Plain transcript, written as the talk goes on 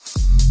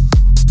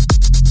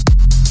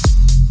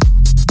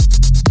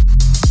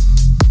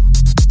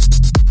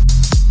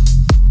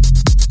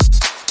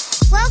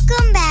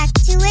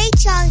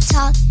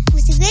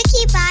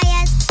Ricky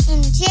Baez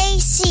and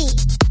JC.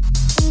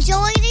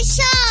 Enjoy the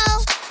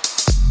show.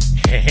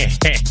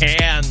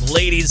 And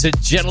ladies and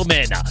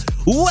gentlemen,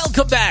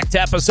 welcome back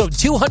to episode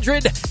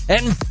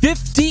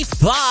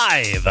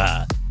 255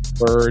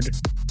 Word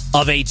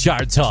of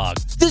HR Talk.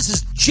 This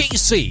is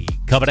JC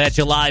coming at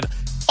you live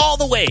all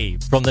the way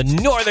from the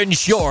northern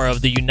shore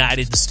of the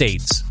United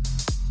States.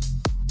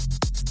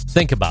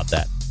 Think about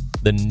that.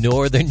 The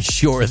northern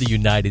shore of the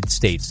United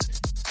States.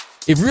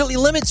 It really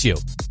limits you.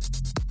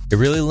 It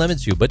really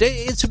limits you. But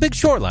it's a big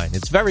shoreline.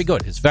 It's very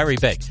good. It's very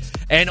big.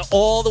 And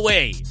all the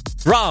way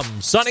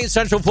from sunny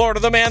Central Florida,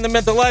 the man, the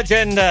myth, the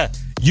legend.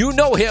 You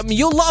know him.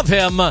 You love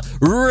him.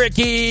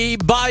 Ricky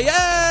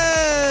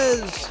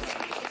Baez.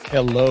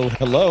 Hello.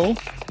 How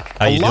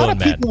you a lot doing, of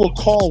man? people will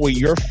call where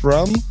you're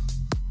from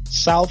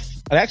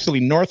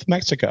North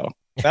Mexico.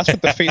 That's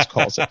what the face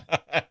calls it.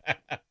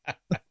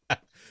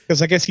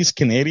 Because I guess he's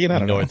Canadian. I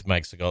don't know. North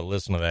Mexico.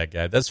 Listen to that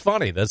guy. That's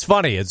funny.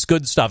 It's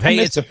good stuff.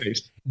 Hey, the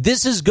face.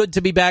 This is good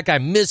to be back. I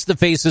missed the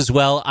face as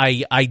well.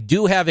 I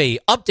do have a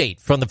update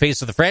from the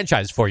face of the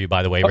franchise for you,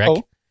 by the way, Rick.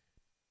 Uh-oh.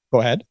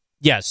 Go ahead.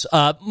 Yes.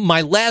 My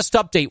last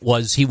update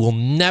was he will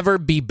never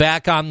be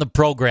back on the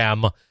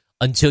program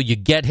until you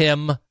get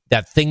him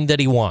that thing that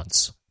he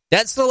wants.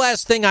 That's the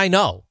last thing I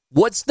know.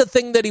 What's the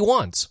thing that he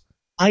wants?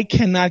 I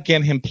cannot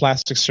get him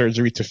plastic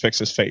surgery to fix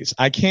his face.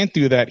 I can't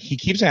do that. He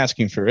keeps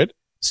asking for it.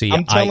 See,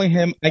 I'm telling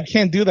him, I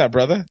can't do that,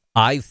 brother.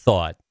 I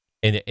thought,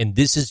 and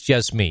this is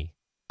just me,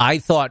 I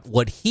thought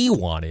what he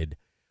wanted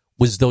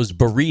was those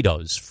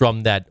burritos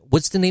from that,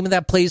 what's the name of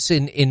that place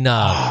in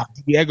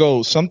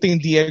Diego's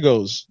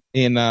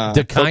in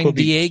the kind Cocoa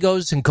Beach.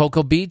 Diego's in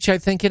Cocoa Beach, I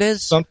think it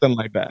is. Something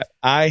like that.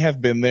 I have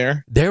been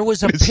there. There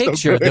was a It's so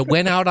picture good. that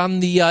went out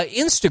on the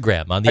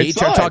Instagram, on the I HR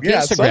saw it. Talk Yeah,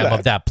 I saw Instagram that.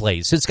 of that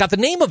place. It's got the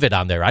name of it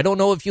on there. I don't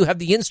know if you have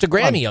the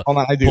Instagram Hold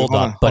on, I do. pulled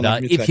Hold up, on, but hold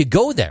on, give me a if you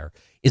go there,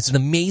 it's an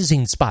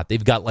amazing spot.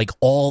 They've got like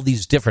all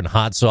these different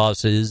hot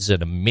sauces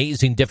and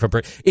amazing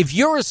different. If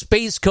you're a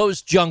Space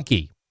Coast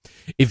junkie,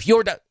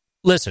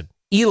 listen,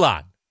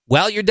 Elon,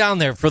 while you're down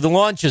there for the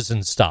launches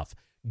and stuff,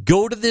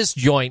 go to this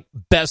joint,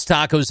 best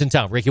tacos in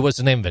town. Ricky, what's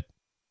the name of it?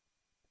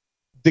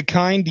 The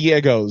kind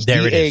Diego's.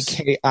 There it is.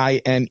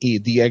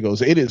 Dakine,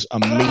 Diego's. It is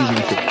amazing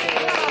food.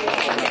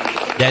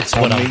 That's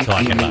what I'm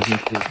talking Amazing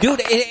about. food.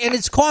 Dude, and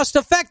it's cost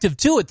effective,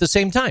 too, at the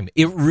same time.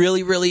 It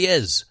really, really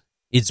is.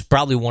 It's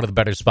probably one of the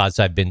better spots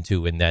I've been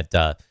to in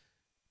that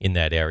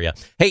area.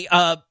 Hey,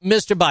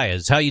 Mr.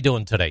 Baez, how you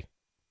doing today?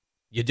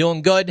 You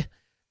doing good?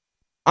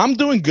 I'm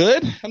doing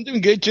good.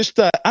 Just,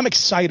 I'm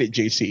excited,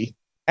 JC.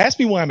 Ask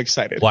me why I'm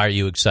excited. Why are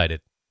you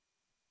excited?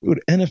 Dude,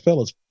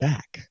 NFL is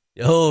back.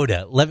 Dude,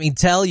 let me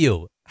tell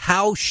you,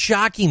 how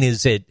shocking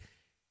is it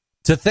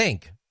to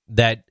think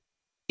that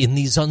in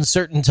these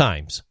uncertain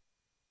times,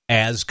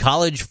 as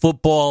college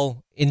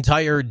football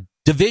entire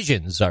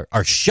divisions are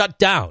shut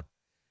down,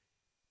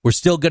 we're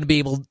still going to be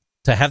able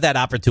to have that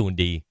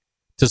opportunity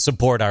to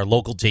support our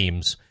local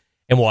teams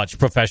and watch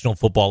professional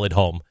football at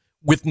home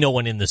with no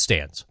one in the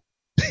stands.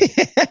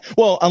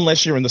 Well,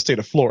 unless you're in the state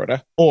of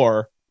Florida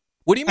or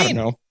What do you mean? I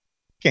don't know,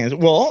 Kansas.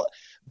 Well,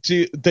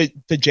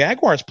 the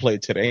Jaguars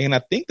played today, and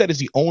I think that is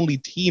the only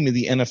team in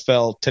the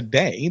NFL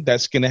today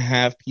that's going to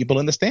have people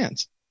in the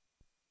stands.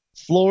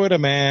 Florida,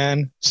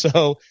 man.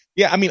 So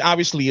yeah, I mean,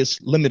 obviously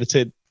it's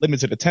limited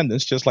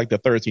attendance, just like the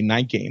Thursday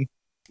night game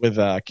with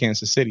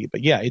Kansas City.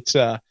 But yeah, it's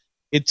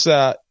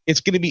going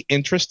to be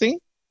interesting.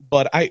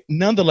 But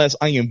nonetheless,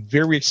 I am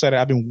very excited.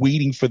 I've been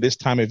waiting for this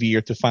time of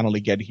year to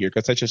finally get here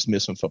because I just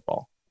miss some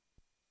football.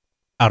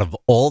 Out of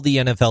all the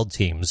NFL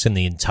teams in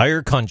the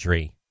entire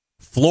country,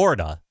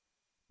 Florida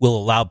will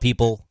allow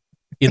people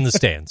in the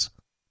stands.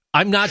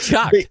 I'm not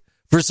shocked.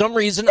 For some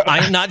reason,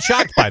 I am not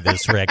shocked by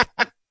this, Rick.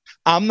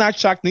 I'm not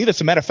shocked neither.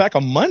 As a matter of fact,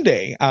 on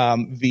Monday,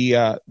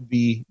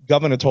 the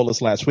governor told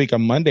us last week,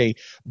 on Monday,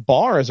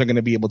 bars are going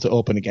to be able to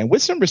open again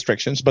with some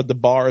restrictions, but the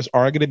bars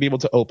are going to be able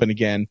to open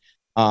again.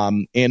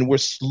 And we're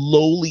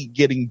slowly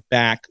getting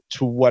back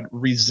to what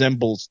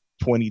resembles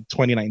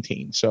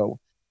 2019. So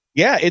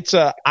yeah,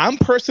 I'm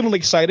personally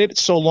excited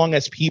so long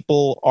as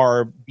people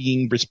are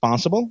being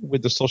responsible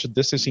with the social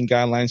distancing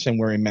guidelines and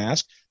wearing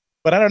masks.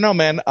 But I don't know,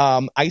 man.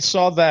 I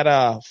saw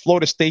that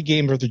Florida State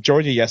game versus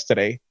Georgia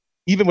yesterday.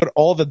 Even with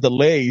all the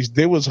delays,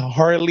 there was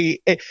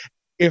hardly.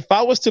 If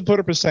I was to put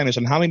a percentage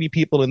on how many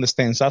people in the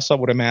stands I saw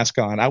with a mask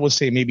on, I would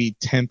say maybe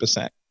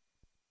 10%.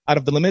 Out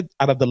of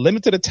the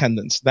limited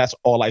attendance, that's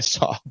all I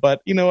saw.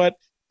 But you know what?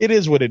 It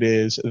is what it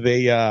is.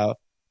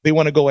 They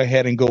want to go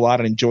ahead and go out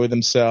and enjoy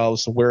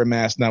themselves, wear a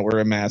mask, not wear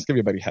a mask.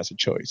 Everybody has a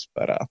choice.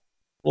 But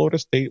Florida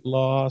State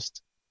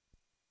lost.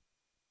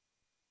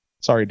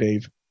 Sorry,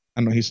 Dave.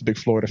 I know he's a big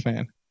Florida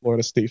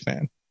State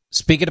fan.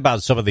 Speaking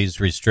about some of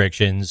these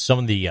restrictions, some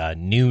of the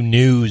new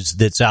news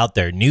that's out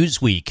there,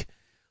 Newsweek. A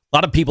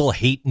lot of people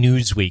hate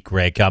Newsweek,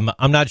 Rick. I'm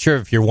not sure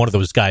if you're one of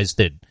those guys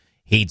that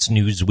hates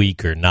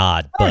Newsweek or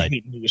not, but I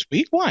hate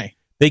Newsweek. Why?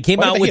 They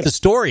came out with the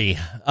story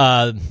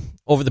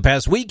over the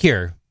past week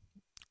here.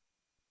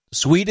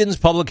 Sweden's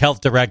public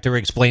health director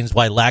explains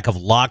why lack of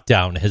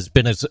lockdown has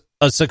been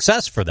a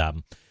success for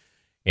them.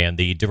 And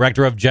the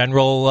Director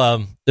General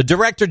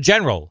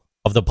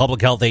of the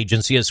Public Health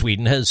Agency of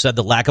Sweden has said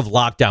the lack of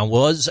lockdown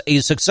was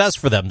a success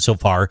for them so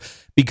far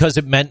because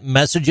it meant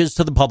messages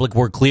to the public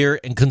were clear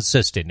and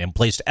consistent and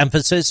placed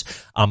emphasis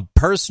on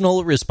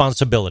personal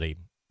responsibility.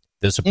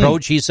 This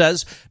approach, he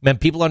says,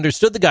 meant people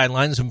understood the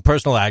guidelines and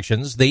personal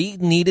actions they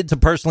needed to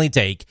personally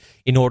take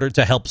in order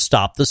to help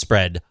stop the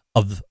spread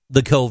of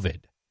the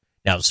COVID.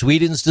 Now,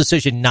 Sweden's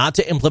decision not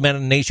to implement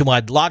a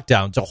nationwide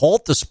lockdown to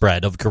halt the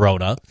spread of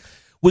corona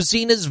was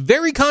seen as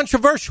very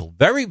controversial,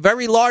 very,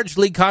 very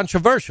largely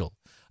controversial,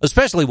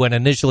 especially when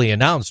initially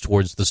announced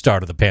towards the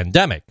start of the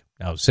pandemic.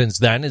 Now, since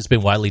then, it's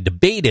been widely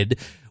debated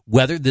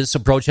whether this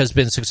approach has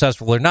been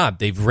successful or not.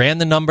 They've ran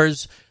the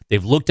numbers,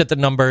 they've looked at the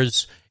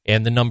numbers,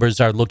 and the numbers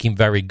are looking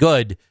very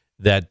good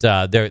that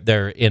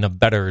they're in a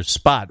better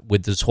spot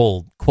with this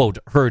whole, quote,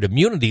 herd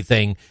immunity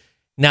thing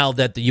now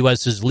that the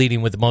U.S. is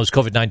leading with the most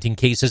COVID-19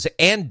 cases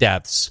and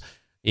deaths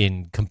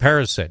in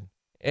comparison.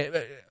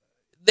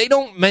 They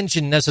don't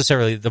mention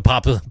necessarily the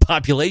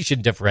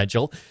population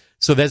differential,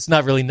 so that's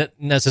not really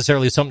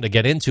necessarily something to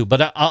get into.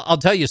 But I'll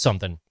tell you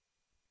something.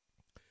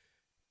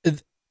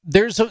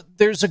 There's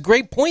a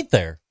great point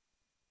there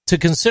to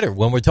consider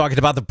when we're talking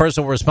about the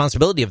personal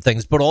responsibility of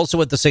things, but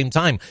also at the same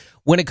time,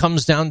 when it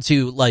comes down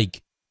to,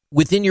 like,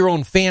 within your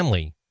own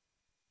family,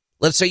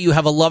 let's say you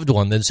have a loved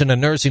one that's in a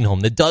nursing home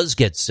that does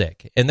get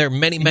sick, and they're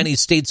many, many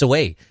states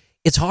away.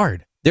 It's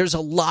hard. There's a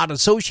lot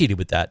associated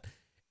with that.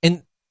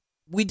 And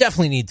we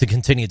definitely need to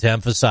continue to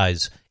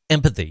emphasize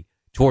empathy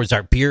towards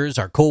our peers,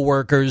 our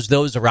coworkers,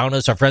 those around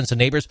us, our friends and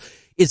neighbors.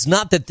 It's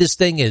not that this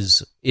thing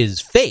is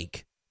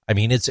fake. I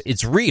mean,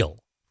 it's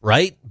real,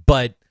 right?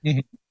 But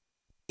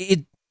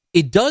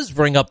it does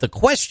bring up the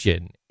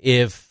question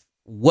if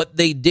what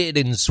they did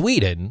in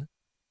Sweden,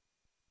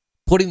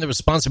 putting the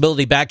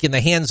responsibility back in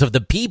the hands of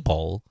the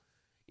people,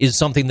 is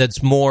something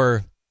that's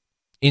more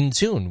in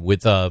tune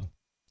with a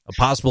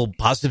possible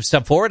positive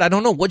step forward. I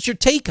don't know. What's your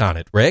take on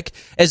it, Rick?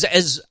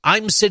 As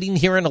I'm sitting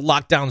here in a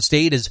lockdown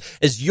state,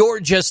 as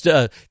you're just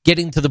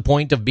getting to the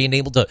point of being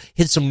able to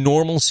hit some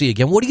normalcy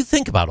again, what do you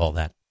think about all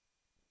that?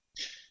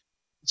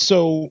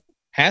 So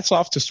hats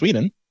off to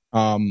Sweden.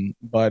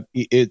 But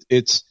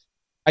it's,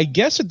 I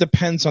guess it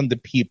depends on the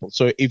people.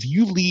 So if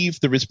you leave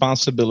the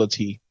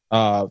responsibility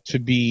to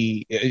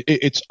be,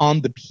 it's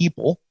on the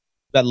people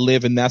that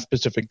live in that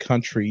specific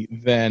country,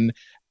 then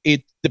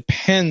it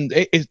depends.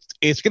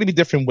 It's going to be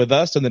different with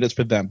us than it is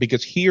for them,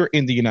 because here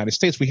in the United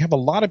States, we have a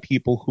lot of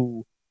people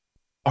who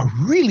are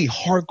really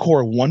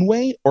hardcore one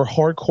way or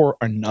hardcore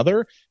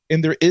another,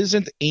 and there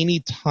isn't any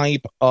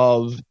type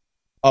of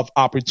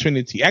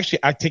opportunity. Actually,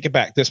 I take it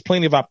back. There's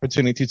plenty of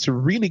opportunity to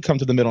really come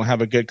to the middle and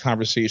have a good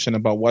conversation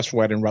about what's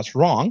right and what's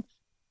wrong.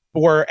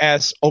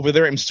 Whereas over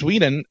there in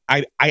Sweden,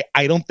 I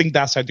don't think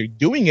that's how they're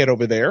doing it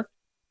over there,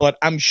 but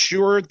I'm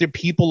sure the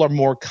people are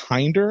more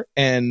kinder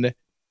and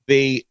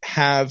they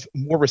have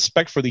more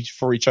respect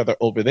for each other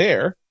over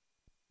there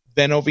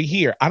than over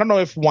here. I don't know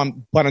if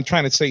what I'm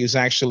trying to say is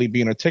actually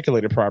being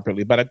articulated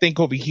properly, but I think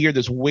over here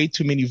there's way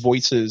too many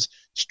voices,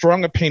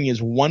 strong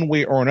opinions one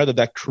way or another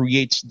that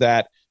creates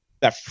that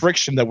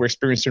friction that we're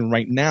experiencing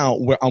right now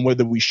on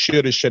whether we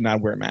should or should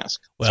not wear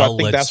masks. Well, so I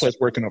think that's what's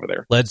working over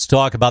there. Let's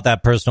talk about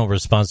that personal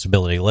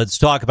responsibility. Let's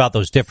talk about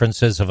those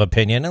differences of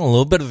opinion and a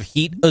little bit of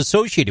heat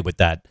associated with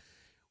that.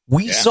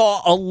 We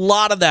saw a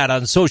lot of that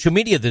on social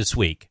media this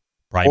week.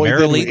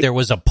 Primarily, there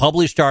was a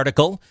published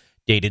article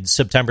dated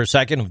September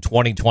 2nd of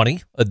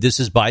 2020. This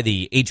is by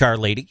the HR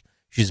lady.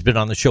 She's been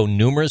on the show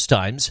numerous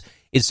times.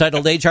 It's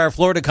titled HR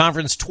Florida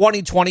Conference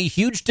 2020,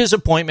 Huge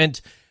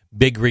Disappointment,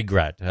 Big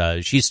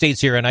Regret. She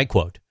states here, and I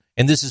quote,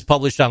 and this is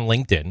published on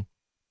LinkedIn,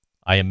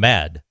 I am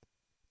mad,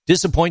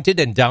 disappointed,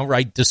 and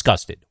downright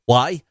disgusted.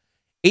 Why?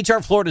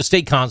 HR Florida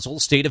State Council,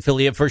 state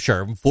affiliate for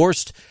sure,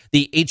 forced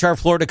the HR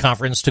Florida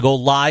Conference to go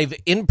live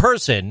in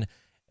person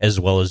as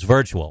well as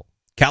virtual.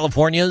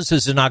 California's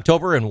is in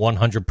October and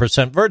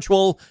 100%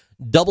 virtual.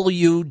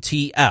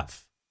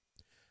 WTF.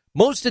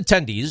 Most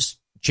attendees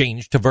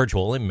changed to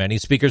virtual, and many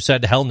speakers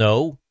said, hell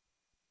no,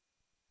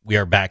 we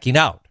are backing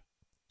out.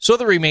 So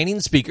the remaining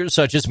speakers,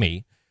 such as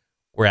me,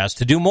 were asked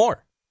to do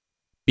more.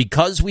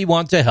 Because we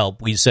want to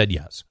help, we said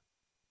yes.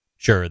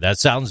 Sure, that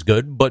sounds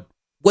good, but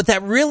what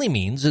that really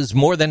means is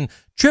more than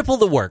triple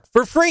the work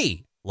for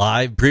free.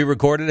 Live,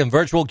 pre-recorded, and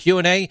virtual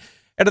Q&A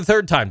at a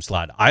third time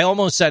slot. I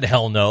almost said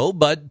hell no,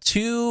 but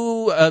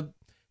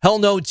hell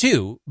no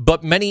too.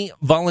 But many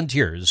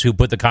volunteers who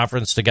put the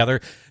conference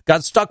together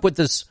got stuck with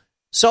this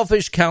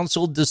selfish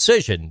council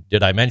decision.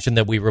 Did I mention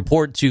that we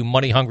report to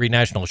Money Hungry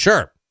National?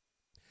 Sure.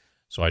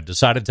 So I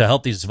decided to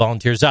help these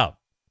volunteers out,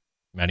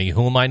 many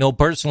whom I know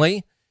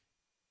personally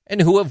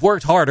and who have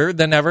worked harder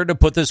than ever to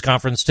put this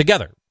conference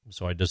together.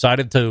 So I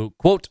decided to,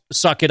 quote,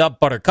 suck it up,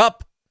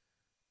 buttercup,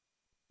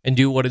 and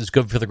do what is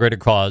good for the greater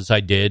cause. I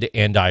did,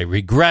 and I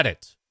regret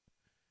it.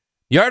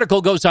 The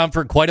article goes on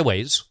for quite a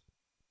ways.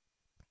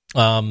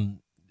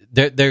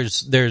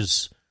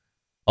 There's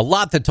a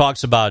lot that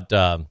talks about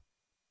the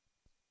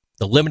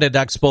limited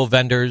expo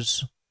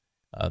vendors,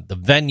 the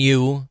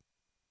venue,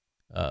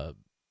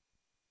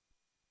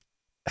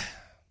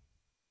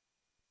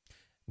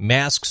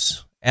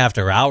 masks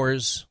after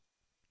hours,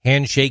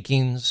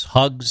 handshakings,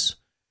 hugs.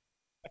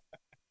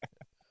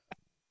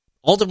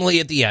 Ultimately,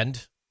 at the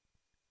end,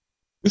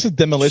 this is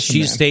demolition.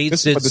 She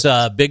states it's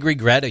a big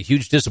regret, a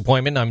huge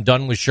disappointment. I'm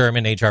done with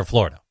Sherman, HR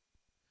Florida.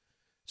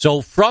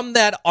 So from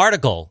that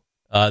article,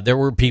 there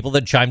were people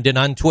that chimed in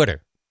on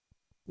Twitter.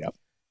 Yep.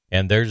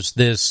 And there's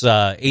this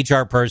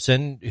HR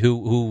person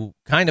who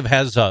kind of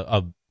has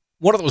a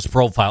one of those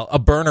a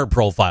burner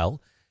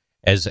profile,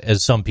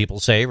 as some people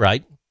say,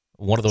 right?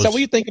 One of those. Is that what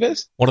you think it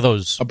is? One of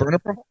those. A burner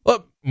profile?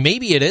 Well,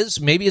 maybe it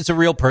is. Maybe it's a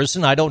real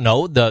person. I don't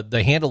know.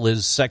 The handle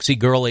is Sexy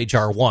Girl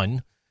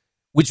HR1,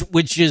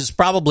 which is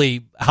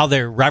probably how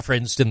they're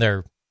referenced in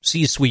their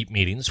C-suite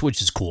meetings,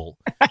 which is cool.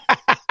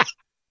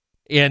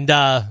 And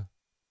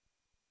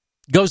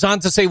goes on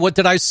to say, what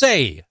did I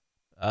say?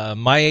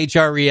 My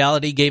HR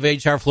reality gave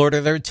HR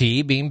Florida their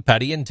tea, being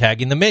petty and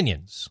tagging the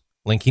minions.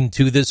 Linking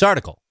to this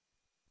article.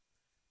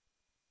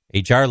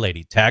 HR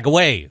lady, tag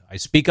away. I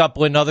speak up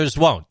when others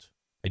won't.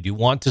 I do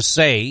want to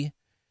say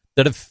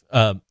that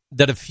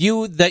a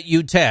few that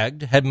you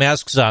tagged had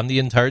masks on the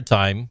entire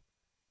time,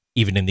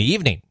 even in the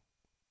evening.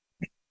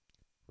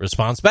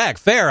 Response back,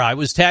 fair. I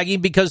was tagging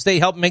because they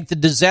helped make the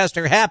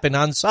disaster happen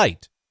on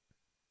site.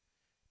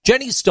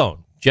 Jenny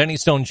Stone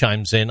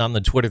chimes in on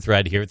the Twitter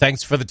thread here.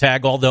 Thanks for the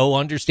tag, although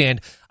understand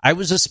I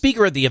was a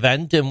speaker at the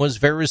event and was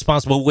very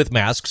responsible with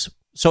masks,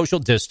 social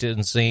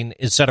distancing,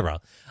 etc.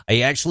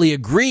 I actually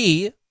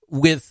agree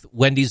with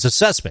Wendy's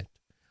assessment.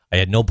 I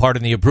had no part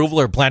in the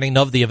approval or planning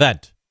of the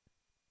event.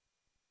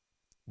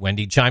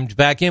 Wendy chimed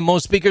back in.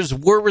 Most speakers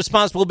were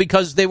responsible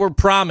because we were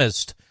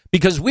promised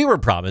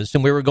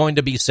and we were going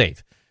to be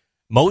safe.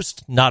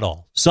 Most, not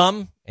all.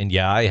 Some, and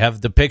yeah, I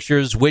have the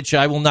pictures, which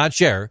I will not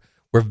share,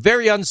 were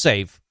very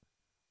unsafe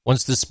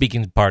once the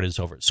speaking part is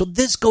over. So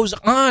this goes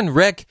on,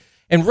 Rick.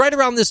 And right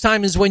around this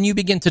time is when you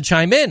begin to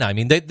chime in. I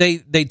mean,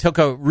 they took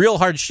a real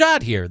hard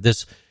shot here.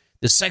 This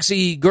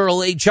Sexy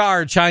Girl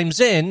HR chimes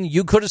in.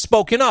 You could have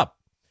spoken up.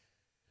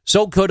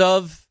 So could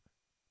have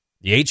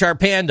the HR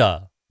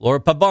Panda, Laura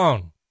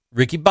Pabon,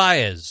 Ricky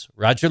Baez,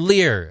 Roger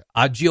Lear,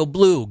 Agio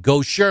Blue, Go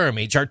Sherm,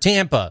 HR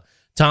Tampa,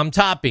 Tom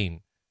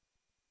Topping,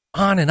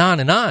 on and on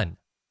and on.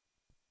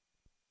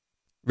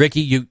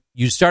 Ricky,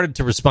 you started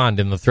to respond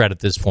in the thread at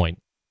this point.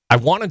 I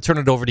want to turn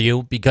it over to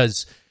you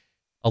because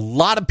a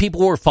lot of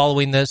people were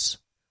following this.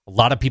 A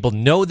lot of people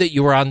know that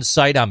you were on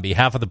site on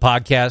behalf of the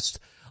podcast.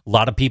 A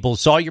lot of people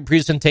saw your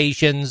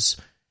presentations,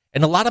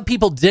 and a lot of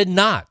people did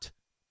not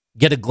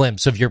get a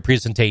glimpse of your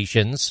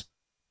presentations,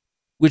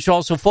 which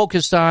also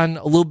focused on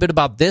a little bit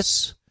about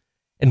this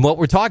and what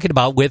we're talking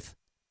about with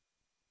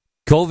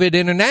COVID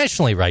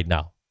internationally right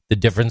now, the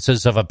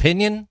differences of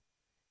opinion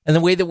and the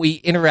way that we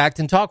interact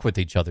and talk with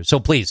each other. So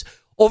please,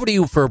 over to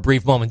you for a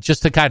brief moment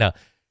just to kind of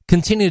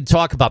continue to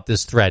talk about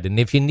this thread. And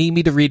if you need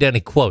me to read any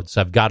quotes,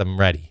 I've got them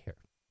ready here.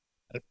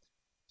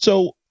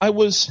 So I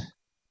was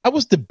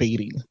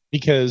debating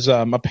because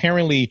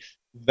apparently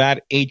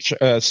that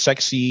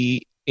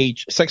Sexy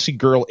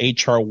Girl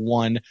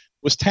HR1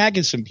 was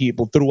tagging some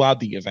people throughout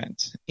the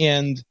event.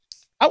 And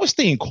I was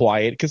staying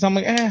quiet because I'm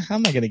like,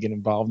 I'm not going to get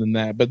involved in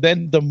that. But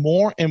then the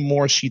more and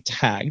more she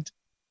tagged,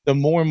 the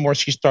more and more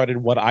she started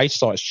what I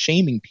saw as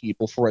shaming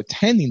people for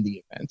attending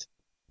the event.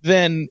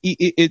 Then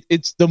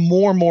it's the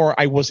more and more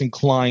I was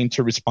inclined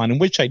to respond, in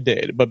which I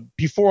did. But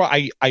before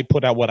I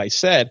put out what I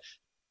said,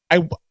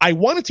 I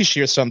wanted to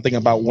share something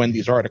about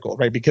Wendy's article,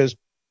 right? Because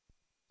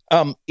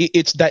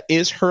that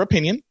is her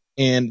opinion.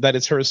 And that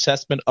is her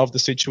assessment of the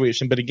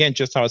situation. But again,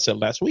 just how I said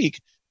last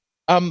week,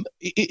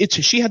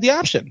 she had the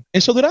option,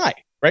 and so did I,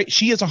 right?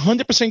 She is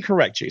 100%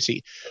 correct,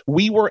 JC.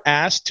 We were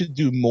asked to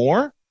do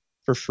more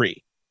for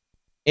free,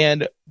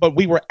 but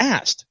we were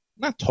asked,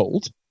 not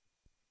told.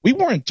 We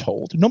weren't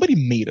told. Nobody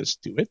made us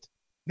do it.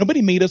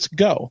 Nobody made us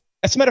go.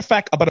 As a matter of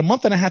fact, about a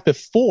month and a half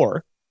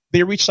before,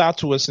 they reached out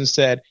to us and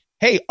said,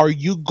 hey, are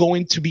you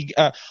going to be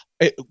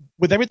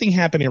with everything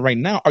happening right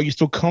now, are you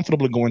still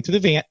comfortable going to the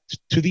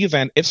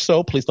event? If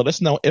so, please let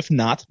us know. If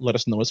not, let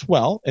us know as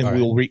well, and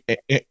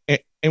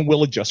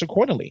we'll adjust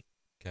accordingly.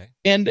 Okay.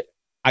 And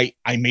I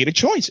made a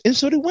choice, and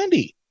so did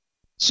Wendy.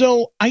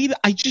 So I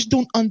just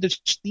don't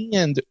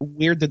understand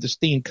where the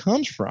disdain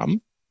comes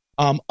from,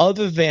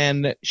 other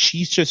than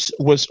she just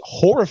was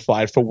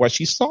horrified for what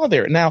she saw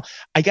there. Now,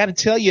 I got to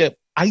tell you,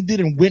 I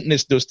didn't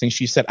witness those things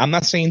she said. I'm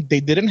not saying they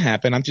didn't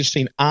happen. I'm just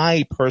saying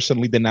I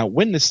personally did not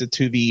witness it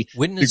to the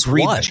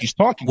degree that she's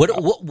talking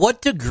about.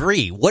 What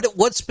degree?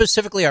 What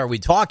specifically are we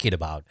talking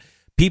about?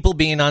 People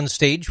being on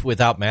stage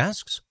without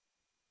masks?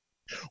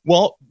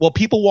 Well,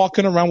 people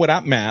walking around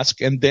without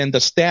masks, and then the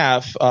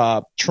staff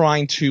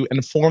trying to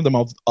inform them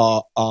of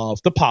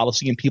the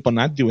policy and people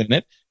not doing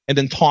it, and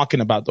then talking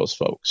about those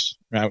folks.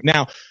 Right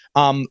now,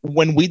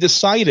 when we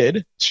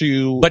decided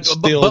to, but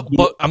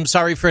I'm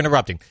sorry for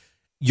interrupting.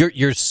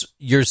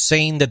 You're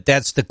saying that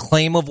that's the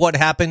claim of what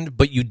happened,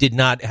 but you did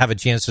not have a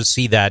chance to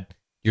see that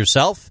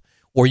yourself,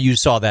 or you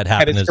saw that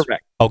happen? That is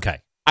correct.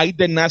 Okay. I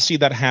did not see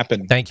that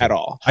happen Thank you. at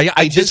all.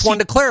 I just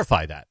wanted to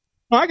clarify that.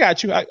 No, I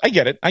got you. I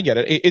get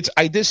it.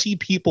 I did see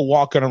people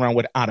walking around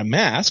without a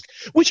mask,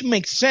 which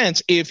makes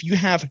sense if you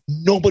have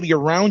nobody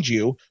around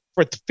you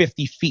for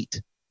 50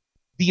 feet.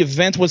 The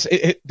event was,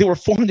 there were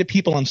 400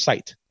 people on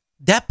site.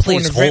 That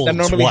place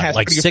holds what,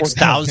 like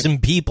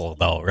 6,000 people,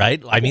 though,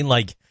 right? I mean,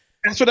 like,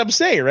 that's what I'm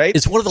saying, right?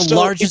 It's one of the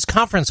largest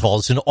conference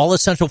halls in all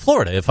of Central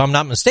Florida, if I'm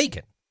not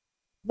mistaken.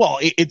 Well,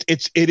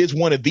 it is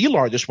one of the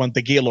largest ones,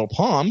 the Gaylord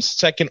Palms,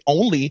 second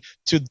only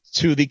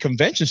to the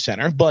convention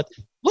center. But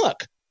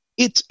look,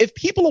 if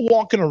people are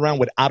walking around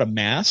without a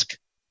mask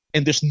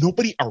and there's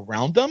nobody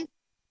around them,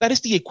 that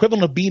is the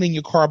equivalent of being in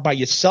your car by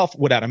yourself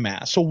without a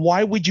mask. So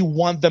why would you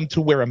want them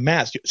to wear a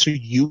mask so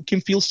you can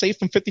feel safe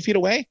from 50 feet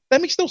away?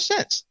 That makes no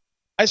sense.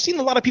 I've seen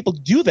a lot of people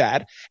do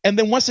that, and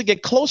then once they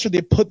get closer,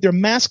 they put their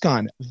mask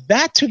on.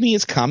 That to me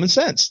is common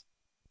sense.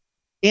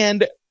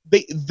 And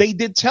they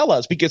did tell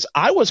us, because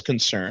I was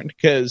concerned,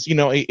 because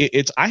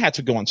I had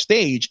to go on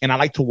stage and I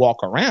like to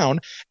walk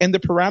around, and the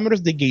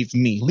parameters they gave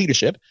me,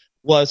 leadership,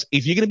 was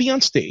if you're going to be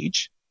on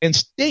stage and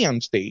stay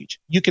on stage,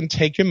 you can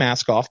take your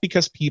mask off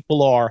because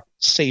people are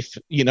safe,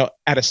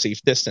 at a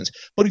safe distance.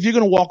 But if you're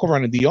going to walk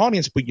around in the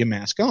audience, put your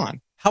mask on.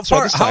 How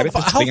far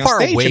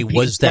away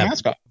was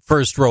that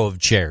first row of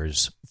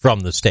chairs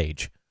from the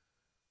stage?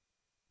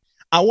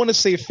 I want to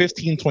say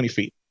 15, 20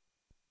 feet.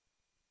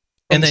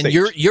 And then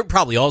you're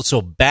probably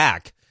also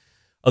back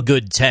a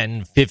good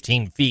 10,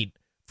 15 feet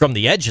from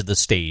the edge of the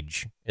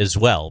stage as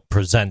well,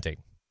 presenting,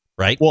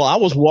 right? Well, I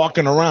was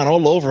walking around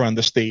all over on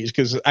the stage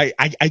because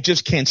I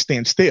just can't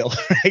stand still,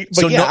 right?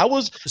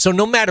 But So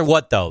no matter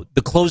what, though,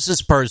 the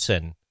closest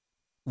person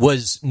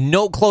was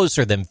no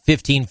closer than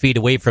 15 feet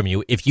away from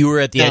you if you were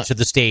at the edge of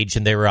the stage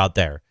and they were out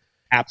there.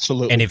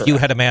 Absolutely. And if you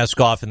had a mask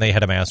off and they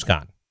had a mask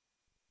on.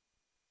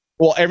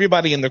 Well,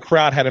 everybody in the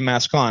crowd had a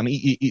mask on.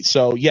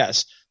 So,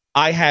 yes,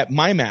 I had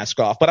my mask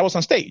off, but I was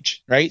on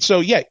stage, right? So,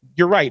 yeah,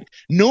 you're right.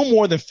 No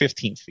more than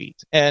 15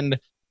 feet. And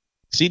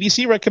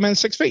CDC recommends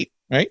 6 feet,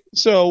 right?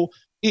 So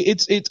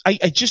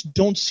I just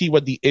don't see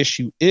what the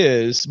issue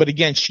is. But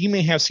again, she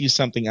may have seen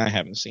something I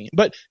haven't seen.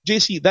 But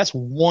JC, that's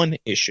one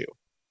issue.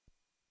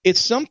 It's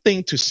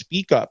something to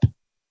speak up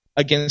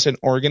against an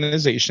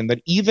organization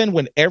that even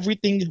with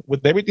everything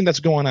that's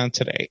going on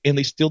today, and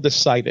they still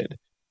decided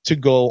to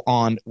go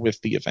on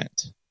with the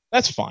event.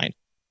 That's fine.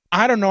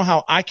 I don't know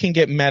how I can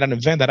get mad at an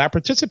event that I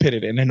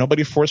participated in and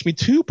nobody forced me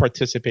to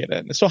participate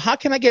in. So how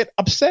can I get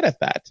upset at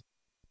that?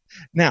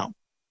 Now,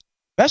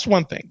 that's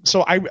one thing.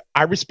 So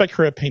I respect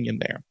her opinion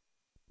there.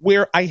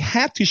 Where I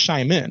had to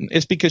chime in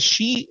is because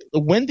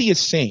Wendy is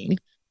saying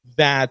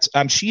that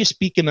she is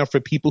speaking up for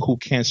people who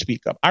can't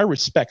speak up. I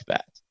respect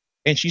that.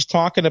 And she's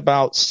talking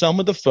about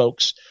some of the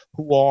folks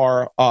who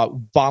are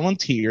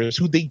volunteers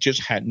who they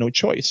just had no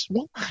choice.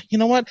 Well, you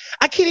know what?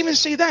 I can't even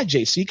say that,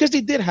 JC, because they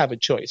did have a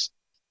choice.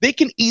 They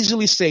can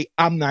easily say,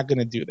 I'm not going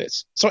to do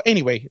this. So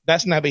anyway,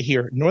 that's neither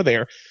here nor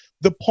there.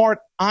 The part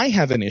I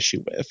have an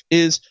issue with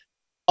is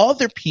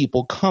other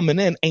people coming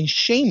in and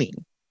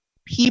shaming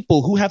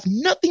people who have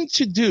nothing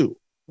to do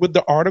with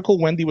the article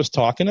Wendy was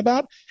talking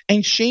about,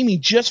 and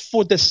shaming just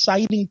for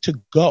deciding to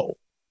go.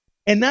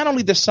 And not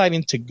only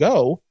deciding to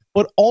go,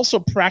 but also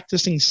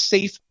practicing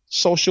safe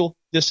social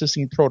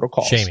distancing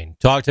protocols. Shaming.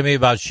 Talk to me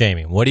about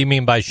shaming. What do you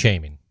mean by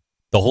shaming?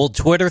 The whole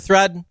Twitter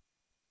thread?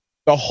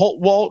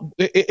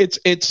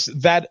 It's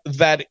that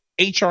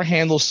HR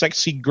handle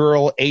sexy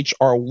girl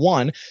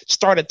HR1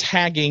 started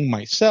tagging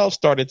myself,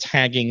 started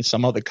tagging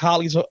some other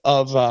colleagues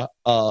of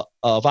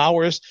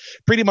ours.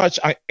 Pretty much,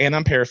 and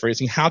I'm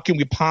paraphrasing, how can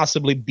we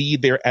possibly be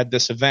there at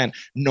this event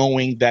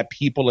knowing that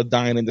people are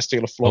dying in the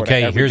state of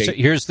Florida? Okay,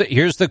 here's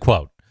the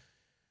quote.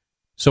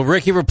 So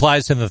Ricky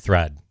replies in the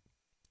thread,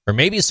 or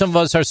maybe some of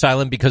us are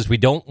silent because we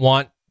don't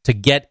want to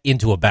get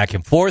into a back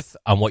and forth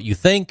on what you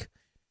think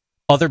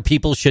other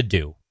people should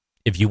do.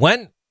 If you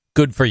went,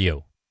 good for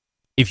you.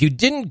 If you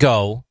didn't,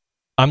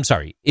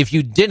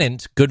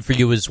 good for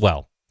you as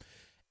well.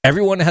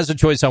 Everyone has a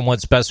choice on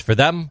what's best for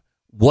them.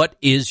 What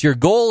is your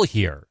goal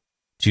here?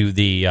 To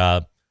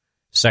the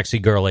sexy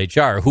girl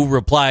HR, who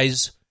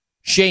replies,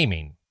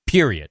 shaming,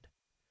 period.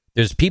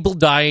 There's people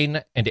dying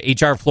and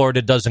HR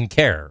Florida doesn't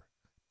care.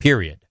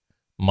 Period.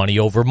 Money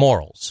over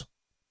morals.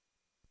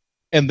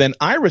 And then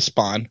I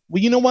respond,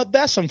 well, you know what?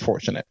 That's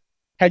unfortunate.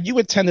 Had you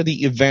attended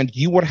the event,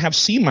 you would have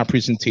seen my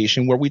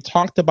presentation where we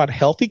talked about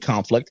healthy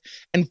conflict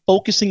and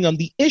focusing on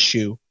the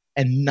issue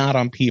and not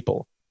on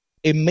people.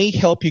 It may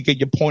help you get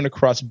your point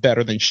across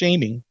better than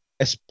shaming,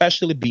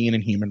 especially being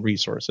in human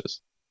resources.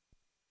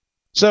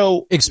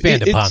 So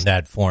expand upon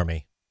that for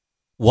me.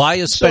 Why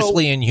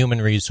especially in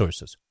human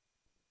resources?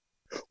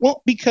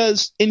 Well,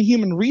 because in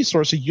human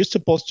resources, you're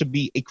supposed to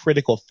be a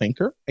critical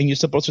thinker, and you're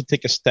supposed to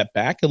take a step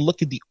back and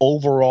look at the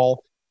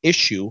overall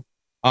issue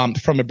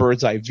from a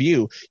bird's eye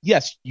view.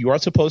 Yes, you are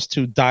supposed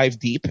to dive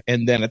deep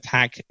and then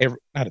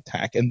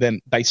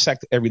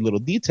dissect every little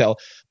detail.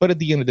 But at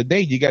the end of the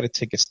day, you got to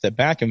take a step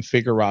back and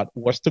figure out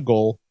what's the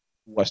goal,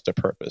 what's the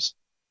purpose.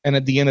 And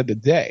at the end of the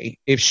day,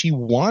 if she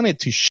wanted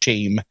to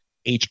shame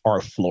HR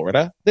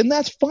Florida, then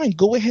that's fine.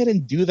 Go ahead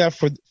and do that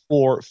for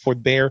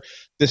their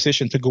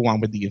decision to go on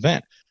with the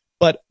event.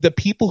 But the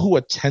people who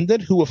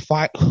attended, who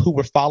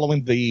were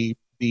following the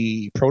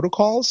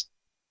protocols,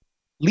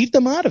 leave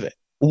them out of it.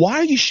 Why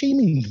are you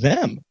shaming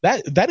them?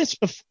 That is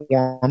a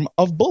form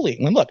of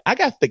bullying. And look, I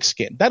got thick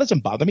skin. That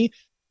doesn't bother me.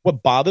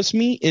 What bothers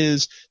me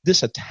is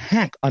this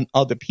attack on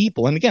other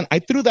people. And again, I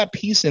threw that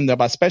piece in there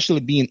about especially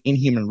being in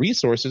human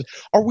resources.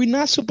 Are we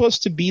not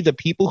supposed to be the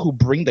people who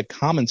bring the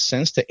common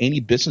sense to any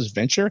business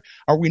venture?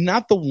 Are we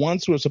not the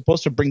ones who are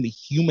supposed to bring the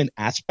human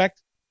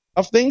aspect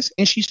of things?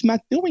 And she's not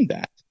doing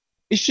that.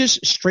 It's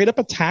just straight up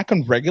attack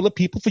on regular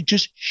people for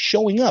just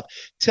showing up.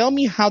 Tell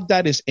me how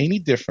that is any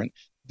different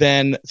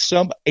than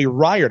a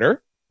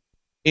rioter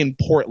in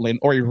Portland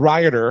or a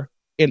rioter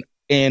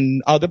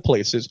in other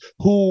places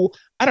who,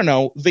 I don't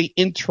know, they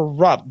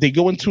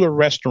go into a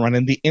restaurant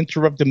and they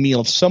interrupt the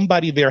meal of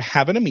somebody there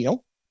having a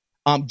meal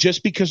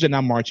just because they're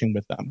not marching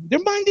with them.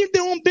 They're minding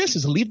their own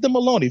business. Leave them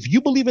alone. If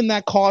you believe in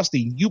that cause,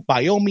 then you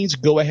by all means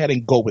go ahead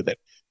and go with it.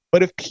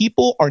 But if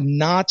people are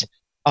not,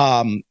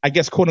 I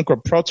guess, quote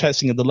unquote,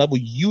 protesting at the level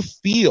you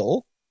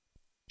feel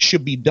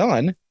should be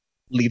done,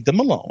 leave them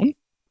alone,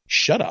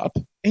 shut up,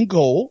 and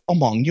go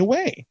along your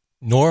way.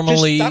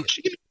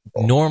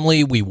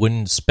 Normally, we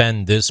wouldn't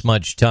spend this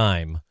much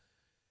time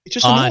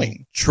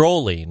on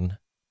trolling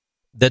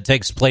that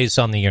takes place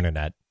on the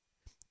internet.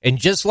 And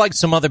just like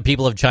some other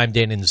people have chimed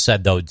in and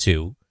said, though,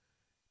 too,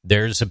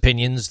 there's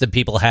opinions that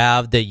people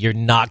have that you're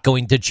not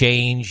going to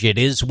change. It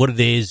is what it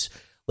is.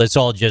 Let's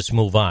all just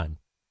move on.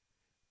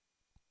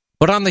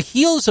 But on the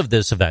heels of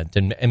this event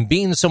and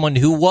being someone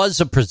who was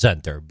a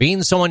presenter,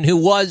 being someone who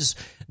was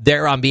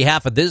there on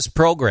behalf of this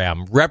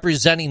program,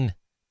 representing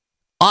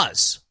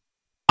us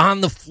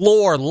on the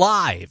floor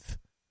live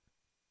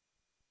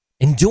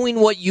and doing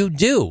what you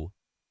do.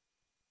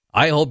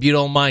 I hope you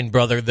don't mind,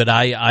 brother, that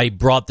I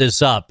brought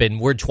this up, and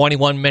we're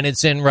 21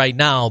 minutes in right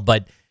now,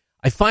 but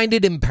I find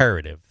it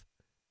imperative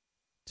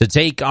to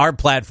take our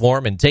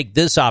platform and take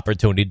this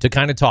opportunity to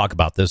kind of talk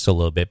about this a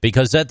little bit,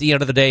 because at the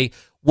end of the day,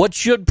 what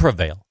should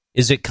prevail?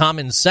 Is it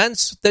common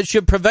sense that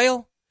should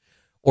prevail?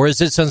 Or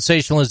is it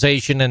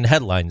sensationalization and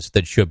headlines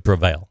that should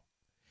prevail?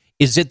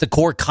 Is it the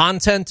core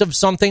content of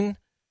something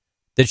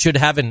that should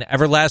have an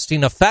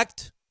everlasting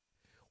effect?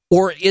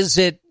 Or is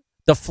it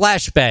the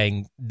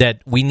flashbang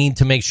that we need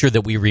to make sure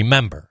that we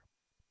remember?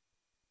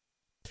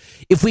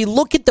 If we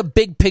look at the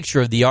big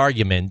picture of the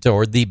argument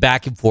or the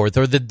back and forth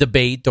or the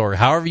debate or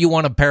however you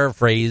want to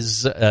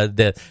paraphrase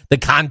the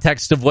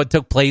context of what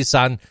took place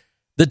on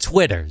the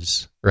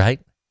Twitters, right?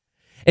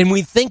 And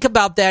we think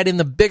about that in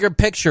the bigger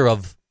picture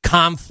of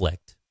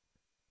conflict.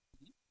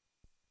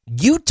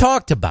 You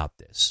talked about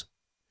this.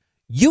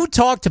 You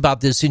talked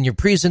about this in your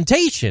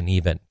presentation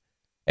even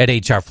at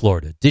HR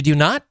Florida. Did you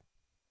not?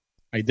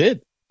 I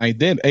did.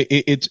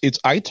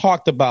 I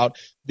talked about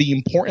the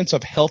importance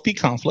of healthy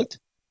conflict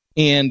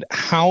and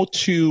how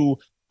to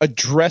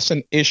address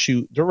an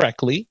issue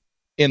directly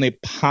in a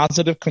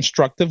positive,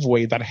 constructive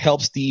way that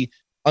helps the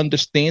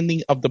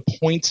understanding of the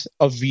points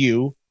of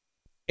view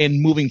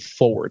and moving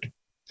forward.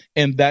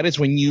 And that is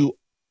when you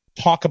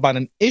talk about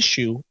an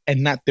issue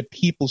and not the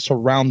people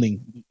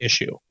surrounding the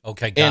issue.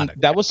 Okay, got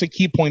it. That was the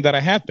key point that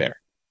I had there.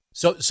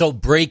 So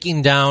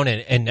breaking down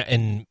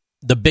and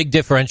the big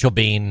differential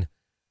being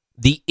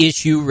the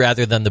issue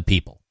rather than the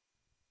people.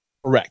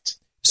 Correct.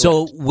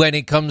 So when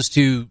it comes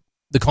to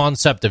the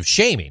concept of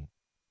shaming,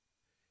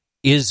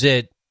 is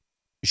it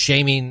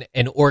shaming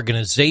an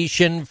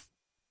organization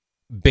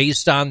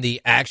based on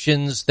the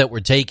actions that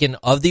were taken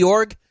of the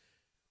org,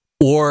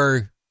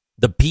 or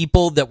the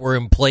people that were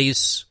in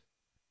place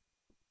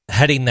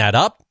heading that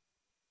up?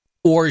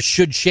 Or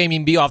should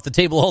shaming be off the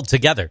table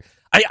altogether?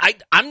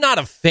 I'm not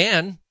a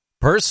fan,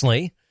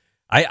 personally.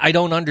 I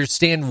don't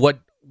understand what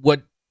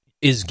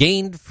is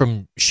gained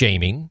from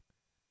shaming.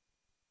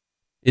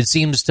 It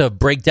seems to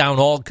break down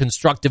all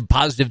constructive,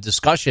 positive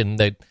discussion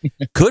that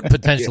could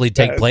potentially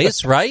take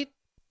place, right?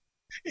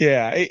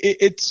 Yeah,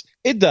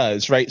 it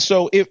does, right?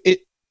 So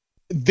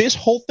this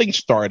whole thing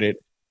started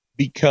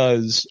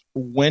because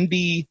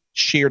Wendy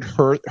shared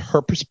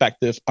her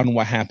perspective on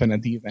what happened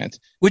at the event,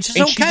 which is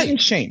and okay. She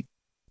didn't shame,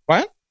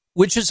 what?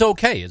 Which is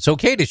okay. It's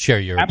okay to share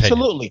your opinion.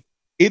 Absolutely,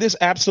 it is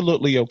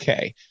absolutely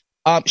okay.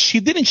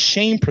 She didn't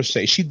shame per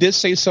se. She did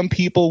say some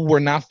people were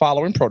not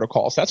following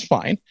protocols. That's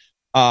fine.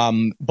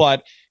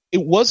 But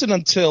it wasn't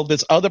until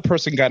this other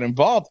person got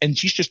involved and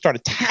she just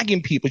started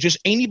tagging people, just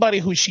anybody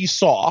who she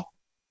saw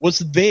was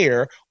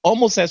there,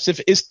 almost as if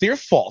it's their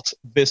fault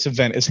this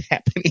event is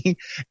happening.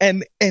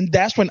 And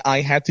that's when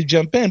I had to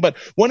jump in. But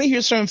want to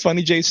hear something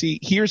funny, JC?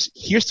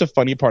 Here's the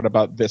funny part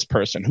about this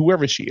person,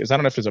 whoever she is. I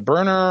don't know if it's a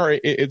burner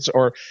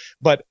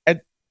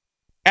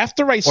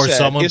after I said, or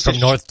someone from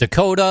North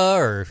Dakota,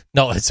 or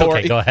no, it's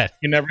okay. Go ahead.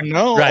 You never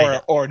know,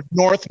 right. or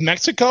North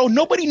Mexico.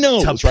 Nobody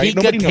knows, Topeka, right?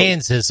 Nobody knows.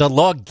 Kansas, a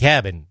log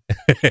cabin.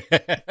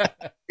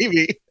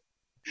 Maybe,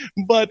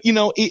 but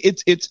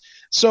it's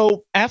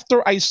so.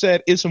 After I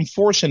said it's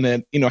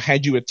unfortunate,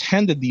 had you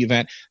attended the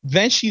event,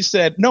 then she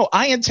said, "No,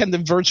 I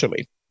attended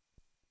virtually,"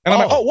 and I'm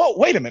like, "Oh, whoa,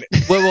 wait a minute,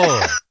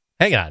 whoa,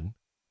 hang on,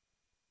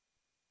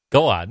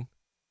 go on."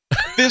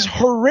 This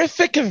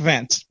horrific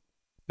event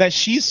that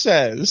she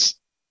says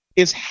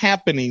is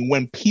happening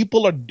when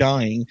people are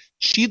dying,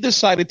 she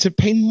decided to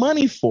pay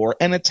money for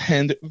and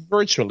attend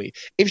virtually.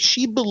 If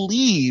she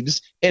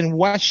believes in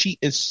what she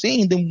is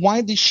saying, then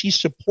why did she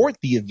support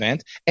the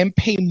event and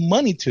pay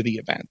money to the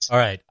event? All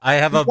right. I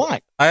have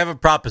a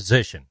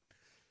proposition.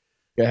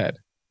 Go ahead.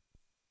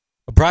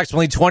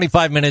 Approximately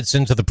 25 minutes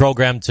into the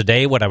program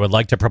today, what I would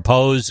like to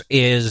propose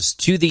is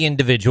to the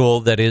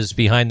individual that is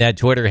behind that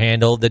Twitter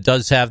handle that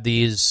does have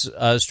these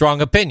strong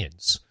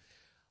opinions.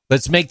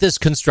 Let's make this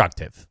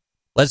constructive.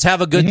 Let's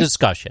have a good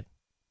discussion.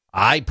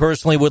 I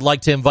personally would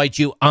like to invite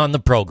you on the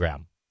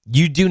program.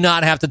 You do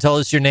not have to tell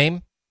us your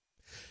name.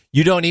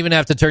 You don't even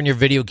have to turn your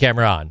video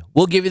camera on.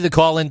 We'll give you the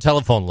call-in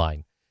telephone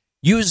line.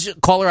 Use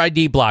caller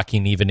ID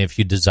blocking even if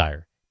you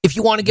desire. If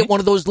you want to get one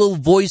of those little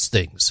voice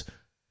things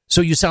so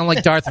you sound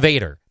like Darth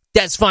Vader,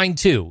 that's fine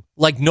too.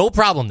 Like, no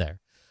problem there.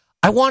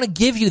 I want to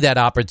give you that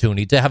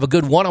opportunity to have a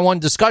good one-on-one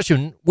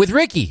discussion with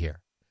Ricky here.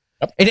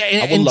 Yep.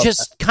 And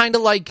just kind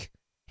of like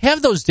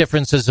have those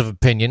differences of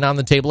opinion on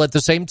the table at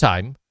the same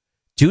time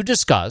to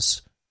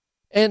discuss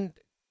and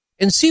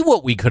see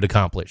what we could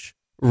accomplish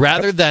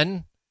rather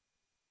than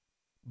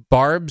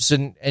barbs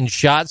and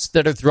shots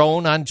that are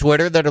thrown on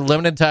Twitter that are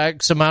limited to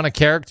X amount of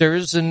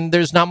characters, and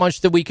there's not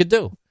much that we could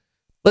do.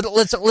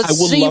 Let's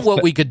see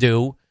what we could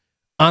do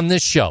on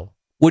this show.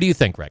 What do you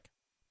think, Rick?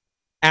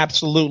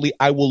 Absolutely.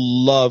 I will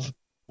love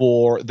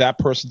for that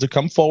person to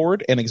come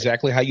forward, and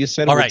exactly how you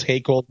said it, will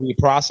take all the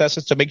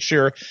processes to make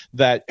sure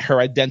that her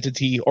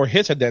identity or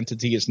his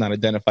identity is not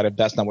identified if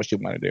that's not what you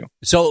want to do.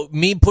 So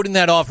me putting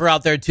that offer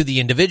out there to the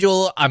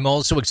individual, I'm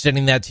also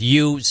extending that to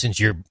you. Since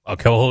you're a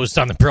co-host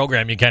on the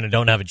program, you kind of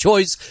don't have a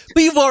choice,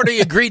 but you've already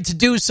agreed to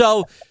do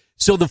so.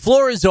 So the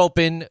floor is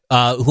open.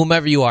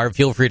 Whomever you are,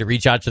 feel free to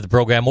reach out to the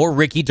program or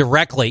Ricky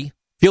directly.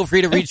 Feel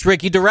free to reach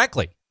Ricky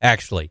directly,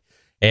 actually.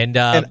 And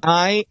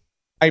I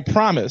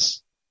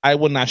promise I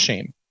will not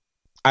shame.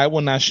 I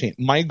will not shame.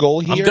 My goal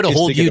here is to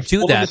hold you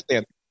to that.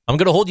 I'm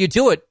going to hold you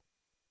to it.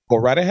 Go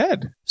right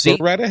ahead. See,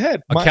 go right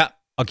ahead.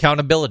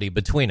 Accountability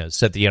between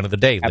us at the end of the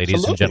day,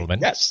 ladies and gentlemen.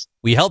 Yes.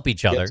 We help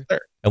each other,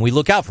 and we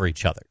look out for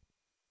each other.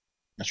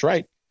 That's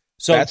right.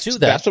 So that's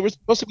what we're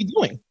supposed to be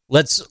doing.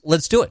 Let's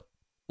do it.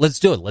 Let's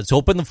do it. Let's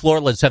open the floor.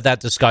 Let's have that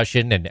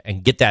discussion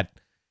and get that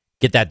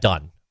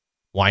done.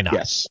 Why not?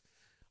 Yes.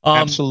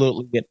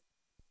 Absolutely.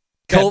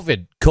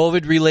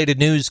 COVID-related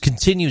news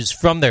continues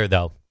from there,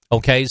 though.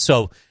 Okay,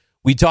 so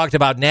we talked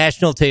about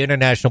national to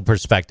international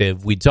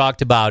perspective. We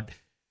talked about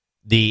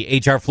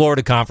the HR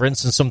Florida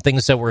conference and some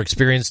things that were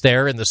experienced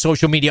there and the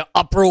social media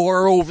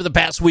uproar over the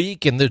past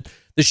week and the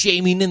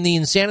shaming and the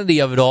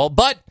insanity of it all.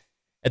 But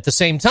at the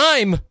same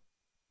time,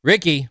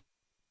 Ricky,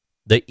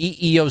 the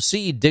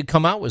EEOC did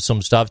come out with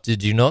some stuff.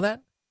 Did you know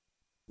that?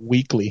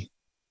 Weekly.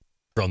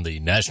 From the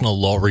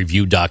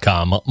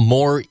nationallawreview.com,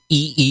 more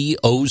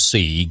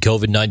EEOC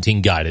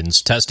COVID-19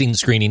 guidance, testing,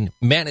 screening,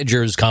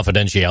 managers,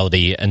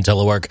 confidentiality, and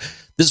telework.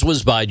 This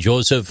was by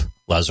Joseph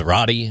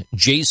Lazzarotti,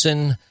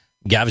 Jason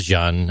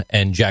Gavjan,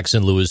 and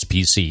Jackson Lewis,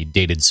 PC,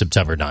 dated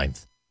September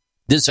 9th.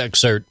 This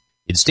excerpt,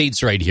 it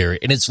states right here,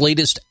 in its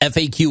latest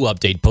FAQ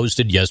update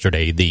posted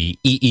yesterday, the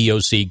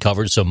EEOC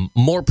covers some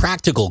more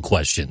practical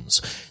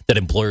questions that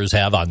employers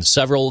have on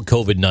several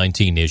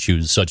COVID-19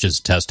 issues, such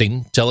as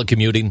testing,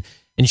 telecommuting,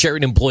 and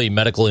sharing employee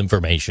medical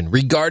information.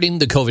 Regarding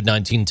the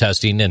COVID-19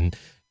 testing and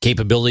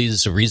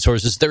capabilities and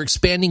resources, they're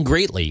expanding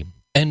greatly,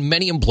 and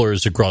many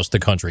employers across the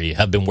country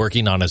have been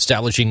working on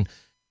establishing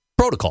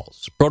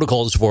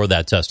protocols for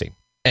that testing.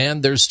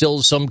 And there's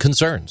still some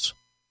concerns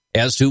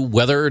as to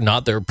whether or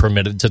not they're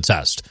permitted to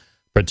test,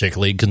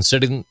 particularly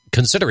considering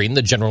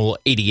the general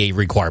ADA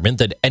requirement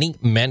that any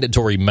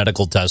mandatory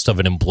medical test of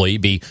an employee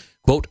be,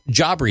 quote,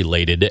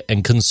 job-related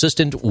and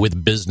consistent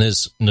with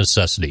business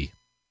necessity.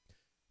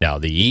 Now,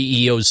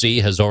 the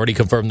EEOC has already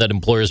confirmed that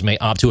employers may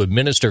opt to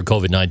administer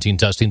COVID-19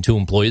 testing to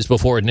employees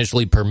before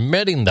initially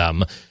permitting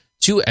them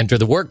to enter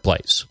the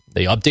workplace.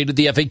 They updated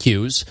the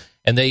FAQs,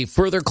 and they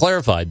further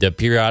clarified that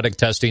periodic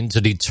testing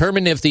to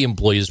determine if the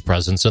employee's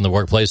presence in the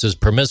workplace is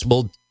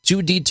permissible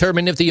to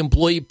determine if the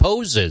employee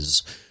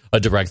poses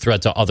a direct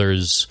threat to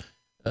others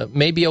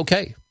may be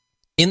okay.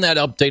 In that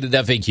updated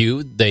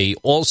FAQ, they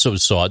also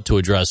sought to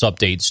address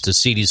updates to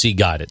CDC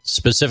guidance.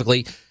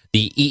 Specifically,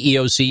 the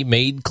EEOC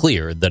made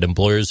clear that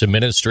employers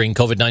administering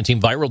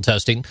COVID-19 viral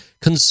testing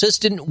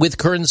consistent with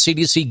current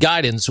CDC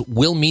guidance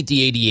will meet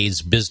the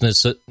ADA's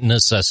business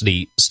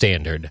necessity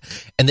standard,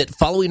 and that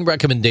following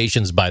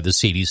recommendations by the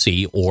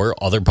CDC or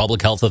other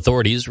public health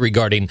authorities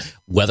regarding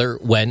whether,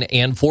 when,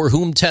 and for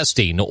whom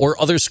testing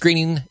or other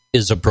screening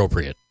is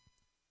appropriate.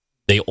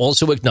 They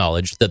also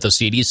acknowledged that the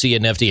CDC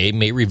and FDA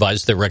may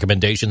revise their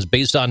recommendations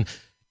based on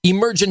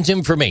emergent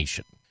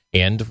information,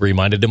 and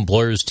reminded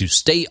employers to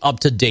stay up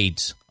to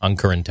date on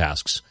current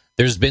tasks.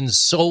 There's been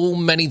so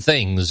many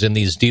things in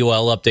these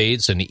DOL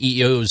updates and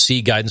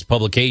EEOC guidance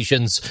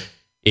publications.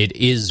 It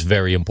is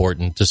very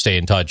important to stay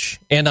in touch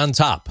and on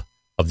top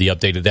of the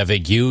updated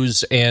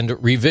FAQs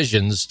and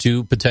revisions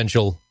to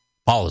potential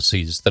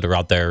policies that are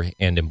out there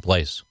and in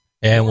place.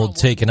 And we'll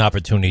take an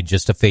opportunity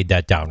just to fade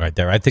that down right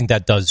there. I think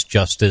that does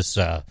justice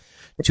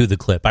to the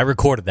clip. I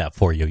recorded that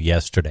for you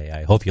yesterday.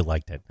 I hope you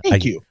liked it.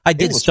 Thank you. I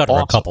did stutter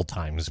a couple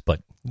times,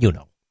 but you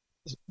know.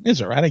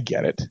 It's all right. I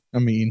get it. I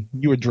mean,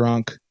 you were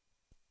drunk.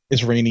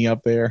 It's rainy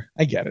up there.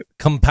 I get it.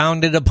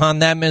 Compounded upon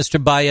that,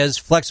 Mr. Baez,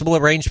 flexible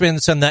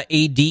arrangements and the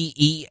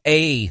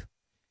ADEA.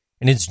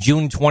 In its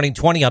June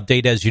 2020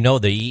 update, as you know,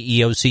 the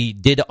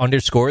EEOC did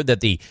underscore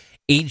that the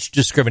Age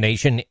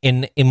Discrimination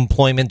in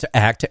Employment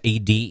Act,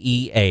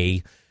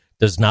 ADEA,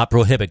 does not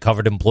prohibit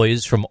covered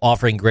employees from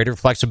offering greater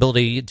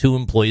flexibility to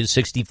employees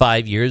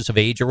 65 years of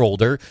age or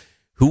older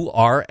who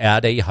are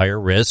at a higher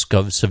risk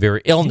of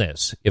severe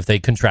illness if they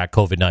contract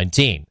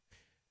COVID-19.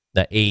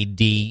 The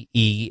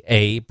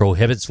ADEA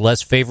prohibits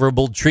less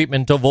favorable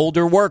treatment of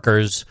older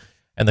workers,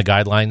 and the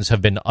guidelines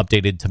have been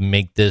updated to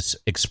make this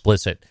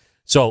explicit.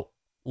 So,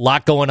 a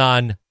lot going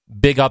on,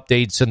 big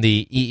updates in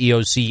the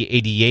EEOC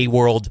ADA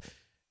world.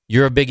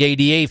 You're a big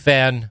ADA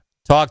fan.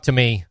 Talk to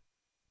me.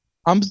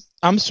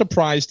 I'm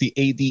surprised the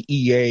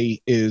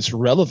ADEA is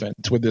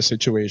relevant with this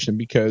situation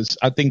because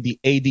I think the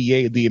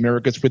ADA, the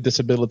Americans with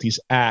Disabilities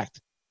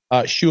Act,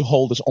 should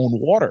hold its own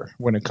water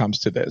when it comes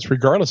to this,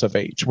 regardless of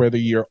age, whether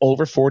you're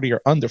over 40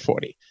 or under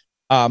 40.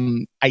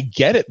 I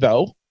get it,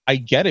 though. I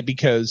get it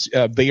because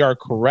they are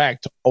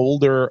correct.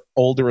 Older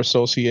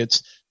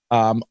associates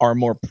are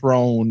more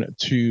prone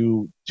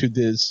to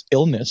this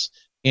illness,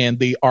 and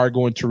they are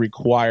going to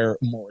require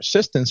more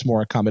assistance,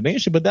 more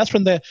accommodation. But that's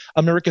when the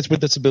Americans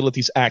with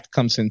Disabilities Act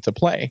comes into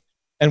play.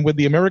 And with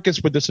the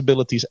Americans with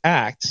Disabilities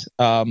Act,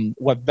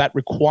 what that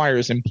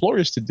requires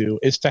employers to do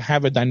is to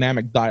have a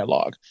dynamic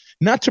dialogue,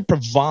 not to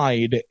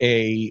provide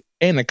an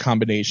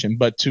accommodation,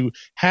 but to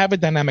have a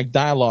dynamic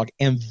dialogue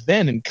and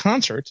then in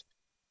concert,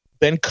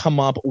 then come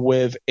up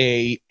with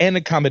an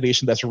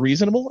accommodation that's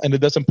reasonable and it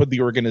doesn't put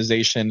the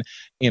organization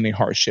in a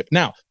hardship.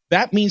 Now,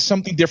 that means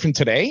something different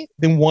today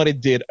than what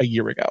it did a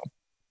year ago.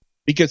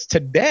 Because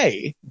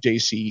today,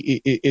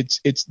 JC,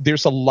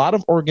 there's a lot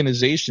of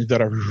organizations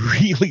that are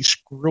really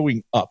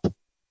screwing up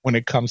when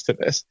it comes to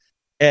this,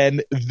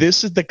 and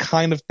this is the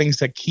kind of things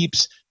that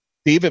keeps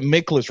David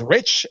Miklas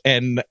rich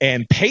and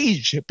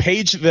Paige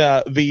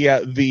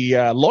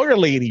the lawyer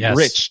lady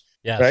rich,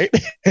 right?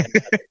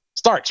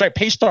 Starks, right?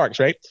 Paige Starks,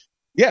 right?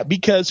 Yeah,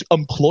 because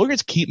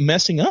employers keep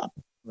messing up,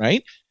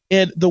 right?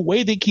 And the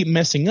way they keep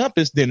messing up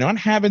is they're not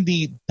having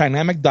the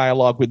dynamic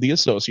dialogue with the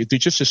associate. They're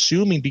just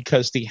assuming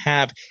because they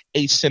have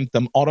a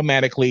symptom,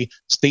 automatically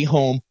stay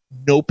home,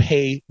 no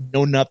pay,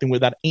 no nothing,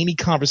 without any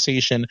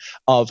conversation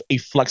of a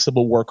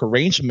flexible work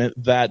arrangement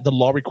that the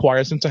law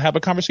requires them to have a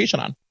conversation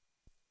on.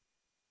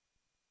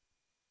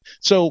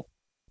 So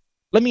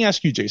let me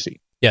ask you,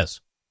 JC.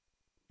 Yes.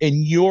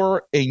 In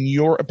your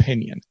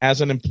opinion, as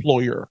an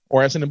employer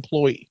or as an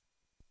employee,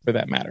 for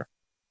that matter,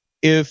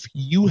 if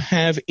you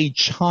have a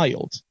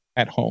child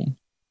at home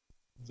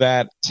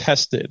that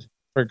tested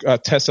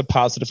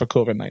positive for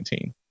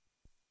COVID-19,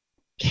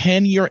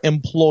 can your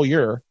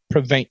employer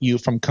prevent you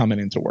from coming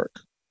into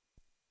work?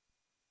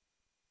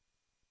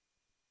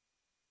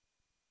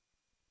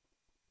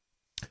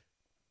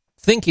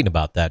 Thinking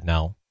about that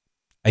now,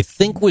 I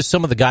think with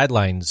some of the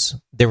guidelines,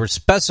 they were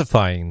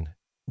specifying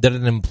that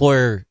an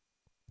employer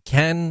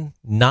can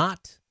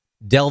not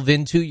delve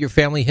into your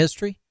family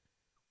history,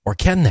 or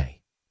can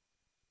they?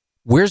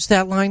 Where's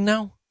that line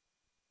now?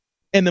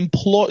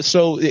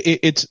 So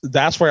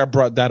that's why I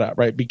brought that up,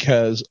 right?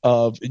 Because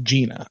of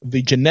GINA,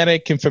 the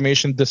Genetic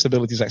Information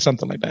Disabilities Act,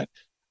 something like that.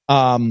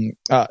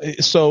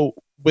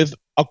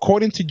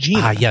 According to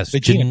GINA, the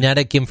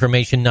Genetic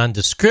Information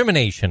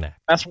Non-Discrimination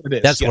Act. That's what it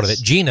is. That's what it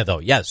is. GINA, though.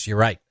 Yes, you're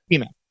right.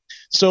 GINA.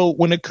 So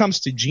when it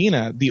comes to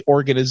GINA, the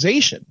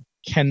organization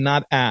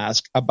cannot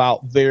ask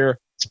about their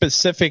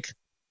specific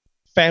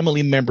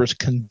family member's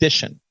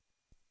condition.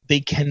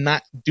 They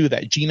cannot do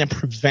that. GINA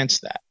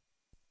prevents that.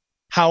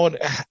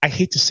 I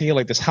hate to say it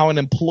like this, how an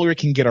employer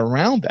can get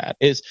around that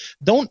is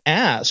don't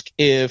ask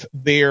if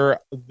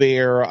their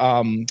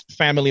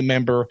family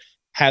member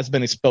has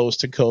been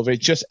exposed to COVID.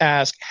 Just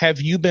ask, have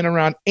you been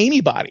around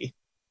anybody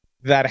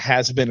that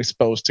has been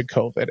exposed to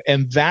COVID?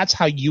 And that's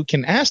how you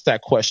can ask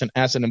that question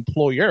as an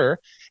employer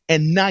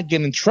and not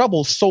get in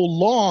trouble, so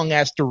long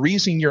as the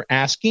reason you're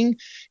asking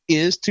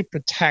is to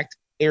protect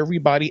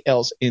everybody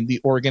else in the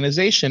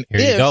organization.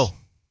 Here you go.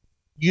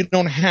 You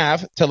don't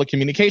have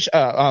telecommunication,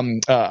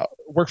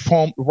 work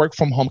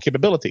from home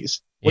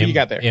capabilities. What do you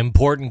got there?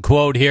 Important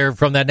quote here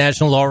from that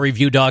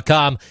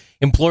nationallawreview.com.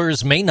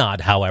 Employers may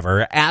not,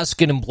 however,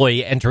 ask an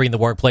employee entering the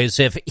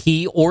workplace if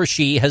he or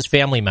she has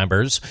family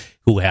members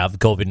who have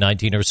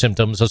COVID-19 or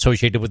symptoms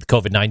associated with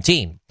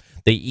COVID-19.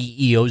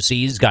 The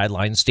EEOC's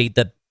guidelines state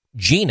that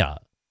GINA,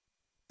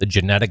 the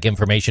Genetic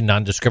Information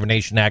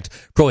Non-Discrimination Act,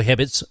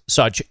 prohibits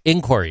such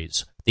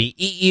inquiries. The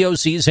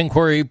EEOC's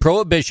inquiry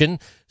prohibition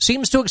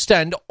seems to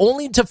extend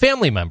only to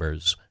family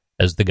members,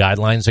 as the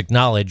guidelines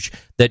acknowledge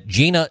that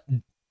GINA,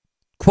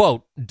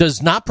 quote,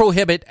 does not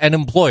prohibit an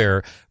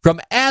employer from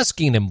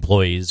asking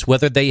employees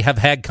whether they have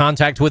had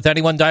contact with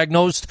anyone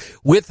diagnosed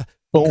with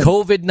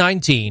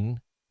COVID-19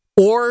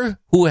 or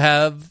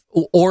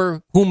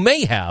who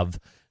may have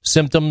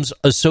symptoms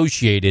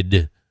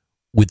associated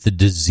with the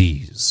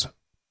disease.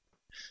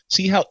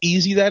 See how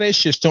easy that is?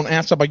 Just don't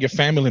ask about your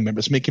family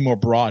members. Make it more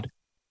broad.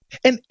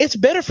 And it's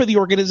better for the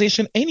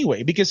organization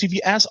anyway, because if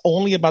you ask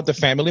only about the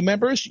family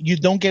members, you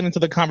don't get into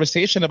the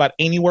conversation about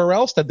anywhere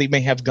else that they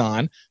may have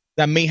gone,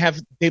 that may have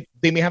they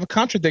may have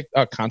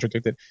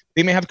contradicted.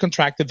 They may have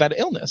contracted that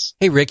illness.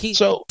 Hey, Ricky.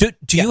 So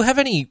do you have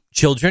any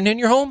children in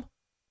your home?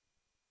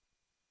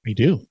 I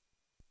do.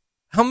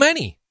 How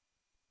many?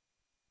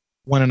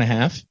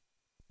 1.5,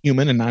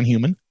 human and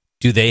non-human.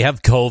 Do they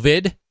have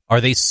COVID? Are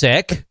they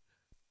sick?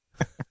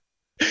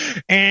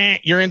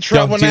 You're in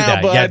trouble don't do now,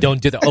 that. bud. Yeah,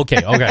 don't do that.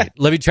 Okay.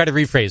 Let me try to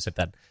rephrase it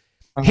then.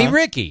 Hey,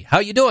 Ricky, how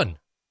you doing?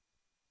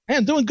 Hey,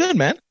 I'm doing good,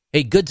 man.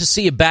 Hey, good to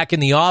see you back in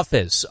the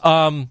office.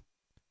 You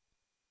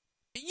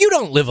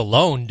don't live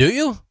alone, do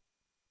you?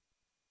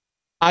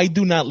 I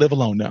do not live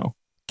alone, no.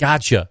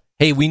 Gotcha.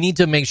 Hey, we need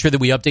to make sure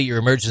that we update your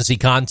emergency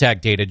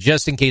contact data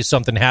just in case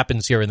something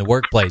happens here in the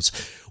workplace.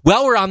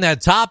 While we're on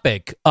that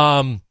topic,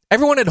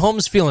 everyone at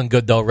home's feeling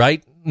good though,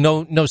 right?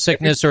 No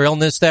sickness or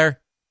illness there?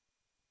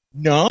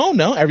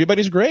 No,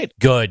 everybody's great.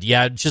 Good.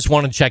 Yeah, just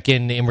want to check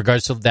in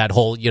regards to that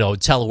whole,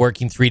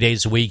 teleworking 3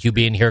 days a week, you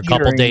being here a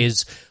couple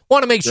days.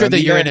 Want to make sure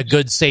that you're in a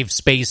good, safe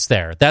space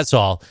there. That's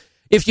all.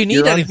 If you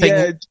need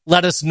anything,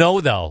 let us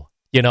know, though.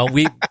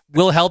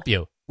 We'll help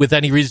you with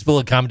any reasonable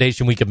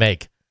accommodation we can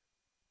make.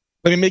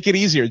 Let me make it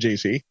easier,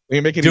 JC. Let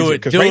me make it do easier.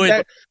 it. Do it.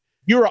 There,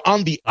 you're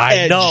on the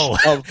edge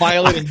of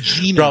Violet and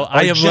Gina. Bro,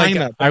 I am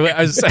Gina.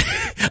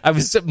 I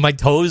was, my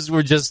toes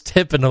were just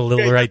tipping a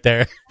little right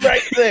there.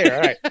 Right there.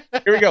 All right.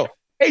 Here we go.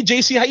 Hey,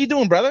 JC, how you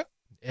doing, brother?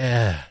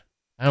 Yeah,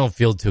 I don't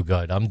feel too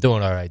good. I'm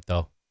doing all right,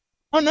 though.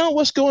 Oh, no,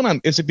 what's going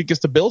on? Is it because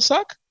the bills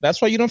suck?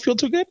 That's why you don't feel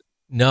too good?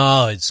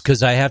 No, it's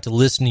because I have to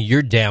listen to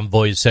your damn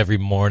voice every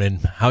morning.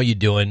 How you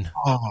doing?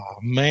 Oh,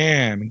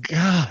 man.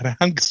 God,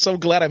 I'm so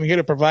glad I'm here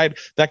to provide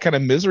that kind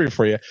of misery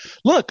for you.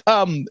 Look,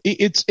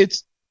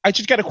 it's. I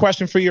just got a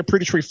question for you.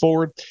 Pretty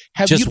straightforward.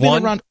 Have you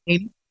been around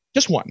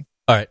just one?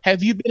 All right.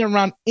 Have you been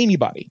around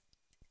anybody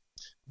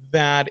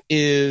that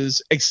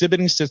is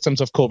exhibiting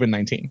symptoms of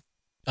COVID-19?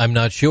 I'm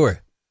not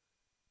sure.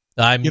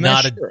 I'm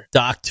not a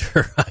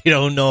doctor. I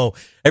don't know.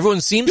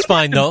 Everyone seems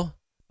fine, though.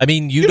 I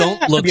mean, you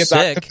don't look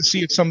sick. To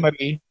see if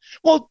somebody,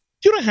 well,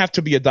 you don't have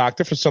to be a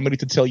doctor for somebody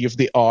to tell you if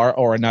they are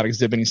or are not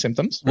exhibiting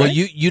symptoms. Right? Well,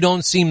 you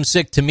don't seem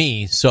sick to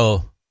me,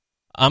 so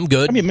I'm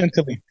good. I mean,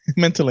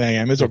 mentally I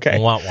am. It's okay.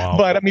 Wow.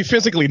 But I mean,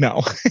 physically,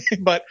 no.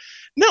 but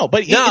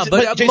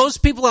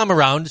most people I'm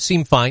around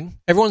seem fine.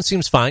 Everyone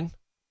seems fine.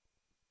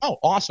 Oh,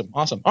 awesome.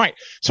 All right.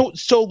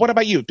 So what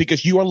about you?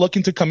 Because you are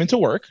looking to come into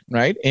work,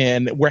 right?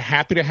 And we're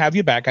happy to have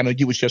you back. I know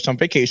you was just on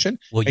vacation.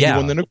 Well, and you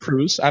went on a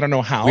cruise. I don't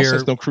know how,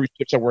 since no cruise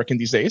ships are working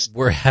these days.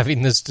 We're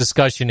having this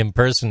discussion in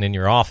person in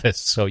your office.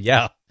 So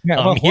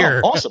I'm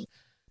here. Awesome.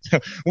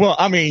 Well,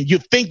 I mean, you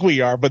think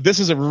we are, but this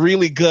is a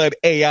really good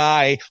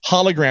AI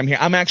hologram here.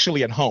 I'm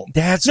actually at home.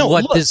 That's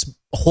this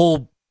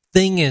whole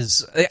thing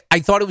is.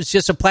 I thought it was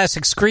just a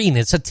plastic screen.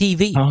 It's a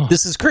TV. Oh,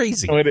 this is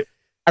crazy.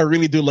 I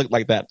really do look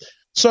like that.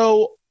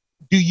 So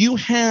do you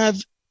have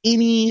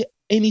any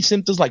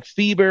symptoms like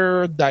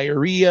fever,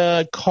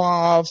 diarrhea,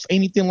 cough,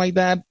 anything like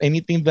that?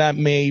 Anything that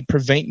may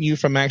prevent you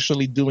from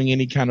actually doing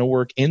any kind of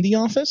work in the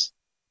office?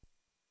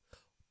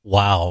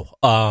 Wow.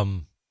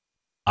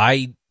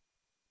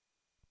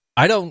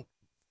 I don't.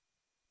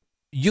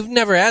 You've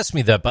never asked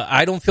me that, but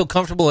I don't feel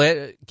comfortable.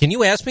 Can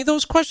you ask me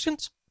those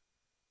questions?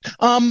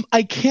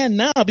 I can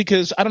now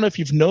because I don't know if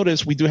you've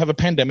noticed, we do have a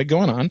pandemic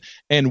going on,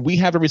 and we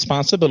have a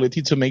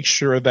responsibility to make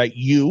sure that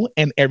you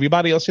and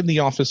everybody else in the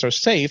office are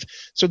safe.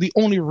 So the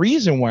only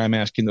reason why I'm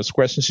asking those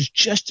questions is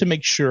just to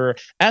make sure,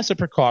 as a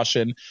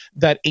precaution,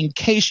 that in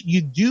case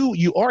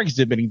you are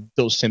exhibiting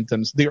those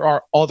symptoms, there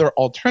are other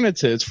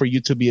alternatives for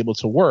you to be able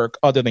to work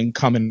other than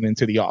coming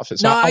into the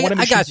office. No,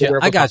 I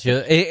got you.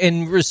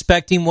 In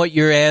respecting what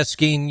you're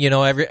asking,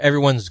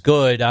 everyone's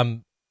good.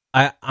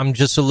 I'm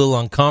just a little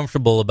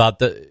uncomfortable about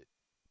the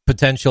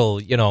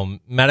potential,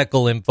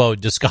 medical info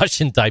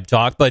discussion type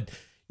talk, but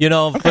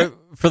okay.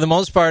 for the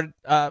most part,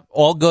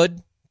 all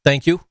good.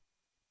 Thank you.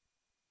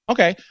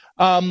 Okay.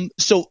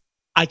 So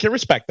I can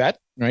respect that,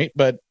 right?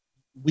 But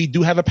we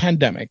do have a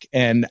pandemic,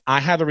 and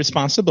I have a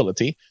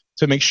responsibility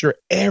to make sure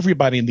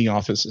everybody in the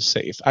office is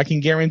safe. I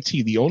can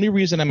guarantee the only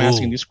reason I'm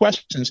asking these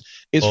questions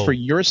is for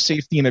your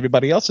safety and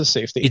everybody else's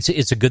safety.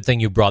 It's a good thing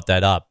you brought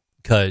that up,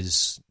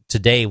 because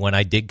today, when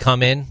I did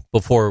come in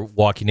before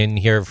walking in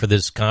here for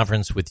this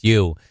conference with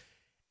you,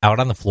 out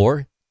on the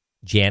floor,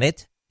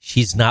 Janet,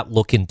 she's not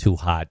looking too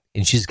hot,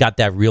 and she's got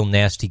that real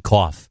nasty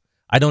cough.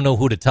 I don't know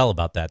who to tell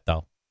about that,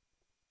 though.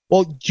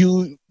 Well,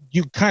 you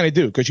kind of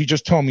do, because you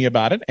just told me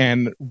about it,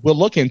 and we'll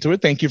look into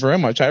it. Thank you very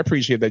much. I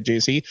appreciate that,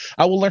 JC.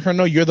 I will let her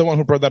know you're the one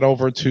who brought that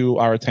over to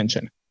our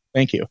attention.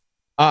 Thank you.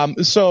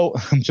 So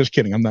I'm just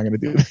kidding. I'm not going to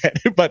do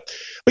that. but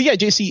yeah,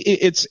 JC,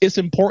 it's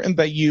important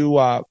that you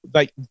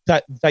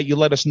that you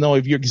let us know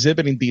if you're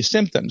exhibiting these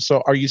symptoms.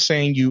 So are you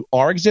saying you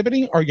are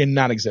exhibiting, or you're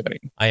not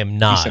exhibiting? I am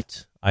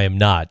not. I am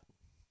not.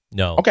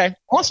 No. Okay.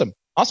 Awesome.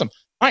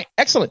 All right,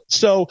 excellent.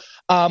 So,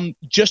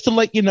 just to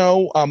let you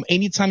know,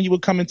 anytime you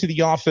would come into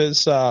the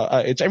office,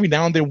 it's every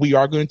now and then we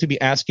are going to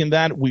be asking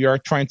that. We are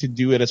trying to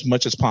do it as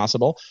much as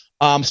possible.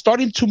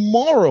 Starting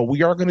tomorrow,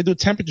 we are going to do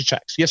temperature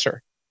checks. Yes,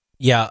 sir.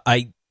 Yeah,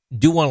 I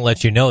do want to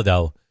let you know,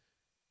 though,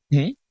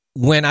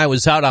 when I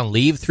was out on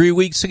leave 3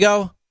 weeks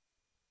ago,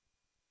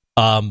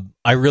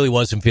 I really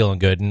wasn't feeling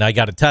good, and I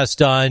got a test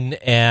done,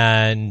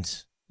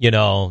 and,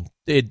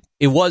 it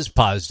was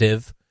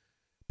positive.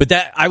 But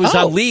that I was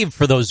on leave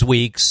for those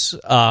weeks.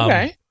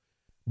 Okay.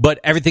 But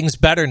everything's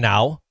better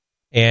now,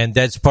 and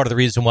that's part of the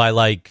reason why,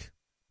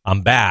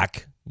 I'm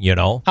back.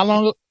 How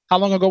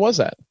long ago was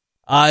that?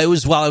 It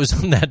was while I was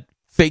on that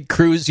fake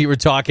cruise you were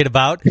talking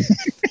about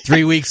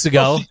 3 weeks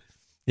ago.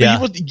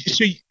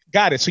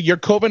 Got it. So you're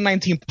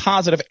COVID-19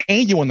 positive,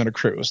 and you went on a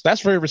cruise.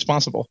 That's very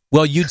responsible.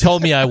 Well, you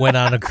told me I went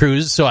on a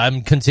cruise, so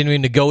I'm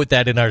continuing to go with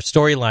that in our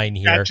storyline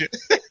here. Gotcha.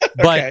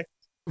 But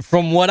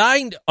from what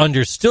I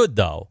understood,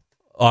 though.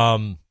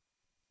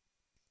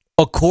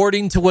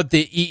 According to what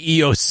the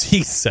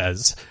EEOC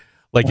says,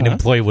 an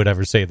employee would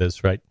ever say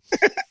this, right?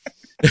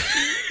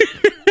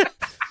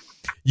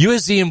 You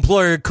as the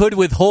employer could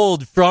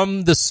withhold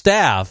from the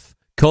staff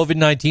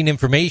COVID-19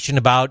 information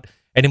about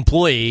an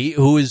employee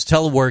who is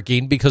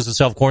teleworking because of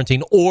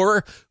self-quarantine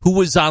or who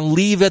was on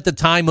leave at the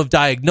time of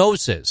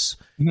diagnosis.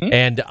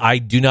 And I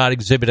do not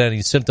exhibit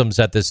any symptoms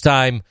at this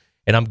time,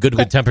 and I'm good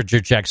with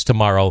temperature checks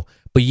tomorrow.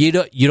 But you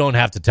don't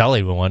have to tell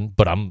anyone,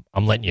 but I'm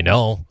letting you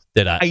know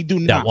that I do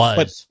not. That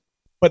was.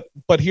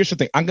 But here's the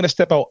thing. I'm going to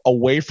step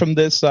away from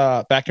this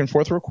back and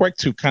forth real quick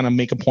to kind of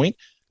make a point.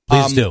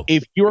 Please do.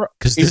 If you're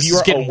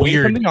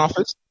away from the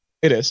office,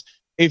 it is.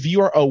 If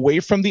you are away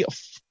from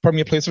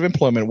your place of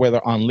employment, whether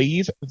on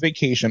leave,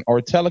 vacation, or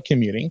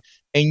telecommuting,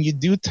 and you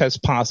do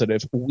test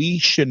positive, we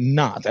should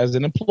not, as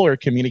an employer,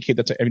 communicate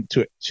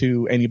that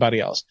to anybody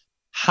else.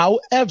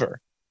 However,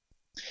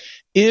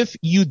 if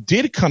you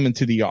did come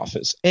into the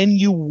office and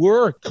you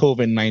were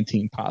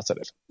COVID-19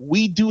 positive,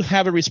 we do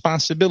have a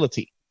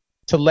responsibility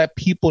to let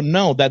people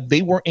know that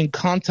they were in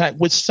contact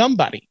with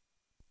somebody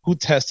who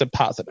tested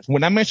positive. We're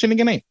not mentioning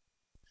a name,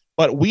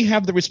 but we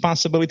have the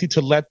responsibility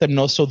to let them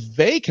know so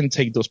they can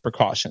take those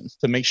precautions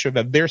to make sure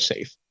that they're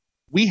safe.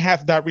 We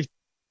have that.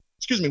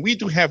 We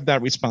do have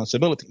that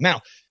responsibility.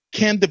 Now,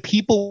 can the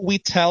people we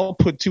tell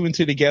put two and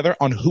two together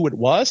on who it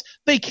was?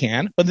 They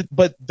can,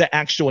 but the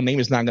actual name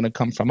is not going to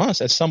come from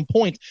us. At some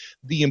point,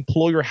 the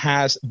employer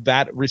has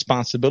that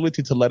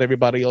responsibility to let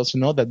everybody else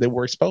know that they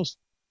were exposed.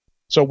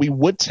 So we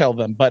would tell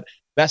them, but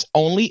that's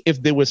only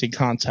if there was a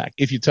contact.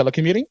 If you're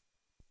telecommuting,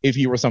 if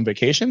you was on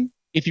vacation,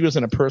 if you was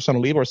in a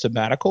personal leave or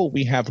sabbatical,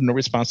 we have no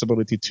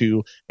responsibility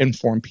to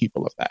inform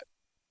people of that.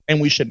 And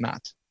we should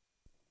not.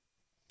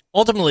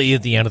 Ultimately,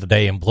 at the end of the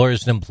day,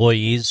 employers and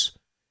employees,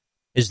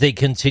 as they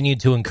continue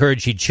to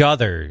encourage each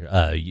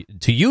other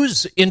to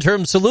use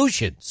interim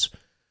solutions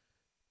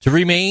to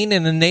remain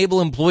and enable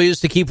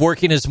employees to keep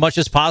working as much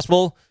as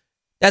possible,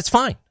 that's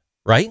fine,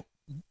 right?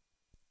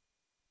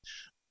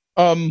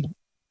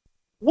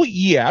 Well,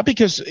 yeah,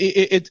 because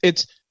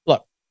it's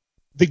look,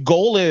 the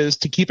goal is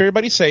to keep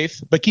everybody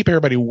safe, but keep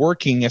everybody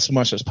working as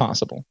much as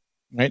possible,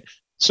 right?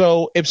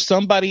 So if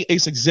somebody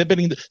is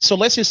exhibiting, so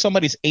let's say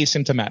somebody's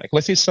asymptomatic.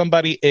 Let's say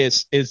somebody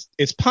is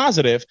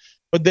positive,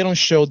 but they don't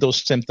show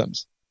those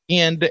symptoms,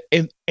 and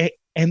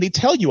they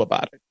tell you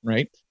about it,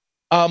 right?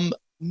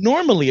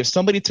 Normally, if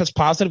somebody tests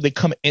positive, they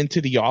come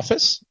into the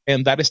office,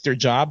 and that is their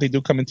job. They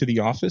do come into the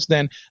office,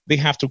 then they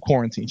have to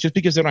quarantine. Just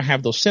because they don't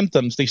have those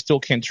symptoms, they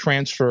still can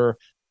transfer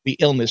the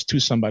illness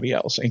to somebody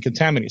else and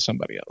contaminate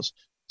somebody else.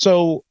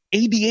 So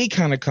ADA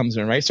kind of comes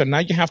in, right? So now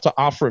you have to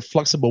offer a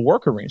flexible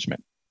work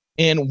arrangement.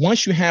 And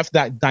once you have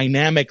that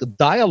dynamic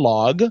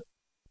dialogue,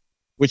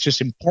 which is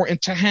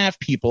important to have,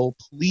 people,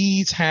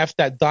 please have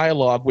that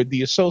dialogue with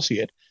the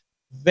associate.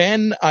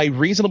 Then a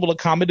reasonable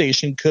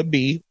accommodation could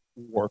be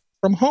work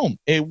from home,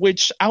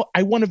 which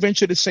I want to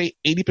venture to say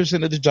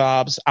 80% of the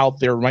jobs out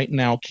there right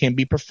now can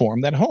be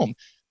performed at home.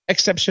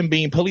 Exception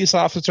being police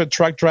officer,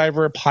 truck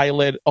driver,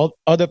 pilot,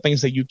 other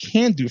things that you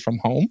can do from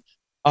home.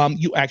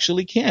 You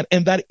actually can.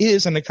 And that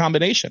is an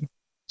accommodation.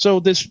 So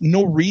there's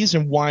no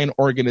reason why an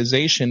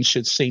organization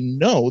should say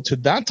no to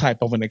that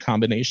type of an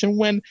accommodation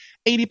when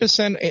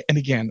 80%, and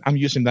again, I'm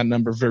using that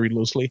number very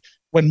loosely,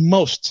 when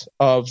most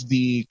of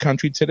the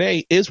country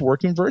today is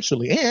working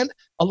virtually. And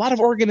a lot of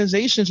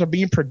organizations are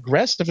being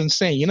progressive and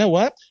saying, you know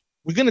what?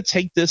 We're going to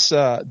take this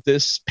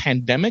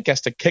pandemic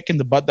as the kick in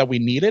the butt that we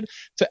needed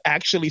to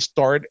actually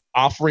start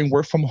offering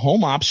work from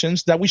home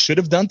options that we should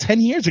have done 10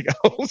 years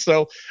ago.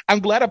 So I'm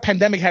glad a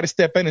pandemic had to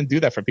step in and do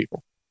that for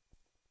people.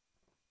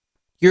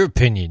 Your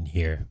opinion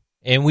here,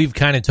 and we've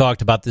kind of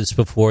talked about this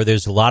before.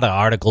 There's a lot of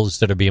articles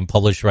that are being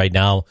published right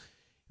now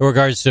in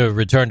regards to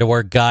return to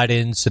work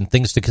guidance and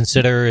things to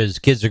consider as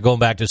kids are going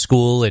back to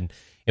school and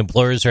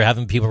employers are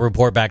having people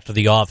report back to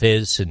the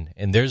office.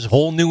 And there's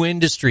whole new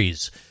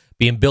industries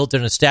being built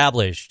and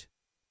established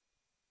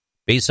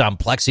based on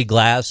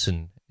plexiglass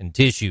and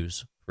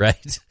tissues,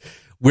 right?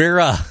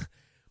 Where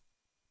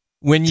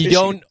when you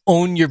don't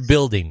own your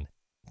building,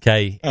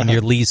 okay, and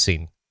you're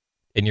leasing,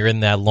 and you're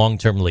in that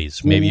long-term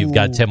lease. Maybe you've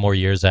got 10 more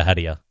years ahead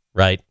of you,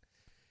 right?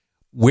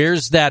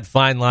 Where's that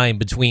fine line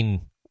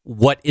between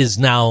what is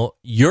now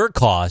your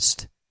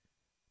cost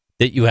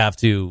that you have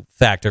to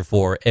factor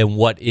for and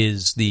what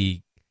is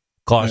the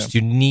cost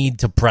you need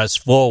to press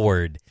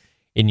forward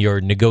in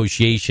your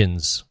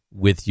negotiations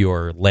with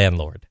your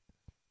landlord?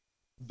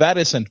 That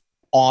is an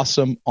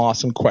awesome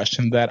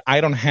question that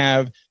I don't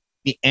have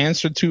the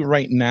answer to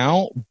right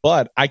now,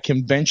 but I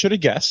can venture to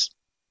guess.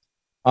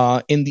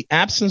 In the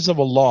absence of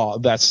a law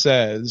that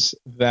says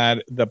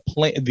that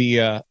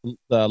the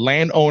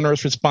landowner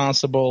is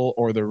responsible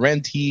or the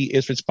rentee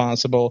is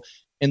responsible,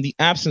 in the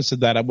absence of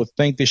that, I would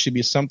think there should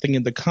be something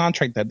in the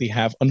contract that they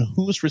have on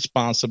who's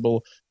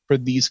responsible for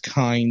these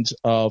kinds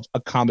of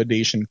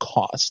accommodation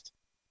costs.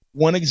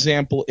 One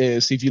example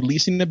is if you're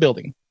leasing the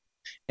building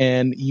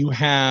and you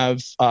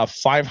have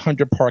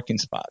 500 parking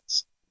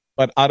spots,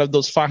 but out of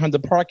those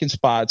 500 parking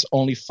spots,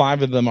 only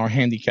 5 of them are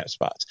handicap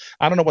spots.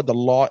 I don't know what the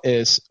law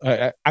is.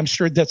 I'm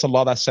sure that's a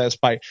law that says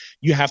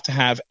you have to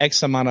have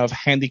X amount of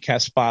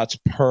handicap spots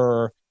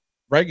per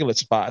regular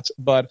spots.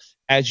 But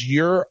as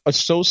your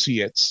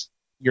associates,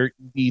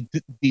 the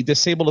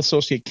disabled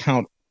associate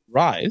count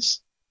rise,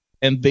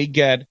 and they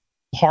get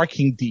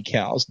parking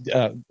decals,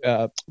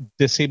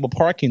 disabled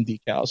parking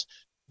decals,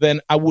 then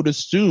I would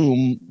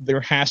assume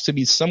there has to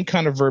be some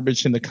kind of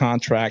verbiage in the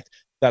contract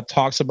that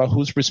talks about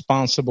who's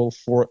responsible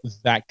for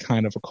that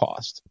kind of a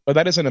cost. But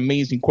that is an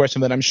amazing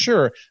question that I'm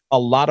sure a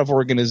lot of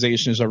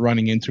organizations are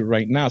running into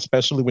right now,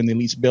 especially when they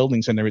lease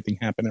buildings and everything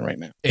happening right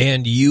now.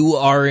 And you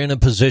are in a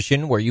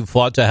position where you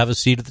fought to have a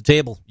seat at the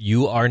table.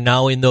 You are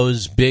now in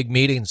those big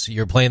meetings.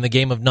 You're playing the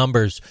game of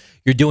numbers.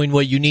 You're doing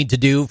what you need to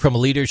do from a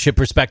leadership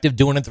perspective,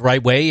 doing it the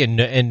right way,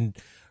 and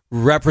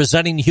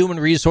representing human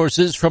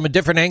resources from a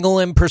different angle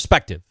and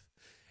perspective.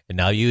 And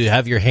now you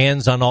have your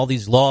hands on all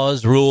these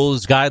laws,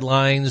 rules,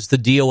 guidelines, the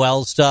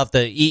DOL stuff, the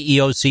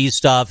EEOC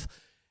stuff,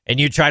 and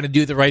you're trying to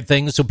do the right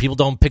thing so people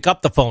don't pick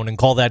up the phone and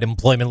call that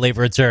employment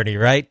labor attorney,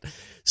 right?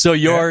 So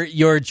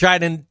you're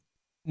trying to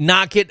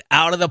knock it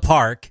out of the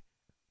park,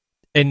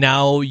 and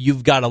now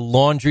you've got a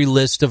laundry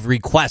list of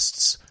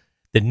requests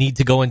that need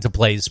to go into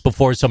place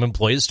before some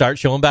employees start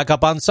showing back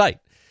up on site.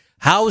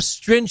 How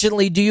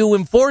stringently do you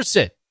enforce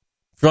it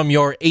from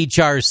your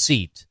HR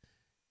seat?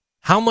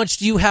 How much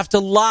do you have to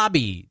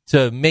lobby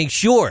to make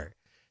sure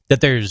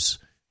that there's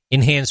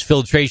enhanced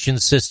filtration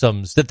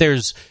systems, that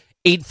there's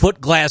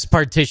 8-foot glass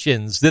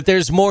partitions, that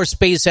there's more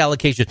space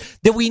allocation,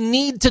 that we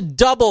need to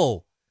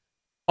double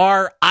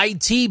our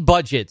IT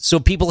budget so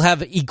people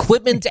have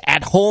equipment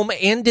at home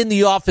and in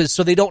the office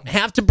so they don't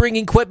have to bring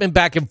equipment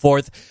back and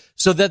forth,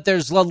 so that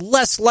there's a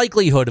less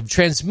likelihood of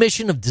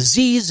transmission of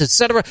disease,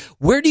 etc.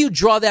 Where do you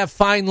draw that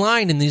fine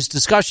line in these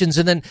discussions?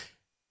 And then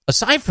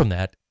aside from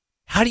that,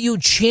 how do you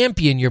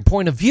champion your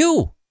point of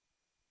view?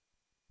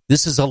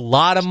 This is a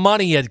lot of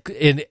money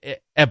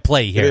at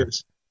play here.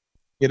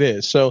 It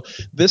is. So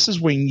this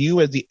is when you,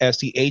 as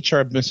the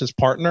HR business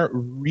partner,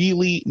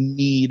 really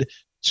need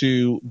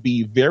to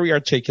be very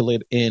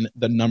articulate in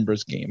the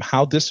numbers game,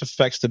 how this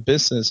affects the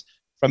business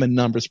from a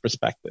numbers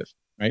perspective,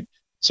 right?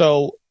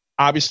 So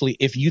obviously,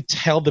 if you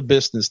tell the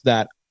business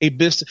that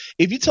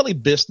if you tell a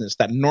business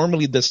that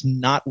normally does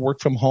not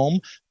work from home,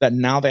 that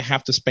now they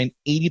have to spend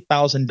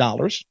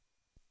 $80,000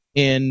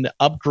 in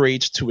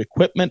upgrades to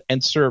equipment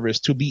and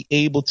service to be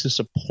able to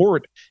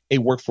support a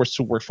workforce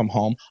to work from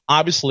home.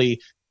 Obviously,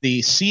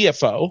 the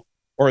CFO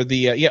or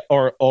the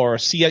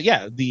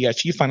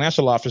chief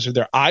financial officer,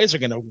 their eyes are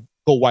going to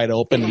go wide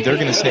open and they're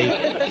going to say,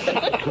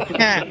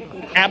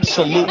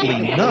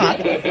 absolutely not.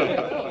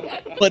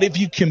 But if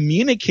you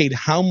communicate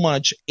how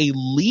much a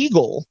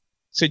legal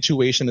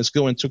situation is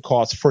going to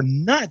cost for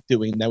not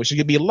doing that, which is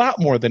going to be a lot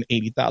more than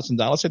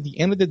 $80,000, at the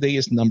end of the day,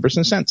 is numbers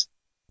and cents.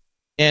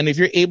 And if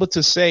you're able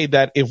to say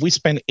that if we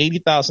spend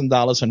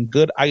 $80,000 on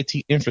good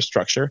IT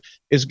infrastructure,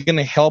 it's going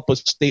to help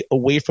us stay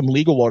away from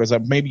legal waters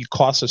that maybe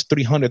cost us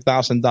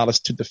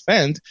 $300,000 to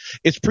defend,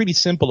 it's pretty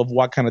simple of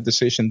what kind of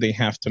decision they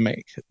have to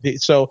make.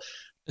 So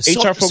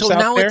HR folks out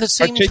now there, at the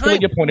same articulate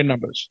time, your point in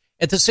numbers.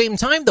 At the same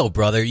time, though,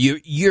 brother,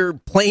 you're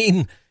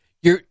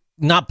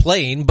not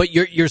playing, but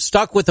you're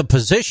stuck with a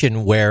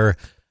position where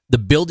the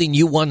building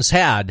you once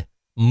had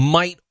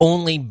might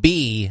only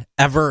be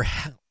ever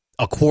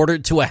a quarter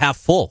to a half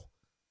full.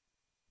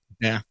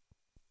 Yeah.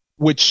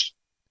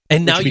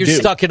 And now you're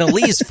stuck in a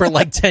lease for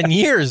like 10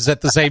 years at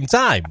the same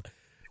time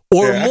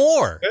or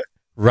more,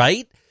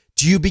 right?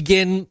 Do you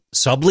begin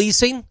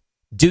subleasing?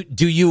 Do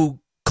you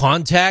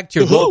contact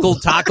your local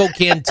taco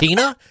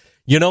cantina?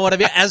 You know what I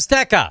mean?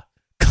 Azteca,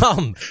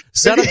 come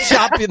set up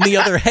shop in the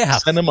other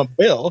half. Send them a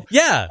bill.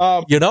 Yeah.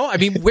 I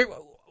mean,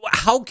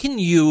 how can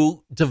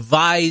you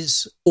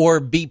devise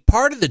or be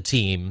part of the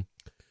team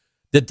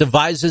that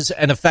devises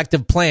an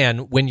effective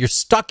plan when you're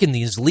stuck in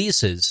these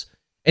leases?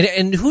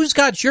 And who's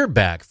got your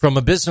back from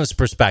a business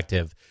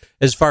perspective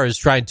as far as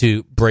trying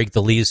to break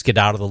the lease, get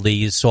out of the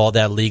lease, all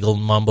that legal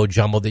mumbo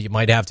jumbo that you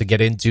might have to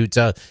get into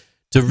to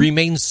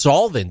remain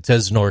solvent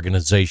as an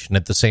organization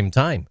at the same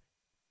time?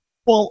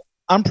 Well,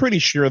 I'm pretty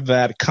sure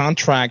that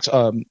contracts,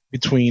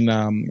 between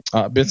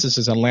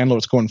businesses and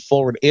landlords going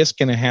forward is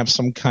going to have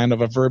some kind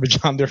of a verbiage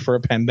on there for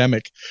a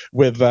pandemic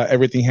with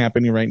everything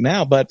happening right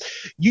now. But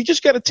you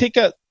just got to take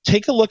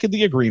a look at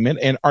the agreement.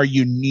 And are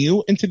you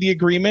new into the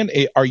agreement?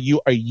 Are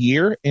you a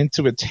year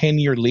into a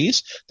 10-year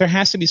lease? There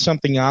has to be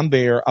something on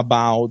there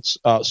about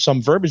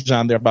some verbiage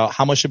on there about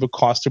how much it would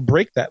cost to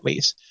break that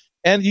lease.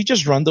 And you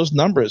just run those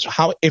numbers.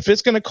 If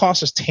it's going to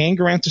cost us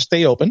 $10,000 to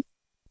stay open,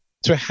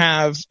 to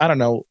have, I don't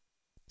know,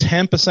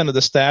 10% of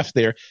the staff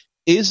there,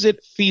 is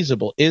it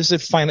feasible? Is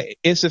it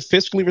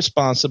fiscally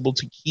responsible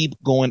to keep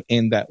going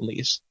in that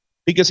lease?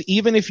 Because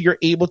even if you're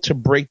able to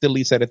break the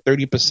lease at a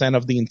 30%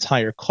 of the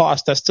entire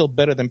cost, that's still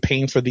better than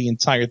paying for the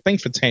entire thing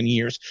for 10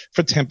 years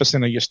for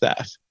 10% of your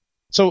staff.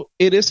 So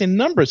it is a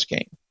numbers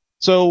game.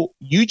 So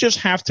you just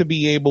have to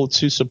be able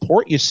to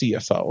support your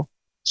CFO,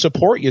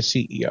 support your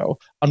CEO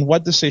on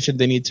what decision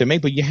they need to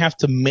make, but you have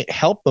to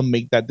help them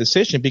make that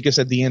decision, because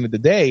at the end of the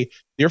day,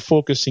 they're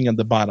focusing on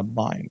the bottom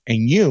line.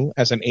 And you,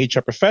 as an HR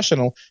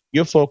professional,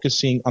 you're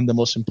focusing on the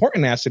most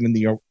important asset in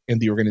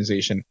the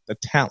organization, the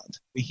talent,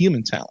 the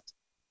human talent.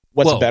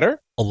 What's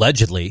better?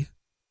 Allegedly.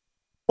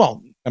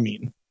 Well, I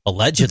mean.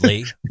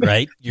 Allegedly,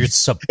 right? You're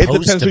supposed to be. It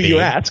depends who you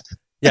ask.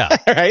 Yeah.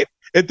 Right?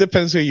 It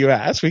depends who you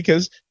ask,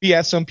 because you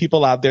have some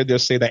people out there, they'll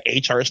say that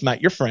HR is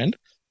not your friend.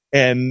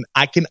 And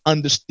I can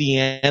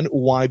understand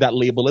why that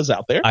label is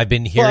out there. I've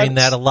been hearing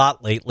that a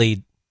lot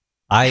lately.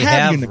 I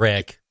have,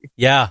 Rick.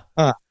 Yeah,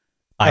 I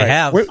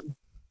have.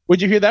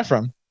 Where'd you hear that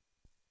from?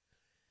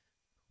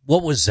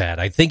 What was that?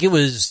 I think it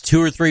was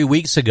 2 or 3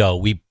 weeks ago.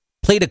 We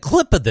played a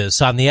clip of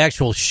this on the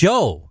actual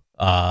show,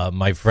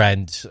 my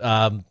friend.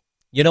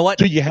 You know what?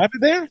 Do you have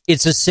it there?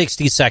 It's a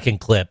 60-second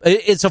clip.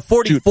 It's a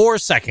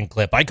 44-second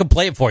clip. I could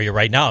play it for you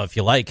right now if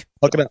you like.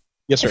 Look it up.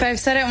 Yes, sir. If I've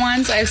said it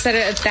once, I've said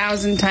it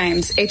 1,000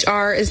 times.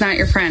 HR is not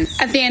your friend.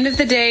 At the end of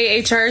the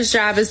day, HR's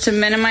job is to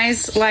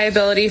minimize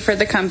liability for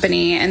the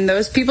company, and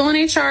those people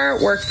in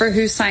HR work for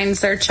who signs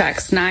their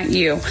checks, not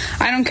you.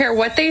 I don't care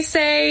what they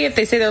say, if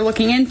they say they're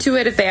looking into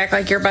it, if they act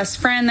like your best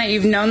friend, that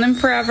you've known them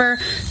forever.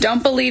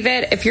 Don't believe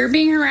it. If you're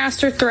being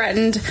harassed or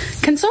threatened,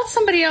 consult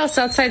somebody else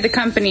outside the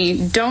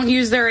company. Don't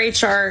use their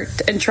HR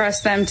and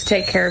trust them to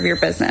take care of your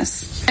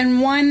business.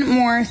 And one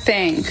more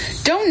thing.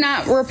 Don't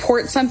not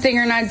report something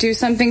or not do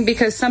something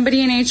because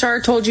somebody in HR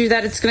told you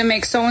that it's going to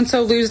make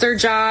so-and-so lose their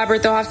job or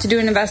they'll have to do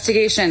an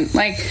investigation.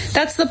 Like,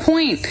 that's the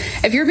point.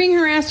 If you're being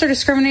harassed or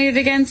discriminated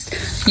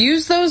against,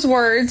 use those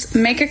words,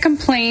 make a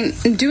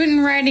complaint, and do it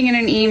in writing in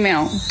an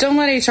email. Don't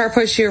let HR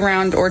push you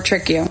around or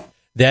trick you.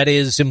 That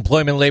is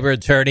employment labor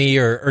attorney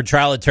or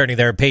trial attorney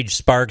there, Paige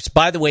Sparks.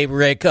 By the way,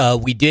 Rick,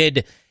 we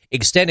did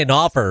extend an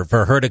offer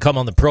for her to come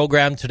on the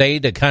program today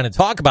to kind of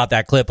talk about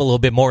that clip a little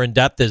bit more in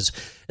depth,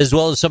 as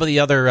well as some of the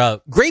other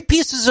great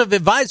pieces of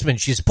advisement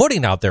she's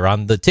putting out there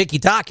on the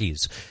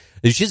Tiki-Takis.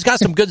 She's got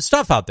some good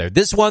stuff out there.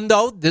 This one,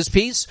 though, this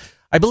piece,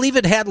 I believe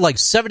it had like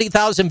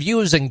 70,000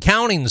 views and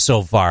counting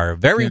so far.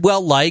 Very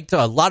well liked.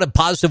 A lot of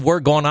positive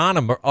work going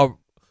on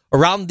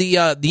around the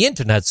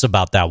internets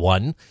about that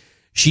one.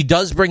 She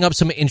does bring up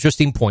some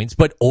interesting points,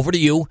 but over to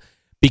you,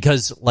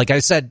 because like I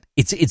said,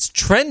 it's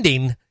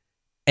trending.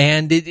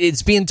 And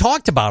it's being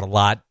talked about a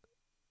lot.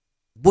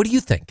 What do you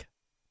think?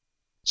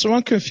 So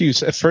I'm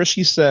confused. At first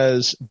she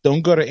says,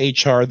 don't go to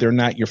HR. They're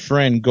not your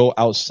friend. Go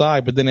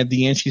outside. But then at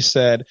the end she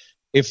said,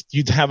 if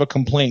you have a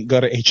complaint,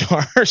 go to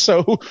HR.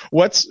 So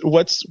what's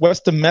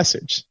the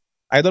message?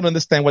 I don't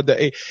understand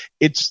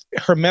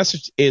her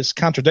message is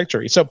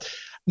contradictory. So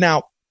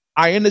now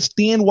I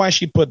understand why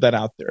she put that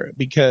out there,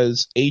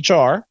 because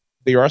HR,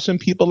 there are some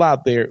people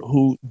out there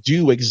who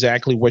do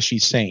exactly what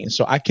she's saying.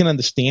 So I can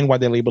understand why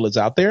the label is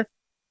out there.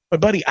 But,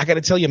 buddy, I got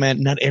to tell you,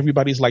 man, not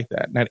everybody's like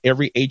that. Not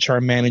every HR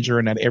manager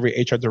and not every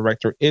HR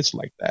director is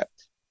like that.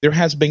 There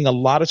has been a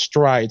lot of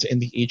strides in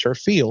the HR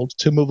field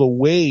to move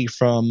away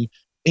from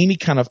any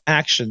kind of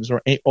actions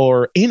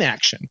or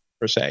inaction,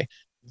 per se,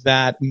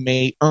 that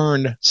may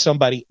earn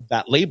somebody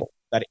that label,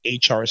 that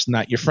HR is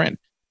not your friend.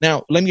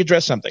 Now, let me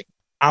address something.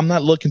 I'm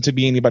not looking to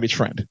be anybody's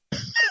friend.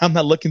 I'm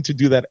not looking to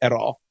do that at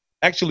all.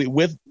 Actually,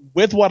 with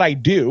what I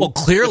do. Well,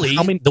 clearly,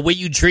 the way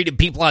you treated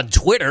people on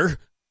Twitter.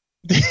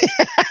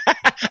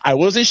 I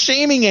wasn't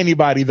shaming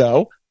anybody,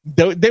 though.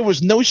 There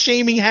was no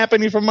shaming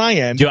happening from my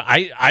end.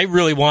 I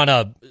really want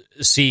to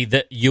see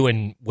that you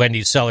and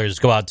Wendy Sellers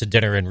go out to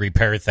dinner and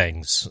repair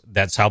things.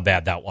 That's how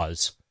bad that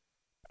was.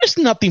 There's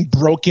nothing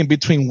broken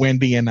between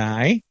Wendy and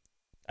I.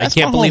 I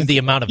can't believe the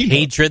amount of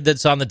hatred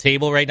that's on the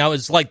table right now.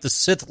 It's like the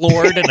Sith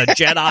Lord and a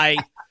Jedi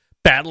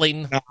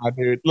battling. Nah,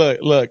 dude.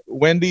 Look.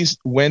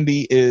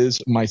 Wendy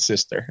is my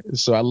sister,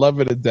 so I love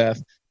her to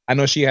death. I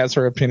know she has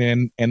her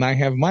opinion and I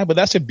have mine, but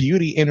that's a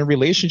beauty in a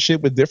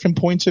relationship with different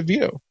points of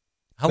view.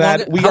 We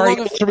are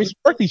able to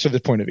respect each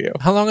other's point of view.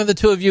 How long have the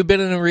two of you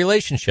been in a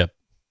relationship?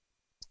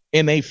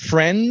 In a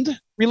friend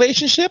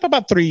relationship,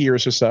 about 3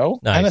 years or so.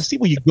 Nice. I see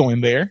where you're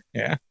going there.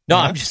 Yeah. No,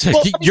 I'm just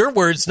your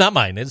words, not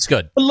mine. It's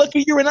good. But look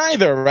at you and I,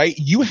 though, right?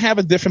 You have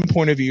a different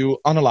point of view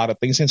on a lot of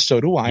things, and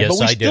so do I. Yes,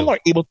 but we still are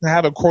able to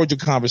have a cordial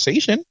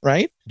conversation,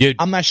 right? Dude,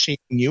 I'm not shaming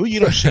you. You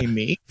don't shame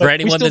me. For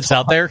anyone that's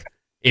out there,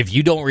 if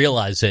you don't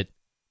realize it,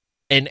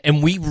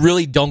 and we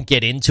really don't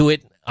get into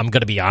it, I'm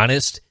going to be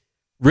honest.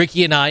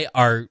 Ricky and I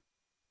are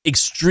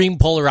extreme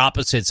polar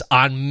opposites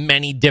on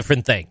many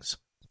different things.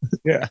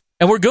 Yeah.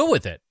 And we're good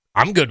with it.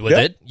 I'm good with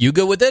it. You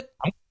good with it?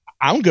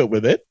 I'm good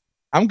with it.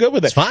 I'm good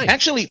with it. It's fine.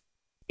 Actually,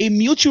 a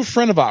mutual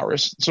friend of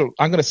ours, so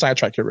I'm going to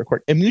sidetrack here real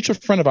quick. A mutual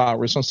friend of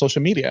ours on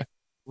social media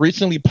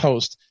recently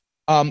posted,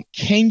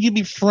 can you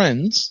be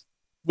friends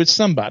with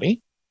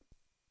somebody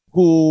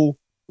who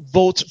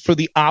votes for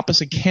the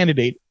opposite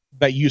candidate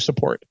that you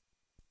support?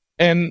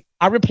 And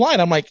I replied,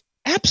 I'm like,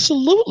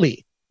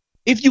 absolutely.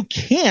 If you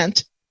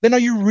can't, then are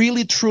you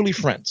really truly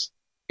friends?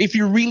 If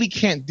you really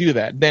can't do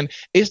that, then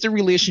is the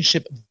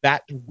relationship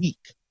that weak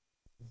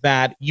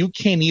that you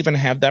can't even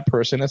have that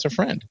person as a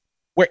friend?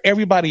 Where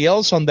everybody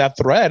else on that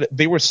thread,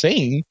 they were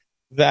saying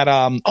that,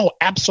 oh,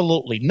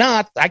 absolutely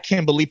not. I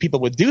can't believe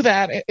people would do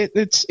that.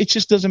 It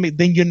just doesn't mean,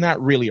 then you're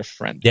not really a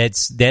friend.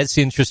 That's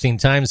interesting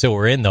times that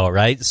we're in, though,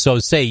 right? So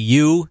say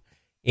you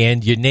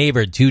and your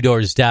neighbor 2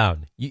 doors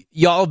down,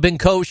 y'all have been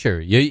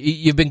kosher.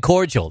 You've been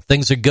cordial.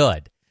 Things are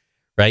good,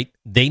 right?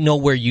 They know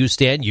where you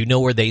stand. You know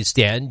where they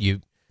stand.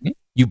 You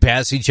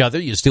pass each other.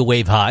 You still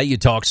wave hi. You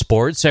talk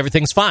sports.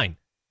 Everything's fine.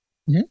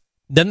 Mm-hmm.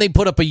 Then they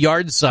put up a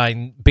yard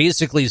sign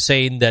basically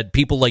saying that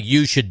people like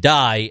you should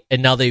die,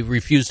 and now they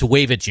refuse to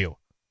wave at you.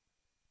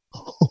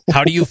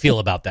 How do you feel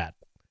about that?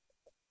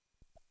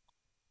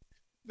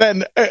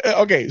 Then,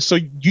 okay, so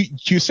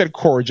you said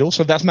cordial,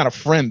 so that's not a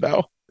friend,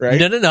 though, right?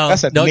 No.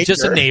 That's no,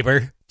 just a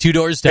neighbor 2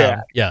 doors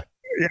down. Yeah.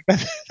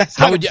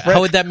 How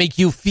would that make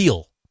you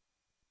feel?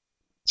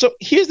 So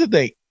here's the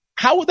thing.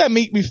 How would that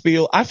make me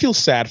feel? I feel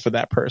sad for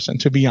that person,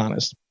 to be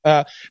honest.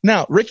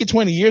 Now, Ricky,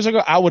 20 years ago,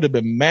 I would have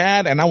been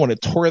mad, and I would have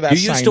tore that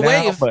sign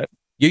down.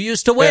 You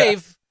used to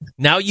wave.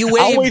 Now you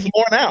wave. I'll wave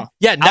more now.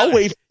 Yeah, I'll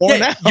wave more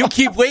now. You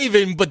keep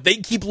waving, but they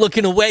keep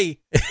looking away.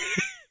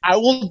 I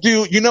will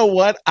do, you know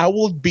what? I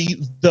will be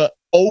the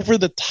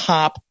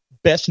over-the-top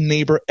best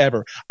neighbor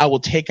ever. I will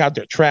take out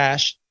their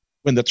trash.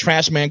 When the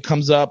trash man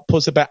comes up,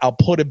 puts it back, I'll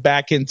put it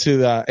back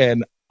into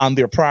and on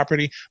their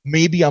property.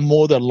 Maybe I'll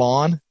mow their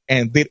lawn,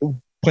 and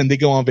when they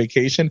go on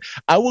vacation,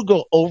 I will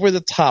go over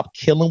the top,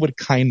 kill them with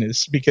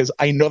kindness, because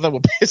I know that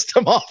will piss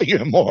them off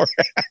even more.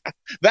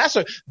 That's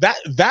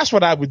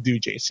what I would do,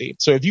 JC.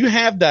 So if you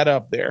have that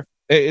up there,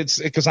 it's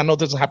because I know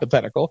this is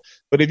hypothetical,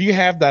 but if you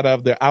have that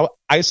up there,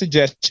 I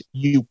suggest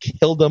you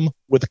kill them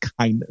with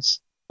kindness.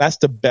 That's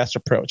the best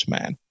approach,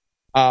 man.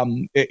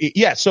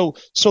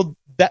 So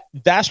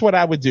that's what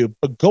I would do.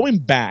 But going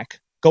back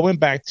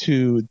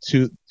to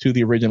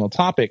the original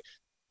topic,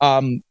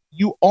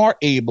 you are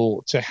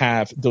able to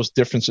have those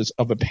differences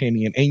of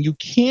opinion, and you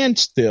can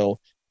still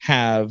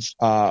have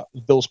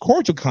those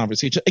cordial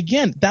conversations.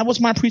 Again, that was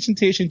my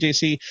presentation,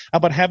 JC,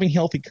 about having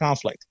healthy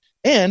conflict.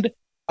 And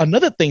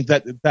another thing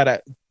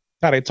that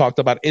I talked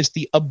about is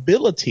the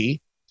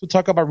ability to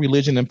talk about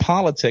religion and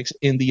politics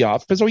in the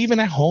office, or even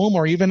at home,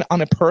 or even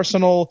on a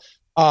personal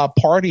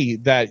party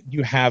that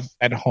you have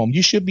at home.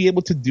 You should be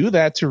able to do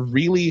that to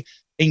really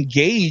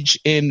engage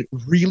in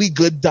really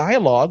good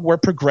dialogue where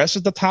it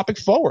progresses the topic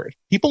forward.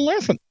 People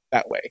learn from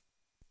that way.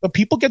 But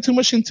people get too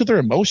much into their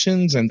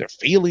emotions and their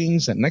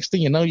feelings, and next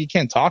thing you know, you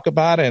can't talk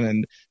about it,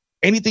 and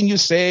anything you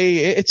say,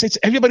 it's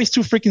everybody's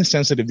too freaking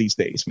sensitive these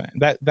days, man.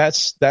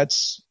 That's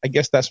I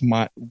guess that's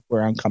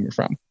where I'm coming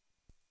from.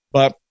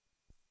 But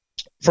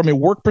from a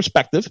work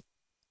perspective,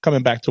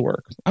 coming back to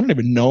work, I don't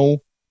even know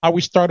how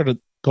we started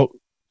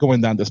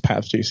going down this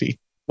path, JC.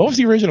 What was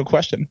the original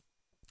question?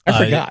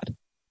 I forgot.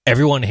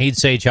 Everyone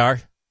hates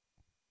HR.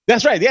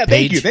 That's right. Yeah.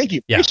 Page. Thank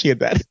you. Yeah. Appreciate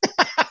that.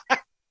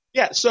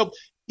 Yeah. So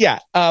yeah,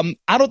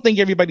 I don't think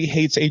everybody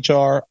hates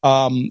HR.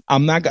 I'm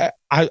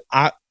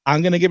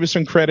going to give it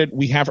some credit.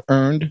 We have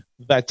earned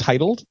that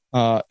title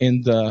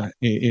in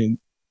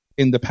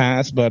the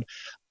past, but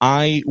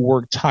I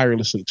work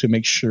tirelessly to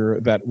make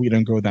sure that we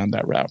don't go down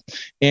that route.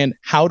 And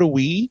how do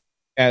we,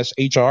 as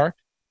HR,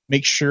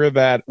 make sure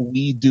that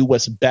we do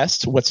what's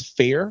best, what's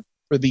fair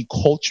for the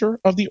culture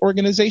of the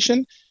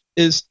organization?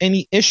 Is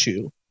any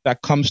issue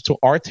that comes to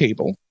our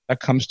table,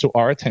 that comes to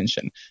our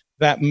attention,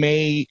 that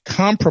may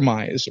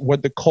compromise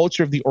what the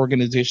culture of the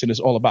organization is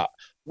all about,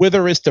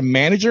 whether it's the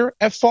manager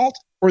at fault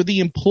or the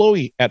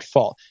employee at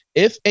fault.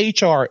 If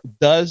HR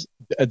does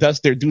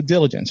their due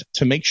diligence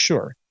to make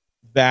sure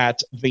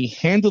that they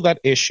handle that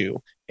issue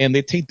and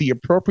they take the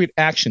appropriate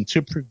action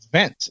to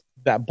prevent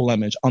that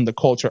blemish on the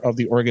culture of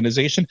the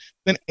organization,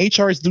 then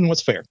HR is doing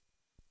what's fair.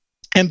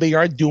 And they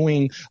are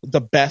doing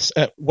the best,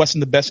 what's in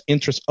the best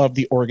interest of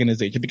the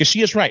organization. Because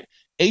she is right.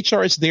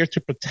 HR is there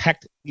to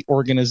protect the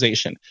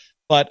organization.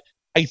 But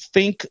I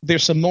think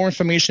there's some more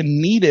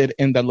information needed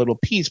in that little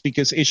piece,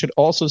 because it should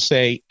also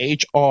say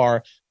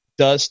HR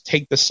does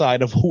take the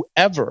side of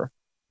whoever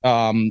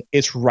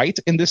is right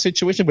in this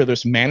situation, whether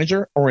it's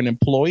manager or an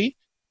employee,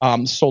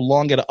 so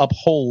long it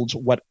upholds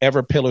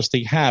whatever pillars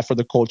they have for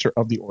the culture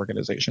of the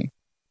organization.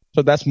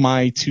 So that's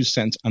my 2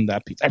 cents on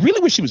that piece. I really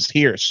wish she was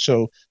here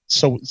so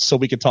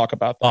we could talk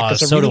about that.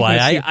 So do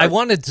I. I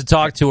wanted to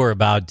talk to her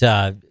about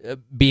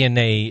being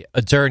a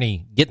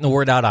attorney, getting the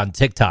word out on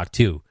TikTok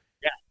too.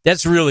 Yeah.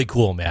 That's really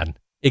cool, man.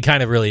 It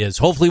kind of really is.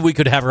 Hopefully we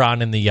could have her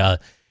on in the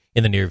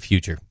near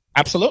future.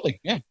 Absolutely,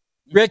 yeah.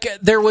 Rick,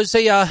 there was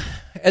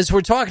as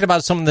we're talking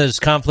about some of this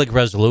conflict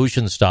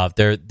resolution stuff,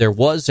 there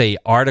was a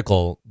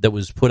article that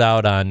was put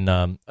out on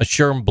a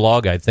SHRM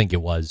blog, I think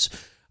it was,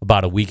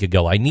 about a week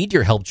ago. I need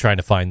your help trying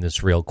to find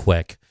this real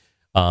quick.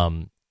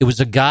 It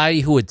was a guy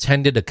who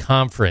attended a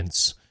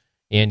conference,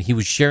 and he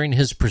was sharing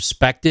his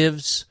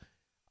perspectives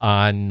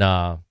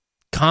on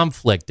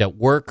conflict at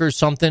work or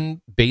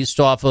something based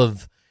off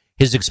of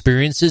his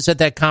experiences at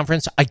that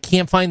conference. I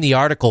can't find the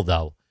article,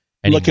 though,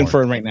 anymore. Looking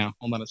for it right now.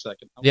 Hold on a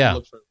second. Yeah.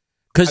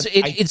 Because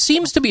it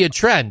seems to be a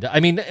trend.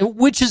 I mean,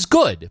 which is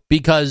good,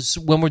 because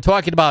when we're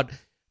talking about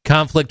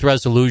conflict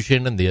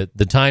resolution and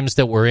the times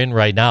that we're in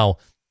right now,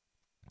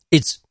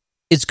 it's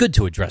good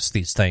to address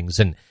these things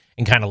and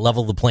kind of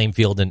level the playing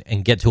field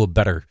and get to a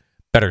better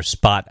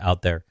spot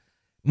out there.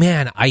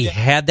 Man, I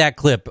had that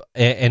clip,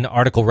 an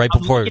article right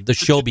before the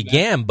show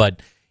began,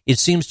 but it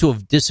seems to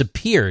have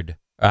disappeared.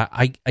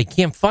 I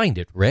can't find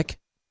it, Rick.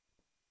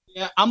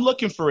 Yeah, I'm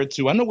looking for it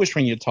too. I know which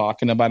one you're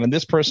talking about, and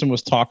this person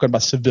was talking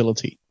about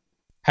civility.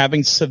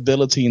 Having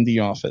civility in the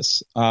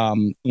office,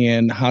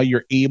 and how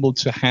you're able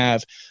to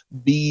have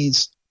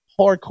these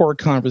hardcore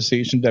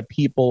conversations that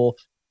people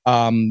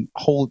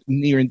hold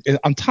near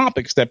on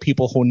topics that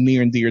people hold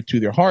near and dear to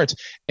their hearts,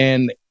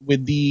 and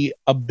with the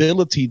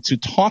ability to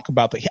talk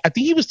about that. I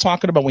think he was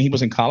talking about when he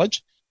was in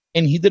college,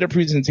 and he did a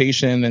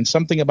presentation and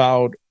something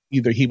about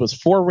either he was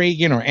for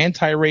Reagan or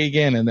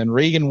anti-Reagan, and then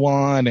Reagan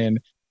won, and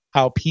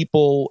how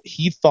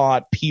he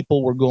thought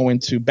people were going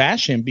to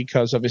bash him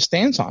because of his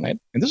stance on it.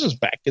 And this was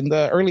back in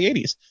the early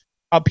 80s.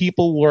 How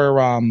people were...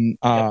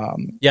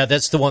 yeah,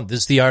 that's the one. This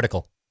is the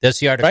article. That's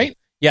the article. Right?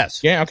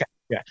 Yes. Yeah, okay.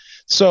 Yeah.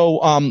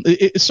 So,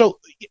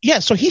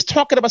 so he's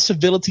talking about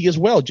civility as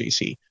well,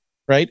 JC,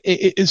 right?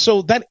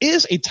 So that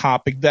is a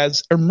topic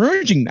that's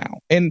emerging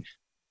now. And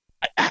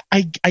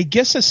I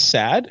guess it's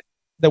sad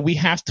that we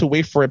have to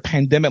wait for a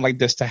pandemic like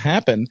this to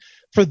happen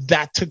for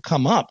that to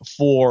come up,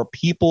 for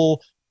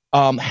people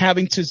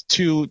having to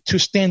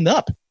stand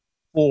up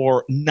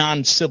for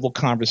non-civil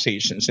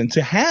conversations and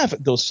to have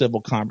those civil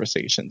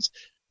conversations.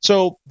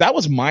 So that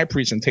was my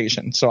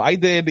presentation. So I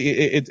did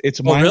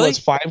mine was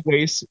 5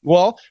 ways.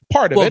 Well,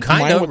 part of it.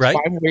 Mine was right?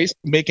 5 ways to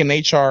make an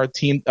HR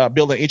team,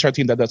 build an HR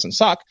team that doesn't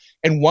suck.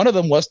 And one of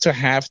them was to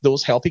have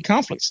those healthy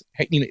conflicts,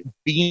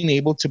 being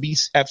able to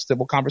have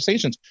civil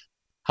conversations.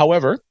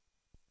 However,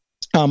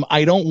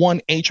 I don't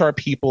want HR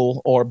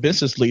people or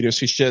business leaders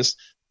to just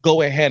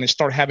go ahead and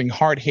start having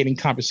hard-hitting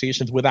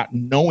conversations without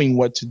knowing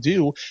what to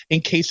do in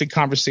case the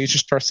conversation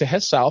starts to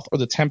head south or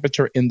the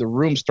temperature in the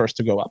room starts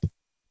to go up.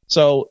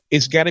 So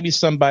it's got to be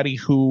somebody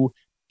who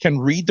can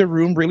read the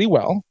room really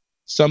well,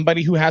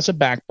 somebody who has a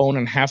backbone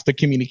and have the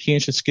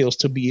communication skills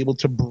to be able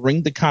to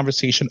bring the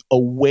conversation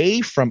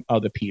away from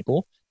other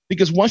people.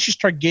 Because once you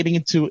start getting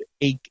into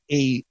a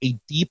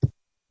deep,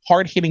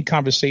 hard-hitting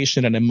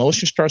conversation and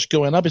emotion starts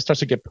going up, it starts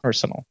to get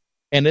personal.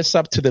 And it's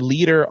up to the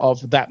leader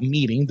of that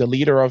meeting, the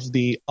leader of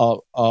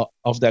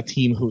that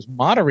team who's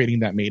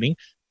moderating that meeting,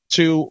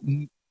 to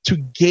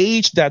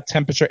gauge that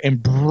temperature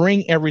and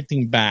bring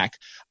everything back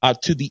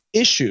to the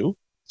issue,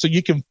 so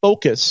you can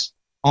focus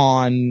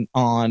on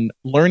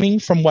learning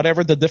from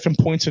whatever the different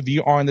points of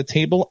view are on the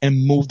table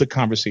and move the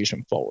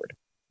conversation forward.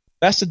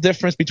 That's the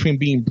difference between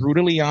being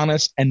brutally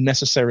honest and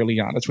necessarily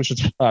honest, which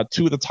is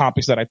 2 of the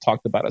topics that I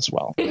talked about as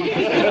well.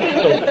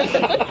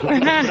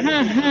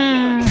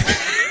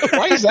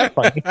 Why is that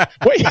funny?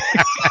 Wait,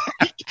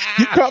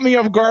 you caught me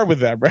off guard with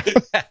that, bro.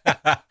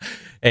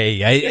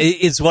 Hey,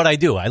 it's what I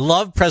do. I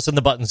love pressing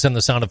the buttons and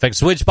the sound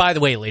effects, which, by the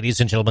way,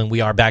 ladies and gentlemen,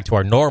 we are back to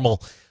our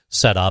normal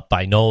setup.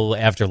 I know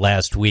after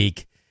last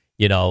week,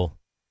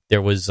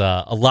 there was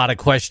a lot of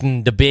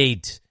question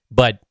debate,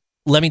 but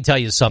let me tell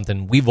you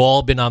something. We've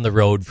all been on the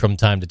road from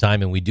time to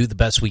time, and we do the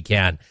best we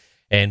can.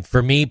 And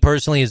for me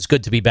personally, it's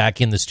good to be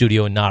back in the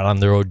studio and not on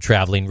the road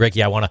traveling.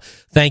 Ricky, I want to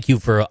thank you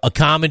for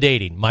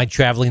accommodating my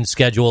traveling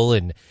schedule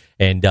and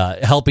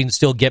helping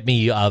still get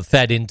me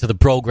fed into the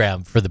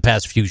program for the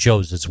past few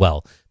shows as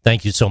well.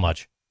 Thank you so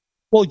much.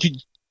 Well,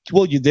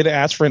 you did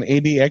ask for an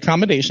ADA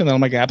accommodation, and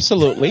I'm like,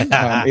 absolutely.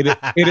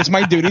 It is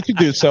my duty to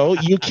do so.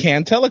 You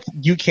can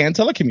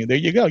telecommute. There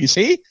you go. You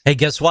see? Hey,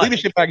 guess what?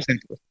 Leadership by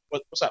example.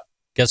 What's up?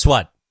 Guess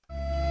what?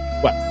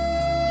 What?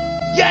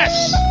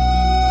 Yes!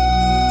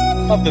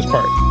 Love this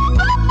part.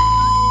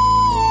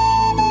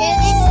 It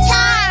is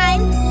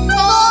time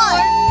for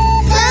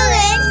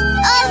current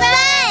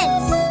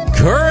events.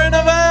 Current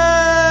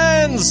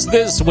events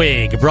this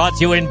week, brought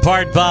to you in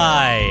part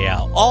by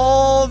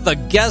all the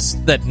guests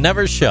that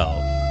never show.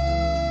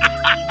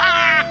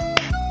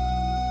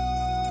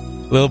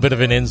 A little bit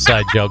of an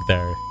inside joke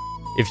there.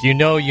 If you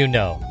know, you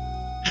know.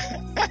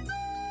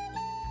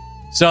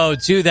 So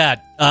to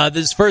that,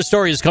 this first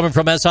story is coming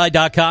from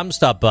SI.com.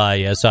 Stop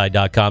by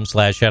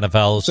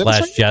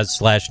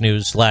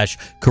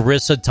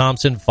SI.com/NFL/Jets/news/Carissa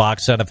Thompson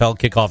Fox NFL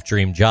kickoff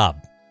dream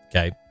job.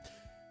 Okay.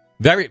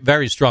 Very,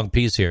 very strong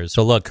piece here.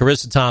 So look,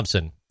 Carissa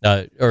Thompson,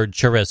 or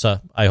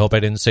Charissa, I hope I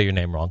didn't say your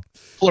name wrong.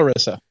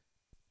 Clarissa.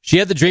 She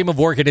had the dream of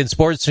working in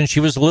sports since she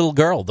was a little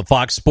girl. The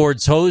Fox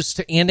Sports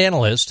host and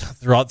analyst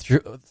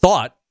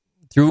thought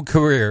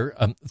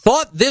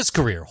this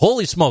career,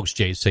 holy smokes,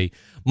 JC,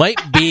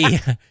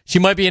 she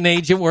might be an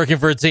agent working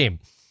for a team.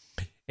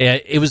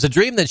 It was a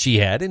dream that she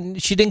had,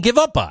 and she didn't give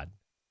up on.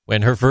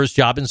 When her first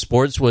job in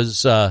sports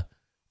was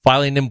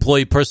filing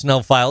employee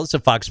personnel files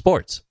at Fox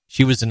Sports.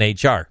 She was in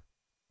HR.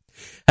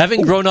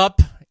 Having grown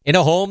up in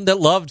a home that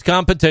loved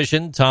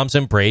competition,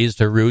 Thompson praised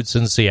her roots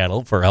in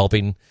Seattle for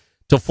helping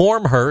to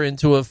form her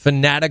into a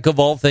fanatic of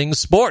all things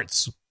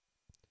sports.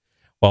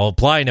 While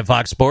applying at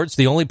Fox Sports,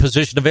 the only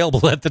position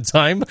available at the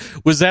time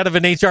was that of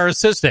an HR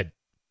assistant.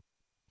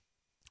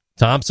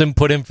 Thompson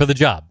put in for the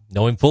job,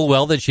 knowing full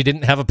well that she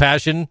didn't have a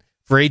passion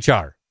for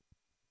HR.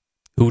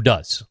 Who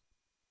does?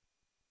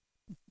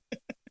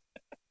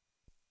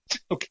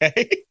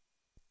 Okay.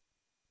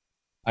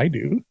 I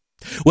do.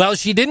 Well,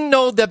 she didn't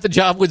know that the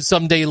job would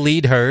someday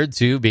lead her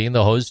to being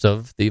the host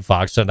of the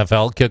Fox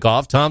NFL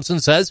kickoff. Thompson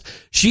says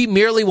she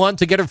merely wanted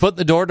to get her foot in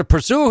the door to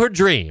pursue her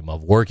dream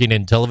of working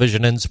in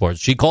television and sports.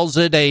 She calls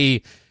it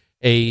a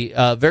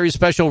very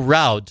special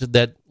route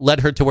that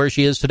led her to where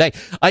she is today.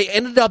 I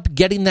ended up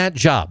getting that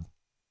job.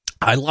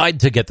 I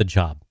lied to get the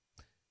job.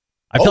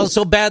 I felt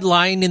so bad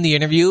lying in the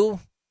interview,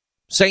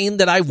 saying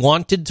that I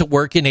wanted to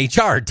work in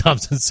HR,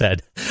 Thompson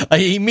said. I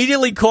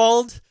immediately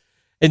called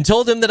and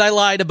told him that I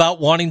lied about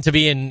wanting to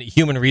be in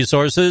human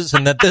resources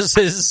and that this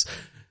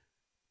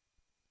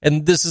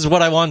is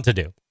what I want to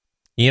do.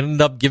 He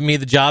ended up giving me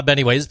the job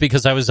anyways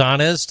because I was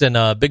honest, and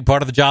a big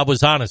part of the job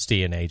was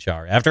honesty in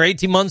HR. After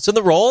 18 months in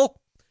the role...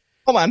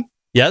 Hold on.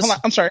 Yes? Hold on.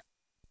 I'm sorry.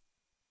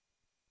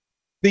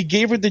 They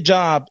gave her the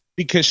job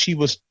because she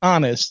was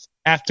honest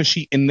after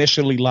she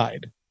initially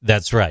lied.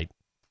 That's right.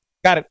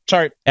 Got it.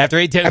 Sorry. After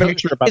 18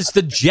 months, it's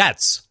the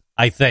Jets,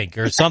 I think,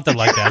 or something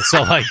like that.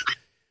 So, like...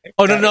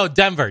 Oh, no,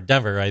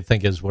 Denver, I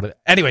think is what it...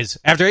 Anyways,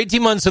 after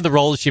 18 months in the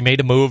role, she made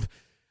a move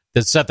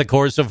that set the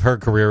course of her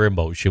career in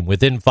motion.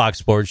 Within Fox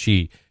Sports,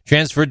 she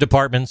transferred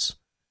departments,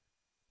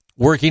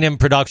 working in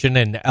production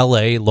in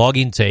L.A.,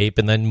 logging tape,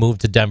 and then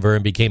moved to Denver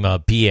and became a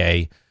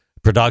PA,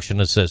 production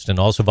assistant,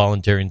 also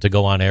volunteering to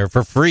go on air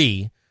for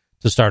free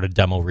to start a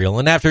demo reel.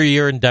 And after a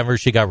year in Denver,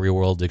 she got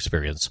real-world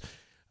experience.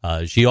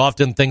 She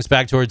often thinks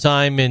back to her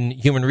time in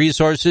human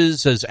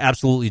resources as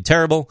absolutely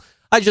terrible.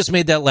 I just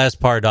made that last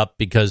part up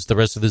because the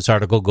rest of this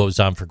article goes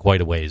on for quite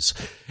a ways.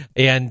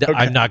 And okay.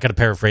 I'm not going to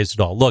paraphrase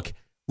it all. Look,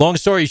 long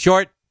story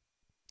short.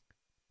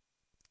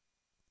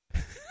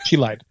 She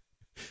lied.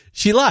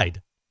 She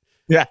lied.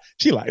 Yeah,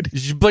 she lied.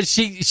 But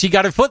she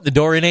got her foot in the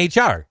door in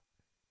HR.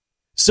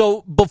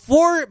 So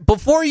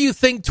before you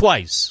think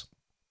twice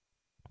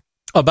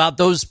about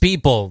those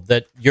people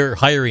that you're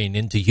hiring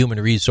into human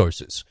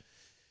resources,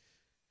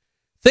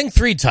 think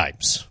 3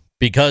 times.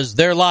 Because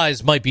their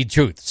lies might be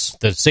truths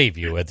that save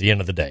you at the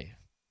end of the day.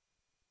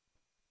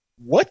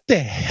 What the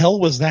hell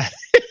was that?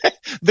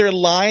 Their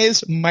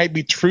lies might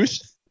be truth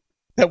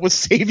that will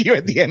save you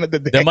at the end of the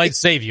day. That might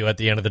save you at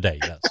the end of the day,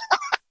 yes.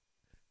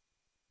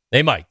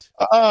 They might.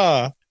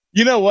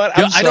 You know what?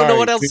 I don't know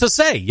what else to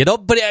say,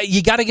 but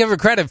you got to give her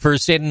credit for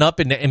standing up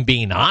and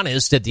being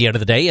honest at the end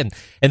of the day. And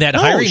that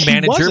hiring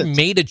manager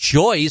made a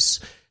choice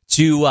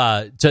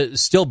to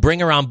still bring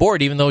her on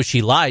board, even though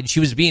she lied. She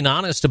was being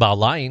honest about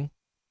lying.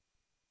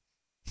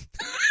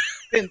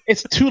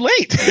 It's too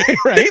late,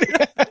 right?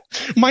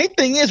 My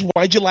thing is,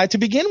 why'd you lie to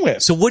begin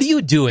with? So what do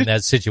you do in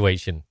that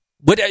situation?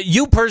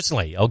 You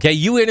personally, okay?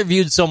 You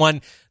interviewed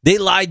someone, they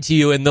lied to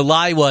you, and the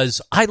lie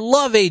was, I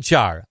love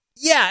HR.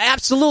 Yeah,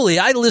 absolutely.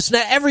 I listen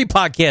to every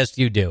podcast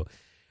you do.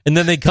 And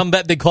then they come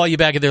back, they call you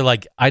back, and they're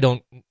like, I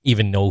don't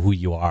even know who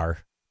you are.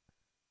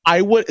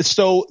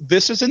 So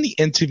this is in the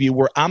interview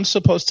where I'm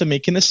supposed to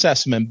make an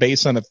assessment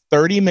based on a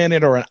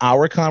 30-minute or an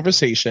hour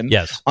conversation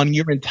on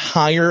your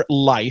entire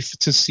life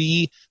to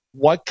see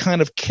what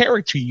kind of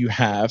character you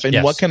have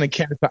and what kind of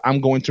character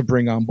I'm going to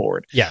bring on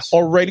board. Yes.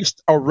 Already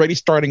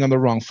starting on the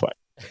wrong foot.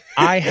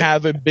 I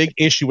have a big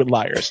issue with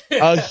liars,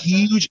 a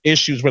huge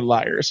issues with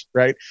liars,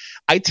 right?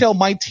 I tell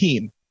my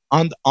team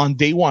on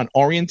day one,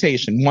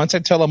 orientation, once I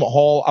tell them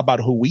all about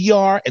who we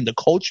are and the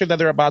culture that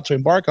they're about to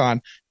embark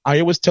on,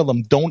 I always tell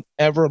them, don't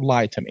ever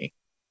lie to me.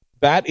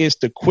 That is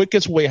the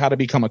quickest way how to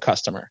become a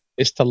customer,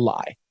 is to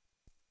lie,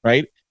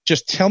 right?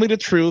 Just tell me the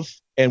truth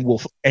and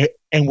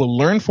we'll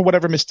learn from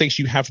whatever mistakes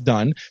you have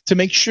done to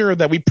make sure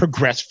that we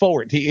progress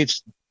forward.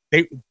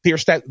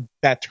 There's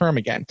that term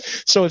again.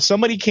 So if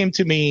somebody came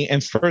to me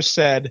and first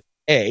said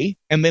A,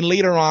 and then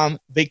later on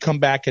they come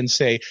back and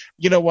say,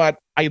 you know what,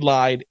 I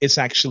lied, it's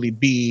actually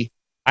B,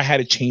 I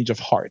had a change of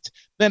heart.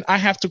 Then I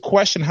have to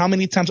question, how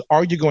many times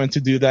are you going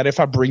to do that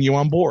if I bring you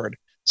on board?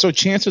 So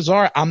chances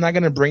are I'm not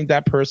going to bring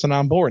that person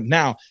on board.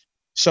 Now,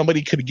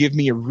 somebody could give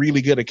me a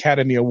really good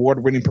Academy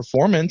Award-winning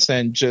performance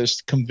and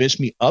just convince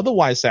me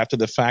otherwise after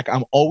the fact.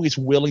 I'm always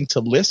willing to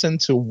listen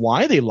to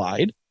why they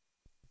lied.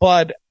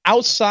 But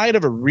outside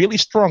of a really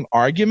strong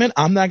argument,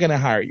 I'm not going to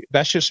hire you.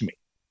 That's just me.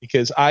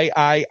 Because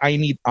I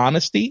need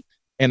honesty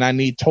and I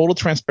need total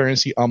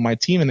transparency on my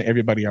team and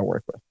everybody I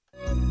work with.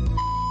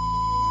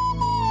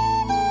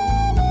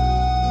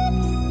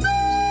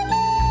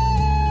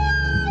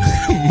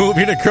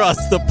 Moving across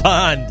the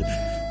pond,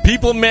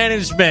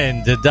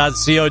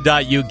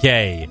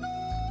 peoplemanagement.co.uk.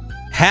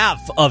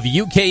 Half of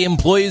UK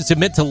employees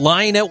admit to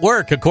lying at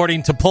work,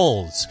 according to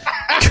polls.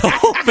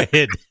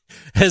 COVID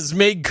has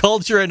made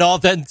culture and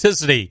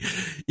authenticity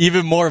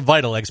even more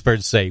vital,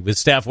 experts say. With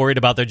staff worried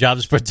about their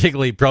jobs,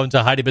 particularly prone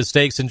to hiding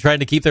mistakes and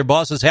trying to keep their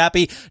bosses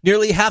happy,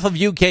 nearly half of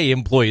UK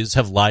employees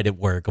have lied at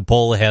work, a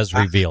poll has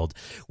revealed,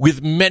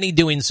 with many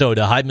doing so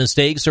to hide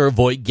mistakes or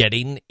avoid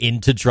getting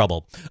into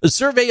trouble. A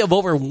survey of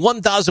over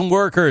 1,000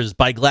 workers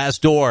by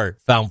Glassdoor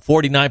found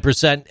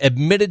 49%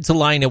 admitted to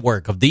lying at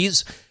work. Of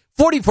these,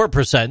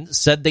 44%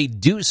 said they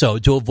do so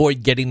to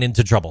avoid getting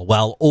into trouble,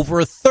 while over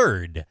a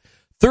third,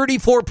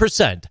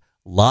 34%,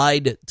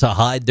 lied to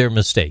hide their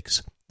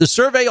mistakes. The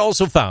survey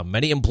also found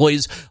many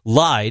employees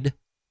lied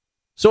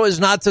so as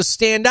not to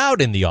stand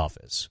out in the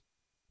office.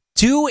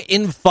 2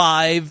 in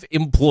 5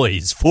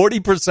 employees,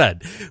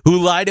 40%,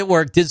 who lied at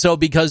work did so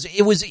because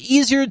it was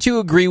easier to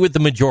agree with the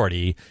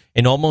majority,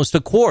 and almost a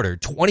quarter,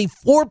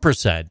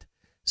 24%,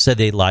 said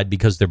they lied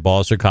because their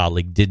boss or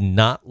colleague did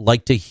not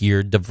like to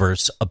hear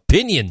diverse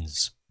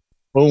opinions.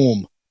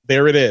 Boom.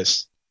 There it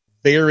is.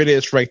 There it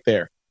is right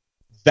there.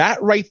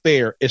 That right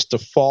there is the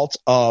fault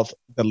of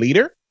the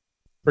leader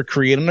for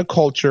creating a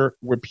culture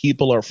where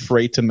people are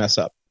afraid to mess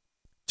up.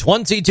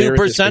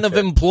 22% of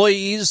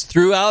employees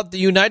throughout the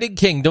United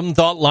Kingdom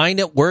thought lying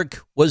at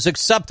work was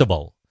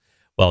acceptable,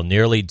 while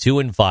nearly 2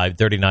 in 5,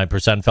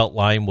 39%, felt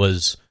lying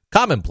was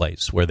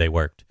commonplace where they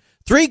worked.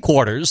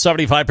 3/4,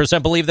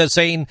 75%, believe that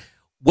saying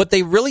what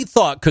they really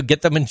thought could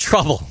get them in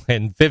trouble,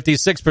 and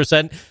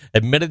 56%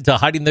 admitted to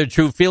hiding their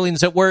true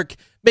feelings at work,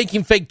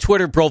 making fake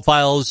Twitter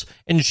profiles,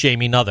 and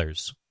shaming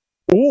others.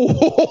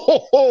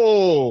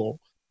 Ooh,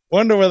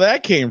 wonder where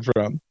that came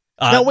from.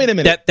 Now, wait a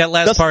minute. That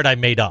last part I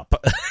made up.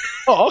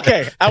 Oh,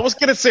 okay. I was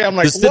going to say, I'm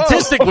like, the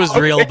statistic was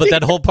okay. real, but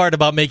that whole part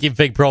about making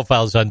fake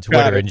profiles on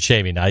Twitter and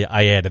shaming,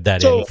 I added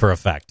that in for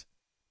effect.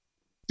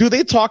 Do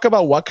they talk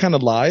about what kind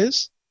of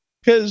lies?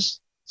 Because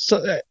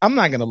I'm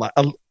not going to lie.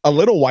 A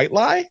little white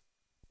lie?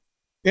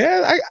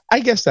 Yeah, I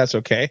guess that's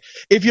okay.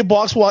 If your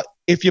boss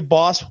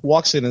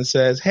walks in and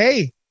says,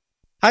 "Hey,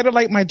 how do you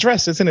like my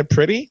dress? Isn't it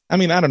pretty?" I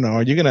mean, I don't know.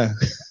 Are you gonna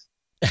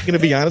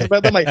be honest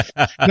about that? Like,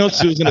 no,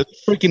 Susan, it's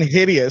freaking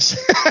hideous.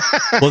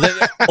 Well,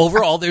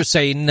 overall, they're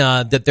saying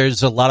that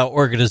there's a lot of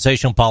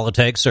organizational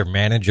politics or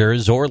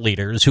managers or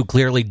leaders who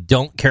clearly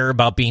don't care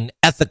about being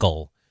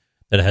ethical.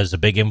 That has a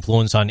big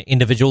influence on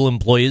individual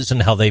employees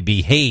and how they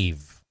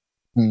behave.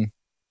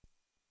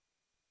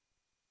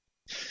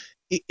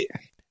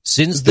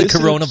 Since the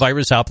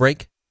coronavirus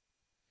outbreak,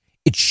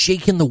 it's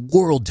shaken the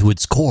world to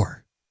its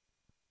core.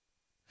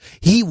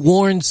 He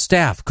warned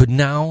staff could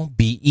now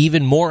be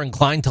even more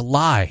inclined to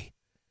lie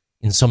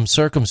in some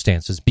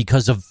circumstances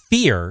because of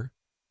fear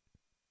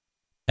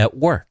at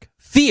work,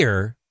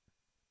 fear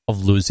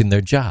of losing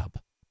their job.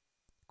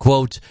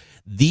 Quote,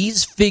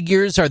 "These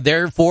figures are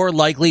therefore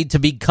likely to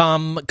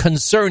become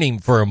concerning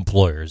for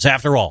employers.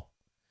 After all,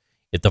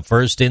 if the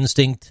first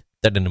instinct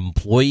that an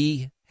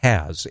employee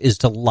has is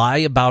to lie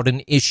about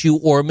an issue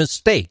or a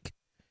mistake,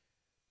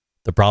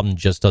 the problem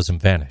just doesn't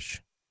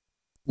vanish.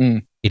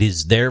 It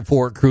is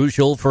therefore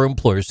crucial for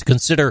employers to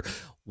consider,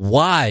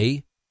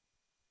 why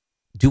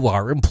do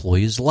our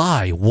employees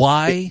lie?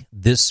 Why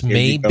this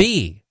may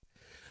be?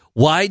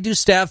 Why do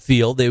staff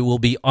feel they will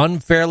be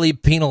unfairly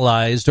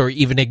penalized or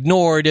even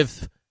ignored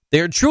if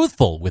they're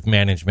truthful with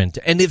management?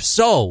 And if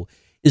so,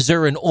 is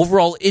there an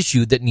overall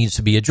issue that needs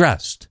to be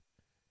addressed?"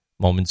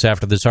 Moments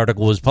after this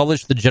article was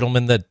published, the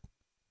gentleman that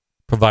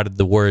provided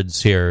the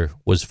words here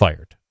was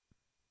fired.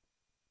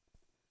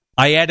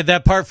 I added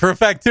that part for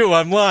effect, too.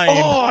 I'm lying.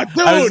 Oh,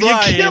 dude,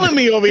 you're killing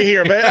me over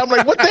here, man. I'm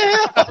like, what the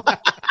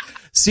hell?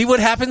 See what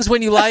happens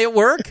when you lie at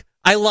work?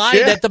 I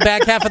lied at the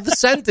back half of the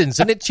sentence,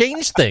 and it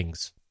changed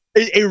things.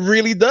 It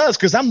really does,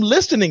 because I'm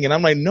listening, and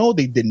I'm like, no,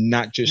 they did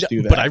not just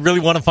do that. But I really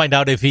want to find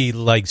out if he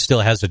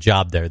still has a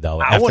job there,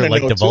 though, after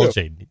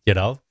divulging, you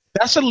know?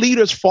 That's a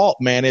leader's fault,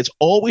 man. It's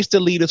always the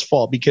leader's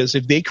fault, because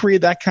if they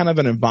create that kind of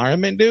an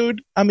environment,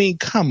 dude, I mean,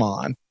 come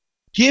on.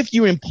 Give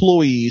your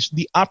employees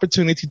the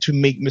opportunity to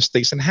make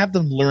mistakes and have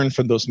them learn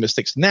from those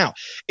mistakes. Now,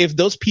 if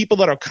those people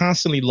that are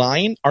constantly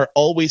lying are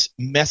always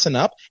messing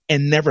up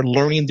and never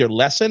learning their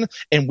lesson,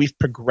 and we've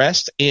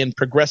progressed in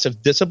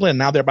progressive discipline, and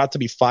now they're about to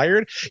be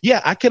fired,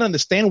 yeah, I can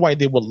understand why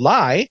they would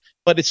lie,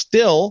 but it's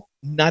still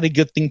not a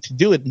good thing to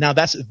do it. Now,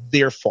 that's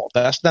their fault.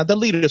 That's not the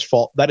leader's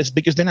fault. That is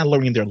because they're not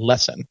learning their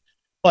lesson.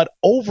 But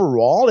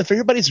overall, if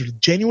everybody's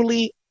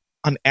genuinely,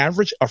 on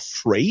average,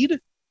 afraid,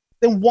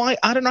 then why?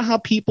 I don't know how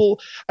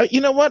people,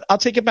 you know what? I'll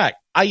take it back.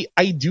 I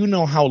do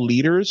know how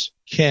leaders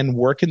can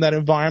work in that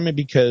environment,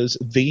 because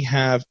they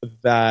have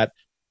that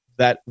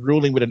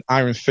ruling with an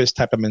iron fist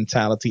type of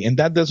mentality. And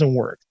that doesn't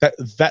work.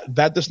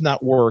 That does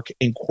not work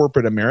in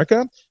corporate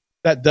America.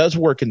 That does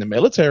work in the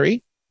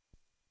military.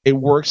 It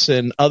works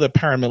in other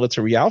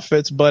paramilitary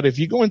outfits. But if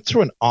you go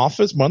into an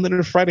office Monday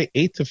to Friday,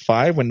 8 to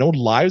 5, when no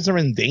lives are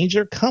in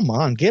danger, come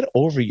on, get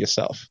over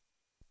yourself.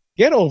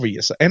 Get over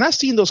yourself. And I've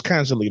seen those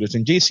kinds of leaders.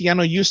 And JC, I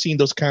know you've seen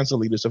those kinds of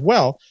leaders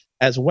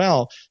as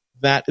well,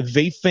 that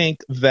they think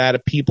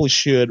that people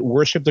should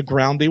worship the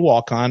ground they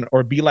walk on,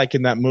 or be like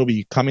in that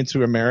movie Coming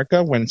to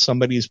America, when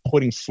somebody's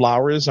putting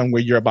flowers on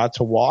where you're about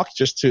to walk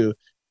just to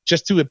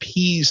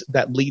appease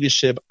that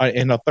leadership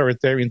and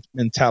authoritarian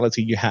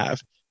mentality you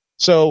have.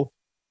 So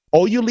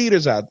all you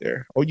leaders out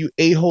there, all you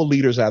a-hole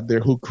leaders out there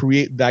who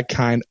create that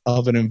kind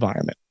of an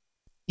environment,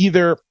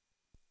 either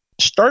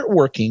start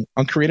working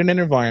on creating an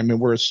environment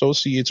where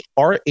associates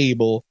are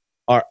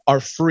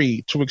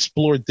free to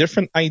explore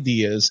different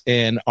ideas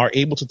and are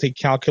able to take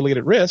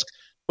calculated risk.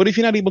 But if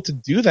you're not able to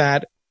do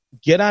that,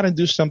 get out and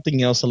do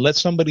something else and let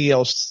somebody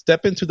else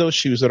step into those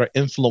shoes that are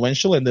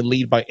influential and then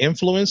lead by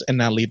influence and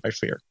not lead by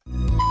fear.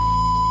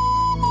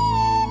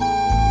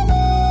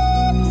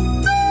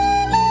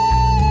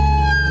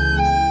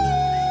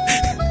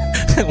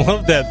 I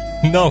love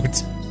that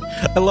note.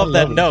 I love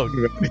that note.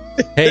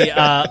 Hey,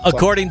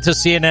 according to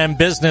CNN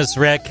Business,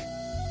 Rick,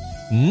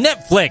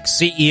 Netflix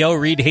CEO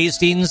Reed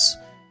Hastings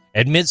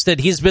admits that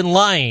he's been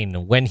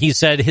lying when he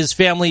said his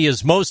family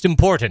is most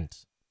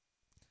important.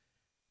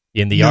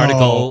 In the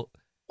article,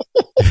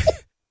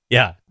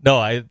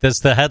 that's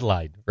the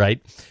headline,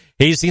 right?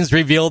 Hastings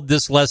revealed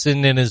this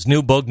lesson in his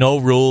new book, No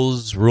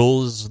Rules,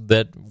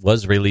 that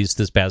was released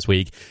this past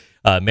week.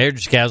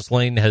 Marriage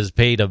counseling has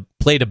played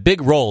a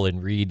big role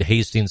in Reed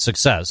Hastings'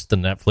 success, the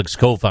Netflix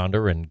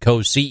co-founder and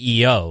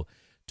co-CEO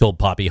told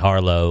Poppy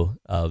Harlow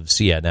of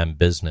CNN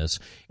Business.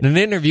 In an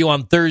interview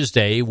on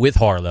Thursday with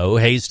Harlow,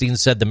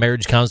 Hastings said the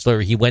marriage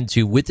counselor he went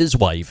to with his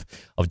wife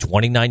of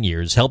 29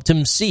 years helped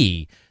him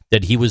see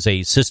that he was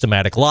a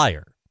systematic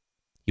liar.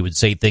 He would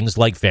say things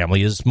like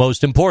family is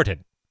most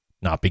important,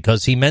 not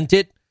because he meant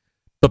it,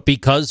 but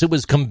because it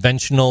was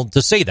conventional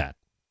to say that.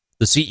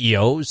 The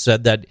CEO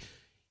said that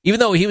even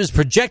though he was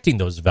projecting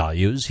those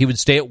values, he would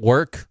stay at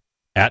work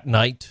at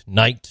night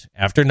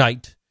after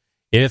night,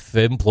 if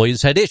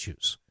employees had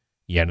issues.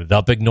 He ended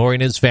up ignoring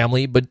his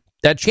family, but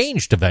that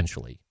changed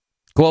eventually.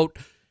 Quote,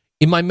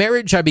 in my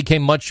marriage, I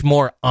became much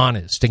more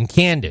honest and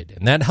candid,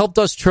 and that helped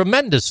us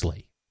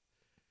tremendously.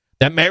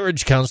 That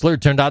marriage counselor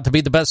turned out to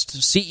be the best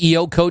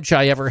CEO coach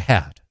I ever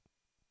had.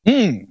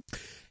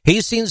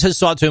 Hastings has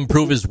sought to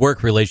improve his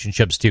work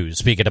relationships too,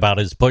 speaking about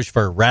his push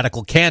for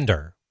radical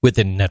candor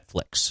within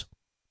Netflix.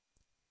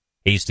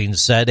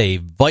 Hastings said a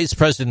vice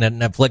president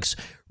at Netflix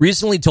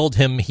recently told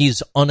him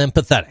he's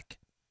unempathetic.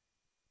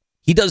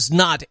 He does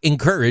not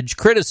encourage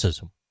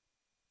criticism.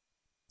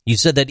 He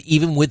said that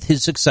even with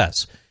his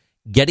success,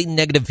 getting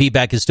negative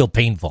feedback is still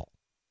painful.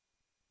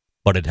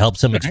 But it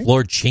helps him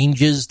explore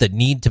changes that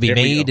need to be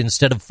made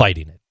instead of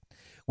fighting it,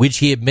 which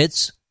he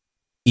admits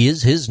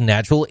is his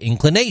natural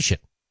inclination.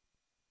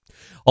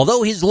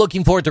 Although he's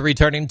looking forward to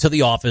returning to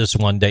the office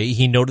one day,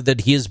 he noted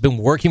that he has been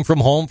working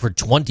from home for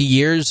 20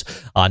 years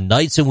on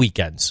nights and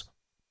weekends.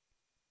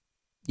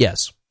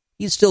 Yes,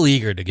 he's still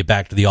eager to get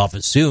back to the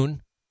office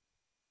soon,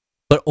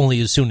 but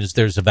only as soon as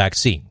there's a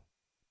vaccine.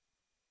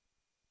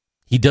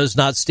 He does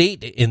not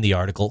state in the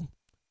article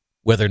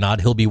whether or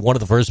not he'll be one of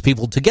the first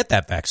people to get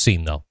that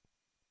vaccine, though.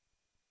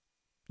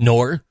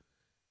 Nor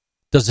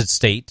does it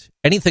state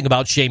anything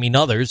about shaming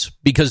others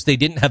because they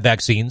didn't have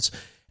vaccines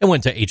and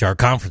went to HR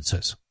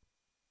conferences.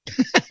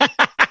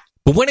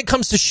 But when it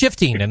comes to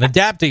shifting and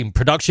adapting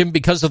production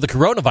because of the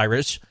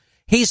coronavirus,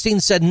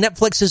 Hastings said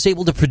Netflix is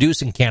able to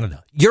produce in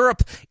Canada,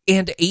 Europe,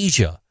 and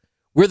Asia,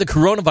 where the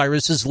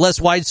coronavirus is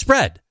less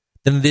widespread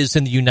than it is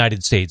in the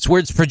United States, where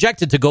it's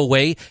projected to go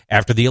away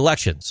after the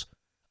elections.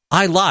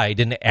 I lied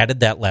and added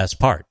that last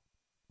part.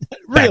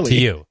 Really? Back to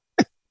you.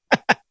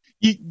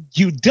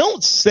 You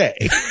don't say.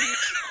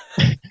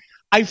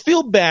 I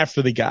feel bad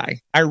for the guy.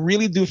 I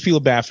really do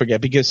feel bad for the guy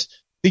because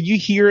did you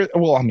hear?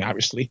 Well, I mean,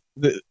 obviously,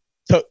 the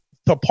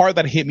part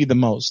that hit me the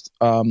most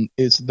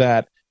is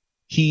that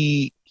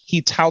he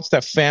touts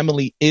that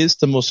family is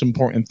the most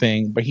important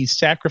thing, but he's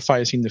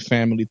sacrificing the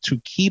family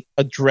to keep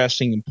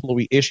addressing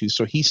employee issues.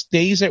 So he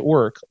stays at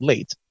work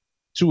late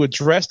to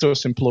address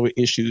those employee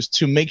issues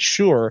to make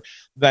sure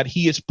that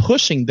he is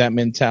pushing that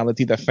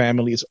mentality that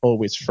family is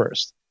always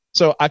first.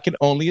 So I can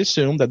only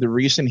assume that the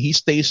reason he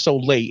stays so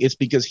late is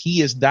because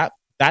he is that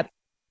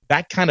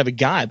kind of a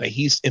guy, that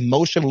he's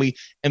emotionally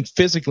and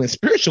physically and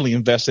spiritually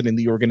invested in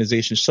the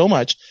organization so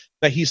much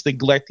that he's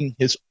neglecting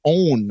his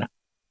own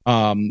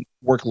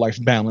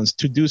work-life balance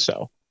to do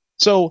so.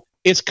 So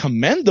it's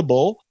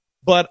commendable,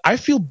 but I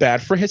feel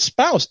bad for his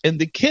spouse and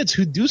the kids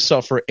who do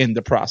suffer in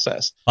the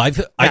process. I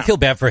feel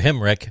bad for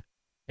him, Rick,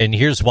 and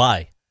here's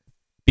why.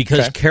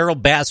 Because Carol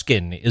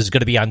Baskin is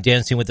going to be on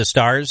Dancing with the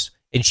Stars,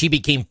 and she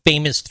became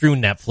famous through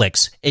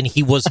Netflix, and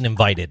he wasn't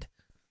invited.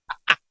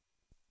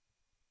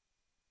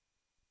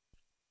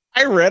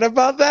 I read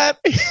about that.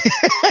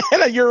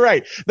 You're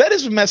right. That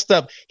is messed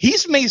up.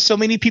 He's made so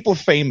many people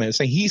famous,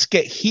 and he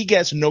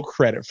gets no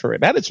credit for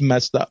it. That is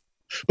messed up.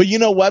 But you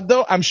know what,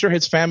 though? I'm sure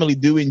his family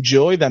do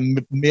enjoy that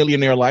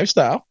millionaire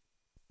lifestyle.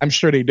 I'm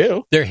sure they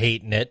do. They're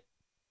hating it.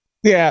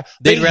 Yeah.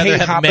 They'd rather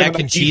have mac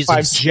and cheese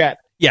and jet.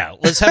 Yeah,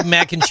 let's have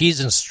mac and cheese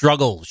and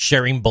struggle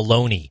sharing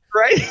bologna.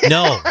 Right?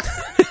 No.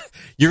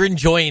 You're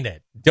enjoying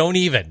it. Don't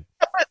even.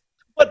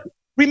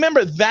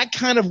 remember, that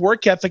kind of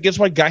work ethic is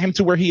what got him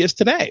to where he is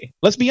today.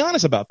 Let's be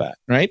honest about that,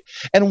 right?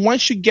 And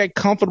once you get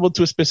comfortable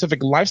to a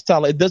specific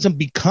lifestyle, it doesn't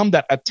become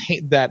that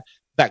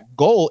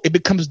goal. It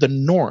becomes the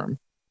norm.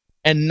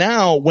 And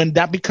now when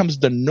that becomes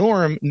the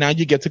norm, now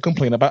you get to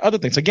complain about other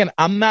things. Again,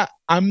 I'm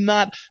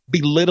not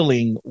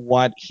belittling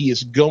what he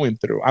is going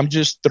through. I'm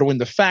just throwing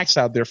the facts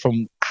out there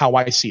from how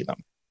I see them,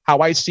 how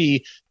I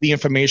see the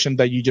information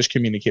that you just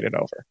communicated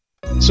over.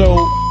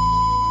 So,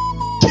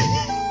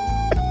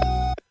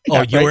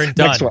 you weren't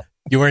done.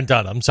 You weren't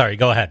done. I'm sorry.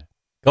 Go ahead.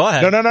 Go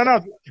ahead.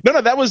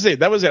 No. That was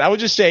it. I was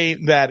just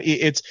saying that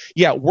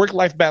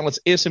work-life balance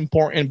is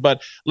important,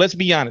 but let's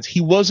be honest.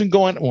 He wasn't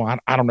going, well,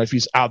 I don't know if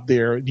he's out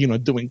there,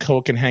 doing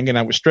coke and hanging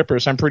out with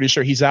strippers. I'm pretty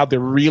sure he's out there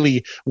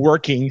really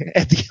working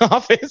at the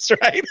office,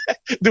 right?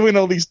 Doing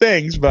all these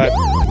things, but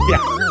yeah.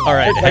 All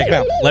right. Hang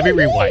on. Let me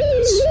rewind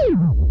this.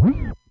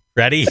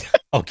 Ready?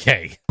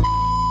 Okay.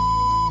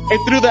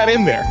 I threw that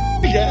in there.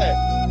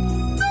 Yeah.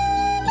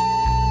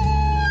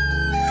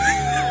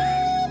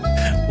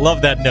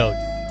 Love that note.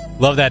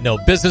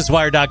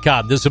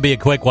 BusinessWire.com. This will be a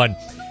quick one.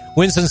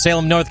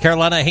 Winston-Salem, North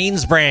Carolina,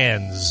 Hanes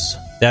Brands.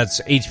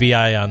 That's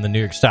HBI on the New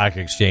York Stock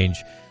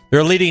Exchange. They're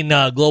a leading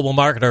global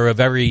marketer of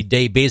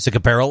everyday basic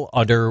apparel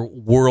under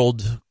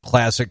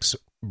world-class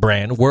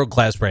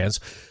brands.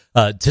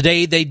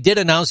 Today, they did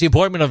announce the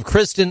appointment of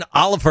Kristen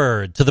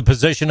Oliver to the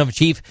position of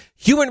Chief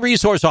Human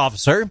Resource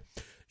Officer.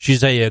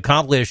 She's an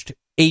accomplished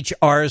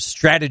HR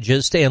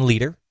strategist and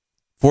leader.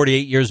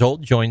 48 years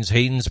old, joins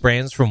Hanes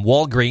Brands from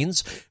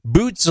Walgreens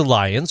Boots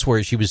Alliance,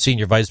 where she was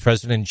Senior Vice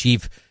President and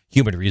Chief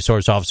Human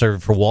Resource Officer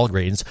for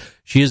Walgreens.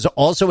 She has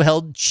also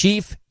held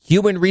Chief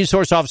Human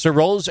Resource Officer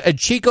roles at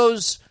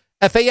Chico's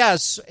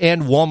FAS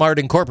and Walmart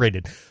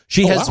Incorporated.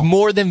 She has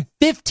more than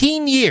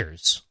 15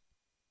 years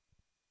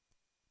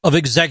of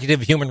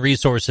executive human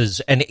resources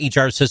and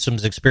HR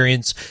systems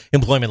experience,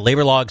 employment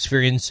labor law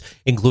experience,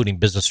 including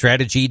business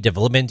strategy,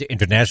 development,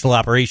 international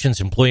operations,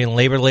 employee and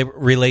labor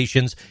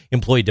relations,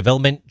 employee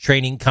development,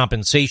 training,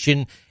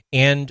 compensation,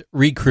 and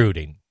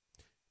recruiting.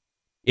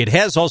 It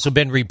has also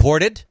been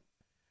reported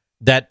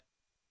that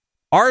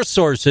our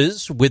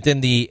sources within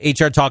the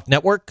HR Talk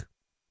network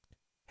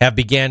have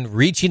began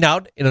reaching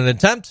out in an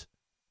attempt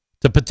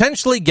to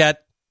potentially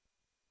get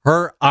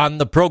her on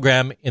the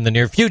program in the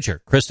near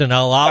future. Kristen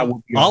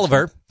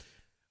Oliver,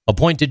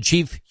 appointed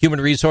Chief Human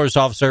Resource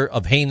Officer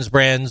of Hanes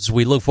Brands.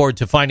 We look forward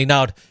to finding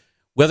out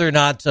whether or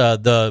not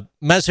the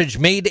message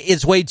made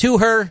its way to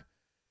her.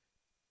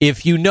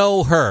 If you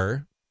know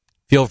her,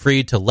 feel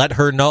free to let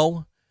her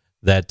know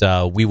that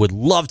we would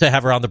love to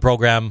have her on the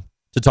program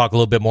to talk a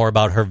little bit more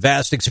about her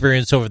vast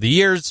experience over the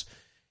years,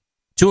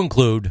 to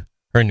include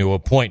her new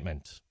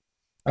appointment.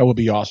 That would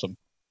be awesome.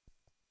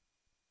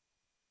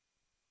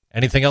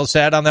 Anything else to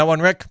add on that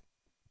one, Rick?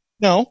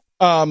 No.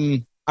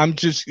 I'm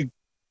just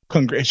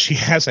she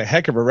has a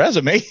heck of a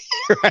resume,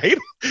 right?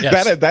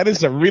 Yes. That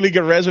is a really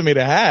good resume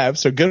to have.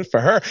 So good for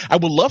her. I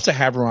would love to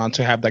have her on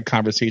to have that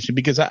conversation,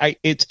 because I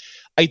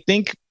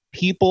think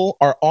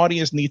our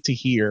audience need to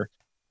hear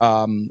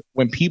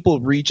when people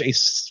reach a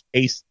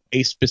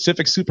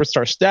specific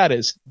superstar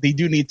status, they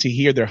do need to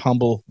hear their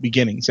humble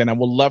beginnings. And I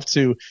would love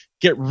to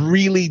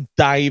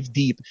dive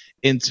deep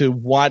into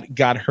what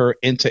got her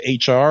into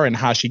HR and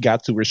how she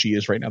got to where she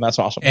is right now. That's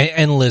awesome.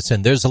 And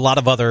listen, there's a lot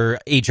of other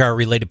HR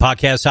related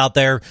podcasts out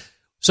there.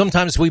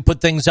 Sometimes we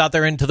put things out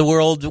there into the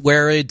world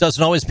where it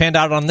doesn't always pan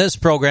out on this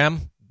program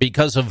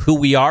because of who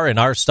we are and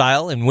our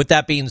style. And with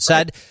that being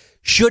said,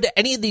 should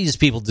any of these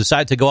people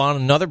decide to go on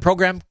another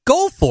program,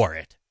 go for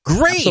it.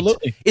 Great.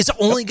 Absolutely. It's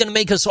only going to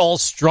make us all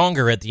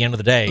stronger at the end of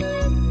the day.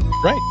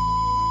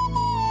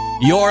 Right.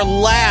 Your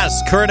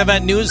last current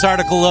event news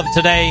article of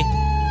today,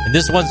 and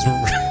this one's,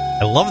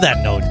 I love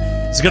that note.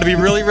 It's going to be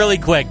really, really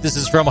quick. This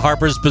is from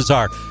Harper's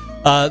Bazaar.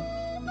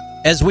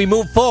 As we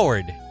move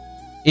forward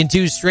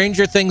into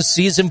Stranger Things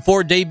Season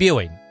 4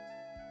 debuting,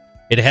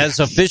 it has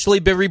officially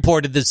been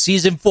reported that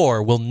Season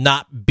 4 will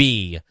not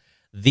be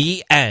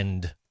the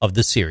end of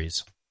the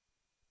series.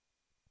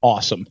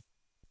 Awesome.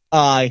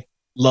 I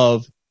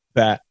love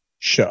that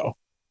show.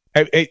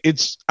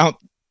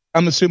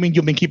 I'm assuming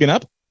you've been keeping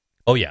up?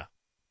 Oh, yeah.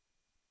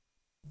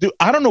 Dude,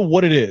 I don't know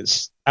what it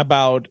is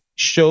about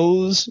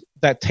shows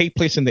that take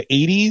place in the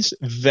 80s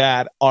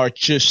that are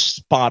just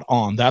spot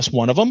on. That's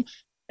one of them.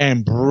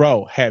 And,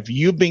 bro, have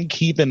you been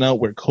keeping up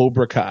with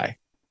Cobra Kai?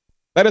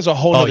 That is a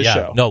whole other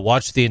show. No,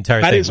 watch the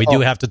entire thing. We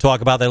do have to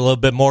talk about that a little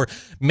bit more.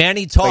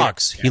 Manny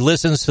talks. Yeah. He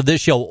listens to this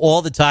show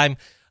all the time.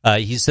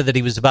 He said that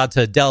he was about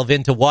to delve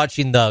into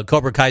watching the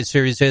Cobra Kai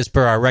series as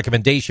per our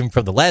recommendation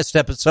from the last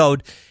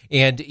episode,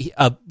 and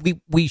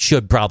we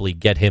should probably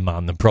get him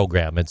on the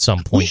program at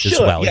some point as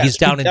well. Yes, he's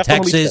down in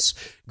Texas.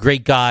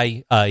 Great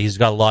guy. He's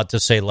got a lot to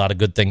say, a lot of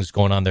good things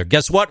going on there.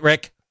 Guess what,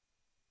 Rick?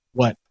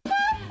 What?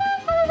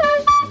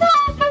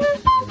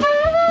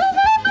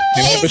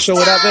 Can't have a show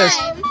without this.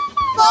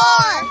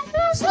 For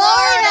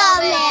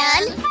Florida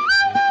Man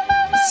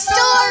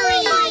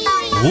Stories.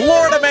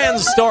 Florida Man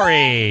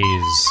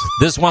Stories.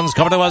 This one's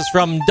coming to us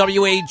from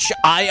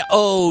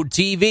WHIO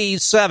TV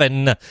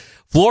 7.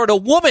 Florida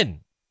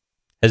woman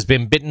has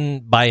been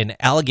bitten by an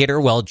alligator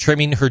while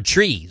trimming her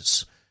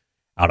trees.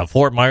 Out of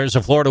Fort Myers,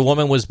 a Florida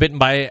woman was bitten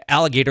by an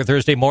alligator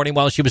Thursday morning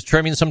while she was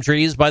trimming some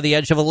trees by the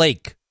edge of a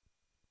lake.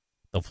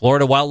 The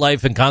Florida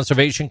Wildlife and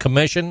Conservation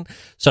Commission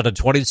said a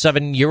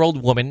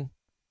 27-year-old woman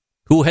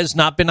who has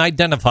not been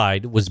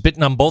identified was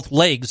bitten on both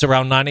legs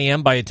around 9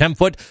 a.m. by a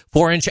 10-foot,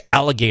 4-inch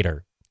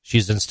alligator.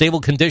 She's in stable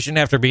condition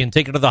after being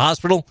taken to the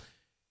hospital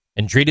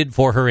and treated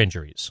for her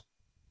injuries.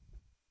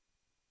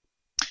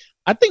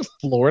 I think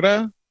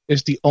Florida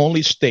is the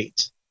only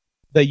state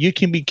that you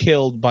can be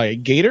killed by a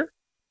gator,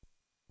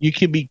 you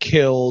can be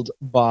killed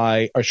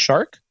by a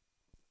shark,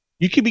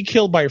 you can be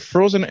killed by a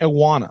frozen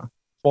iguana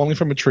falling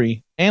from a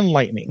tree, and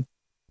lightning,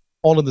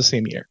 all in the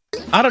same year.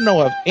 I don't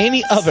know of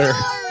any other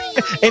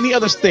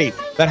state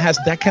that has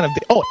that kind of...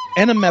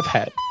 and a meth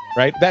head,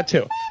 right? That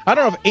too. I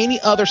don't know of any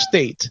other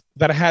state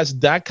that has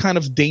that kind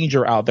of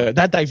danger out there,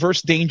 that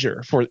diverse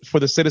danger for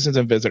the citizens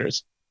and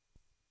visitors.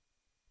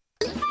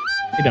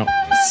 You know.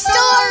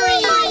 Story!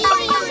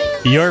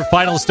 Your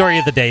final story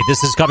of the day.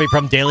 This is coming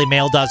from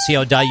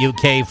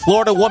dailymail.co.uk.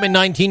 Florida woman,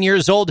 19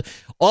 years old,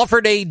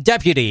 offered a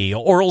deputy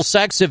oral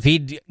sex if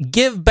he'd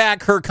give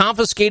back her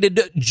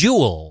confiscated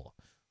jewel.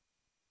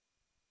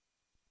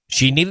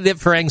 She needed it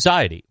for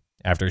anxiety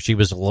after she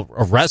was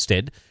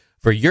arrested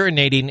for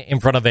urinating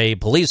in front of a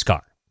police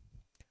car.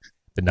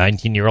 The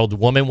 19-year-old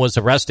woman was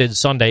arrested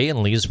Sunday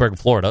in Leesburg,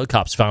 Florida.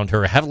 Cops found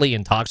her heavily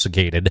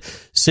intoxicated,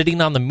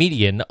 sitting on the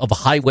median of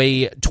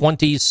Highway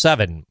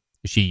 27.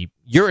 She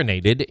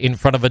urinated in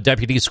front of a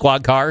deputy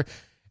squad car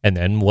and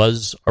then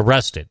was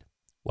arrested.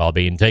 While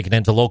being taken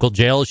into local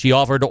jail, she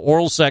offered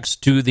oral sex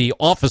to the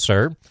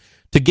officer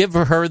to give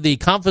her the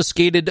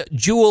confiscated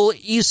Juul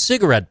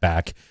e-cigarette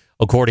back,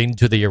 according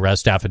to the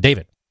arrest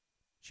affidavit.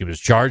 She was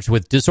charged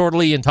with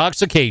disorderly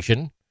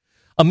intoxication,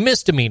 a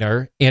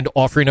misdemeanor, and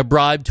offering a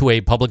bribe to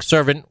a public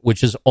servant,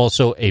 which is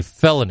also a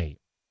felony.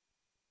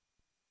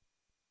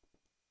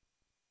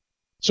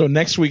 So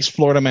next week's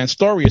Florida Man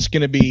story is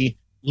going to be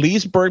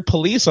Leesburg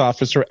police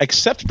officer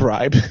accept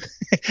bribe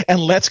and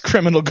lets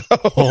criminal go.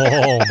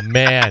 Oh,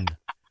 man.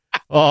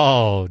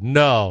 Oh,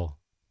 no.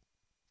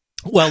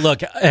 Well,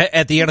 look,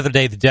 at the end of the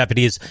day, the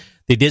deputies,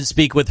 they did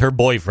speak with her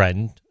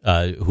boyfriend,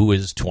 who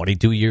is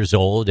 22 years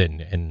old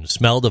and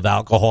smelled of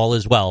alcohol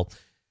as well.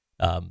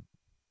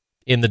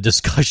 In the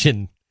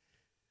discussion,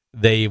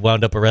 they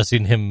wound up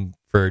arresting him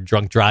for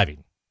drunk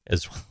driving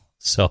as well.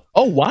 So,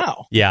 oh,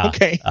 wow. Yeah.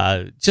 Okay.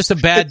 Just a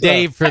bad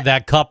day for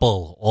that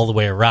couple all the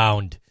way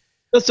around.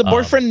 Does the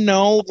boyfriend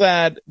know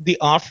that the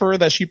offer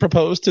that she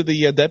proposed to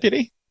the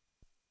deputy?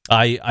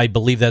 I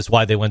believe that's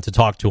why they went to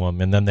talk to him,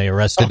 and then they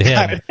arrested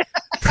him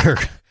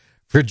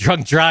for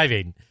drunk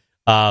driving.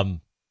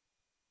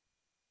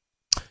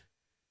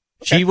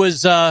 She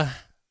was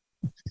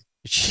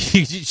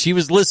she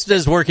was listed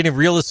as working in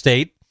real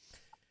estate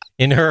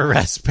in her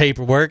arrest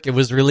paperwork. It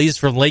was released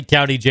from Lake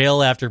County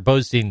Jail after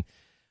posting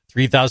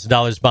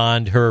 $3,000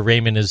 bond. Her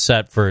arraignment is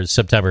set for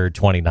September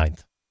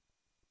 29th.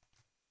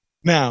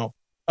 Now,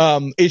 I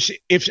don't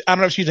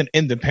know if she's an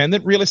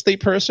independent real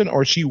estate person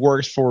or she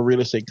works for a real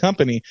estate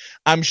company.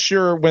 I'm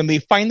sure when they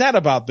find out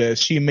about this,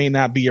 she may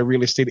not be a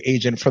real estate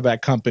agent for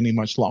that company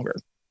much longer.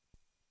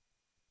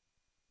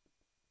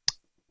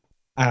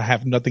 I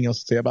have nothing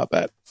else to say about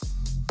that.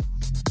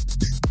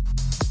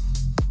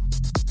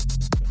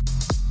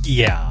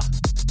 Yeah.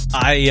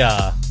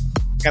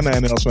 Got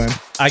nothing else, man.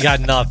 I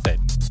got nothing.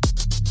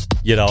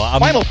 You know,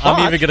 I'm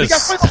even going to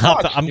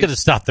stop. I'm going to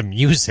stop the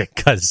music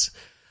because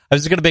I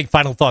was going to make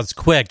final thoughts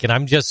quick, and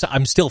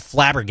I'm still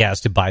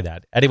flabbergasted by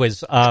that.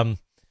 Anyways, I'll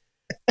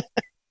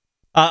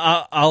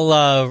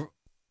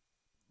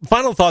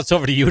final thoughts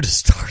over to you to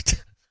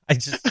start.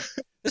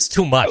 It's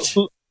too much.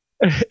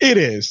 It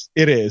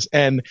is,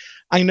 and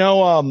I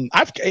know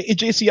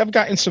JC, I've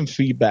gotten some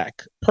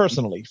feedback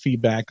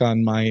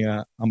on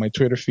my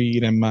Twitter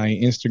feed and my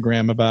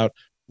Instagram about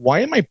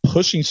why am I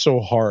pushing so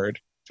hard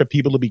for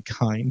people to be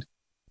kind,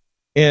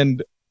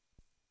 and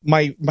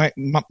my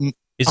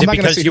is it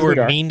because you were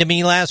mean to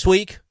me last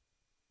week?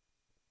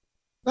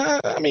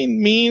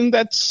 Mean.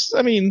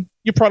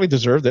 You probably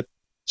deserved it.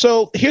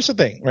 So here's the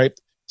thing, right?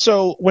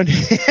 So when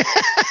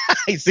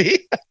I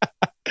see.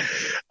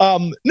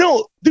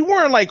 No, they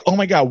weren't like, oh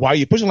my God, why are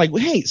you pushing? Like,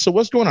 hey, so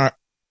what's going on?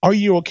 Are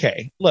you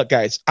okay? Look,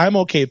 guys, I'm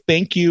okay.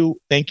 Thank you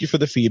for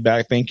the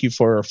feedback. Thank you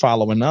for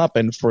following up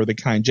and for the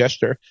kind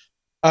gesture.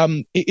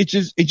 I'm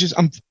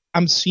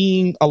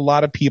seeing a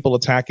lot of people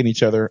attacking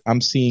each other. I'm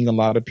seeing a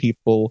lot of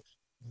people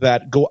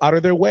that go out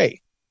of their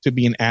way to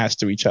be an ass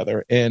to each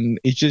other. And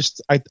it's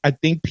just, I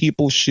think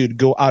people should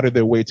go out of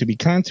their way to be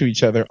kind to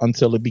each other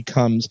until it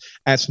becomes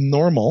as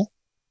normal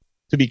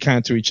to be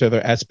kind to each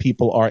other as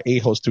people are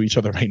a-holes to each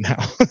other right now.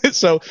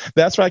 So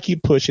that's why I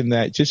keep pushing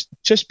that.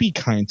 Just be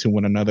kind to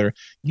one another.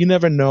 You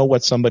never know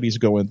what somebody's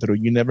going through.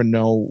 You never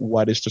know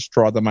what is the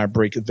straw that might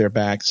break their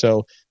back.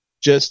 So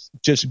just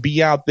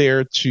be out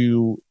there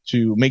to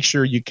make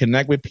sure you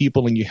connect with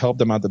people and you help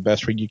them out the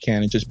best way you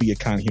can, and just be a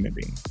kind human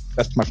being.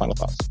 That's my final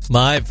thoughts.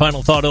 My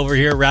final thought over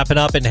here, wrapping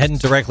up and heading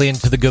directly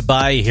into the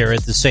goodbye here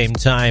at the same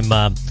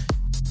time.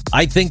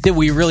 I think that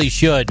we really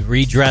should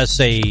redress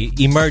a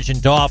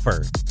emergent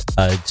offer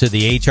to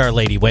the HR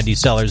lady, Wendy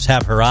Sellers,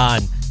 have her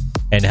on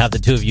and have the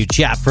two of you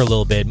chat for a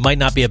little bit. Might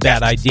not be a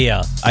bad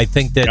idea. I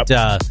think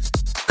that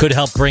could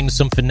help bring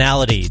some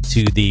finality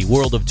to the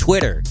world of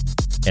Twitter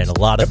and a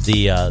lot of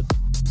the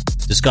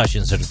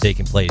discussions that are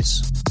taking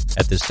place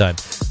at this time.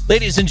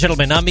 Ladies and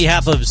gentlemen, on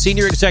behalf of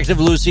Senior Executive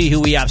Lucy, who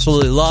we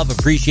absolutely love,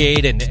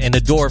 appreciate, and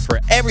adore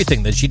for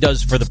everything that she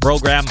does for the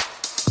program,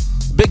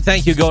 big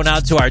thank you going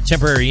out to our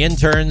temporary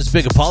interns.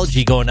 Big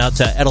apology going out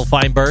to Edel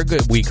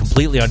Feinberg. We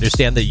completely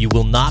understand that you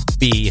will not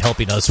be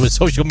helping us with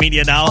social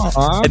media now,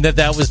 and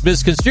that was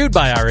misconstrued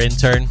by our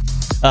intern.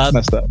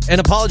 Messed up. An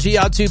apology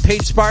out to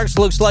Paige Sparks.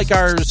 Looks like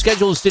our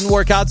schedules didn't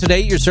work out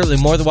today. You're certainly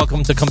more than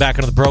welcome to come back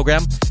into the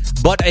program.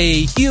 But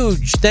a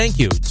huge thank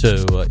you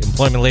to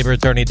employment labor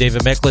attorney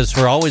David Miklas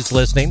for always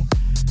listening.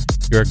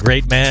 You're a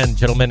great man,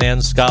 gentleman,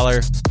 and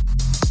scholar.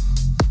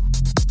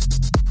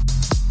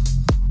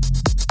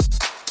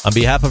 On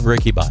behalf of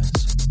Ricky Buys,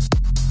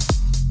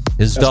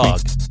 his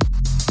dog,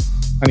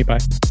 Honey Pie,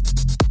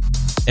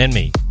 and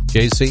me,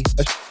 JC,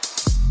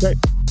 great.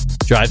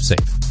 Drive safe.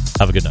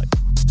 Have a good night.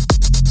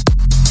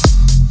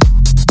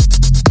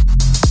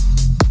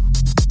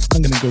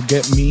 I'm going to go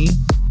get me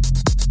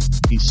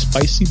a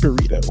spicy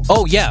burrito.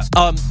 Oh, yeah.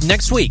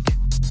 Next week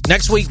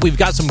we've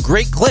got some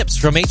great clips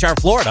from HR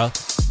Florida,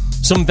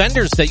 some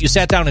vendors that you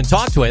sat down and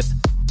talked with.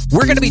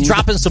 We're going to be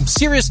dropping some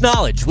serious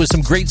knowledge with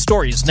some great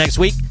stories next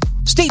week.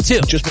 Stay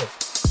tuned.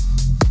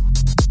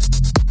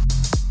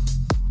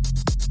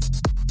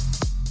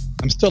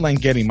 I'm still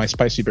not getting my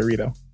spicy burrito.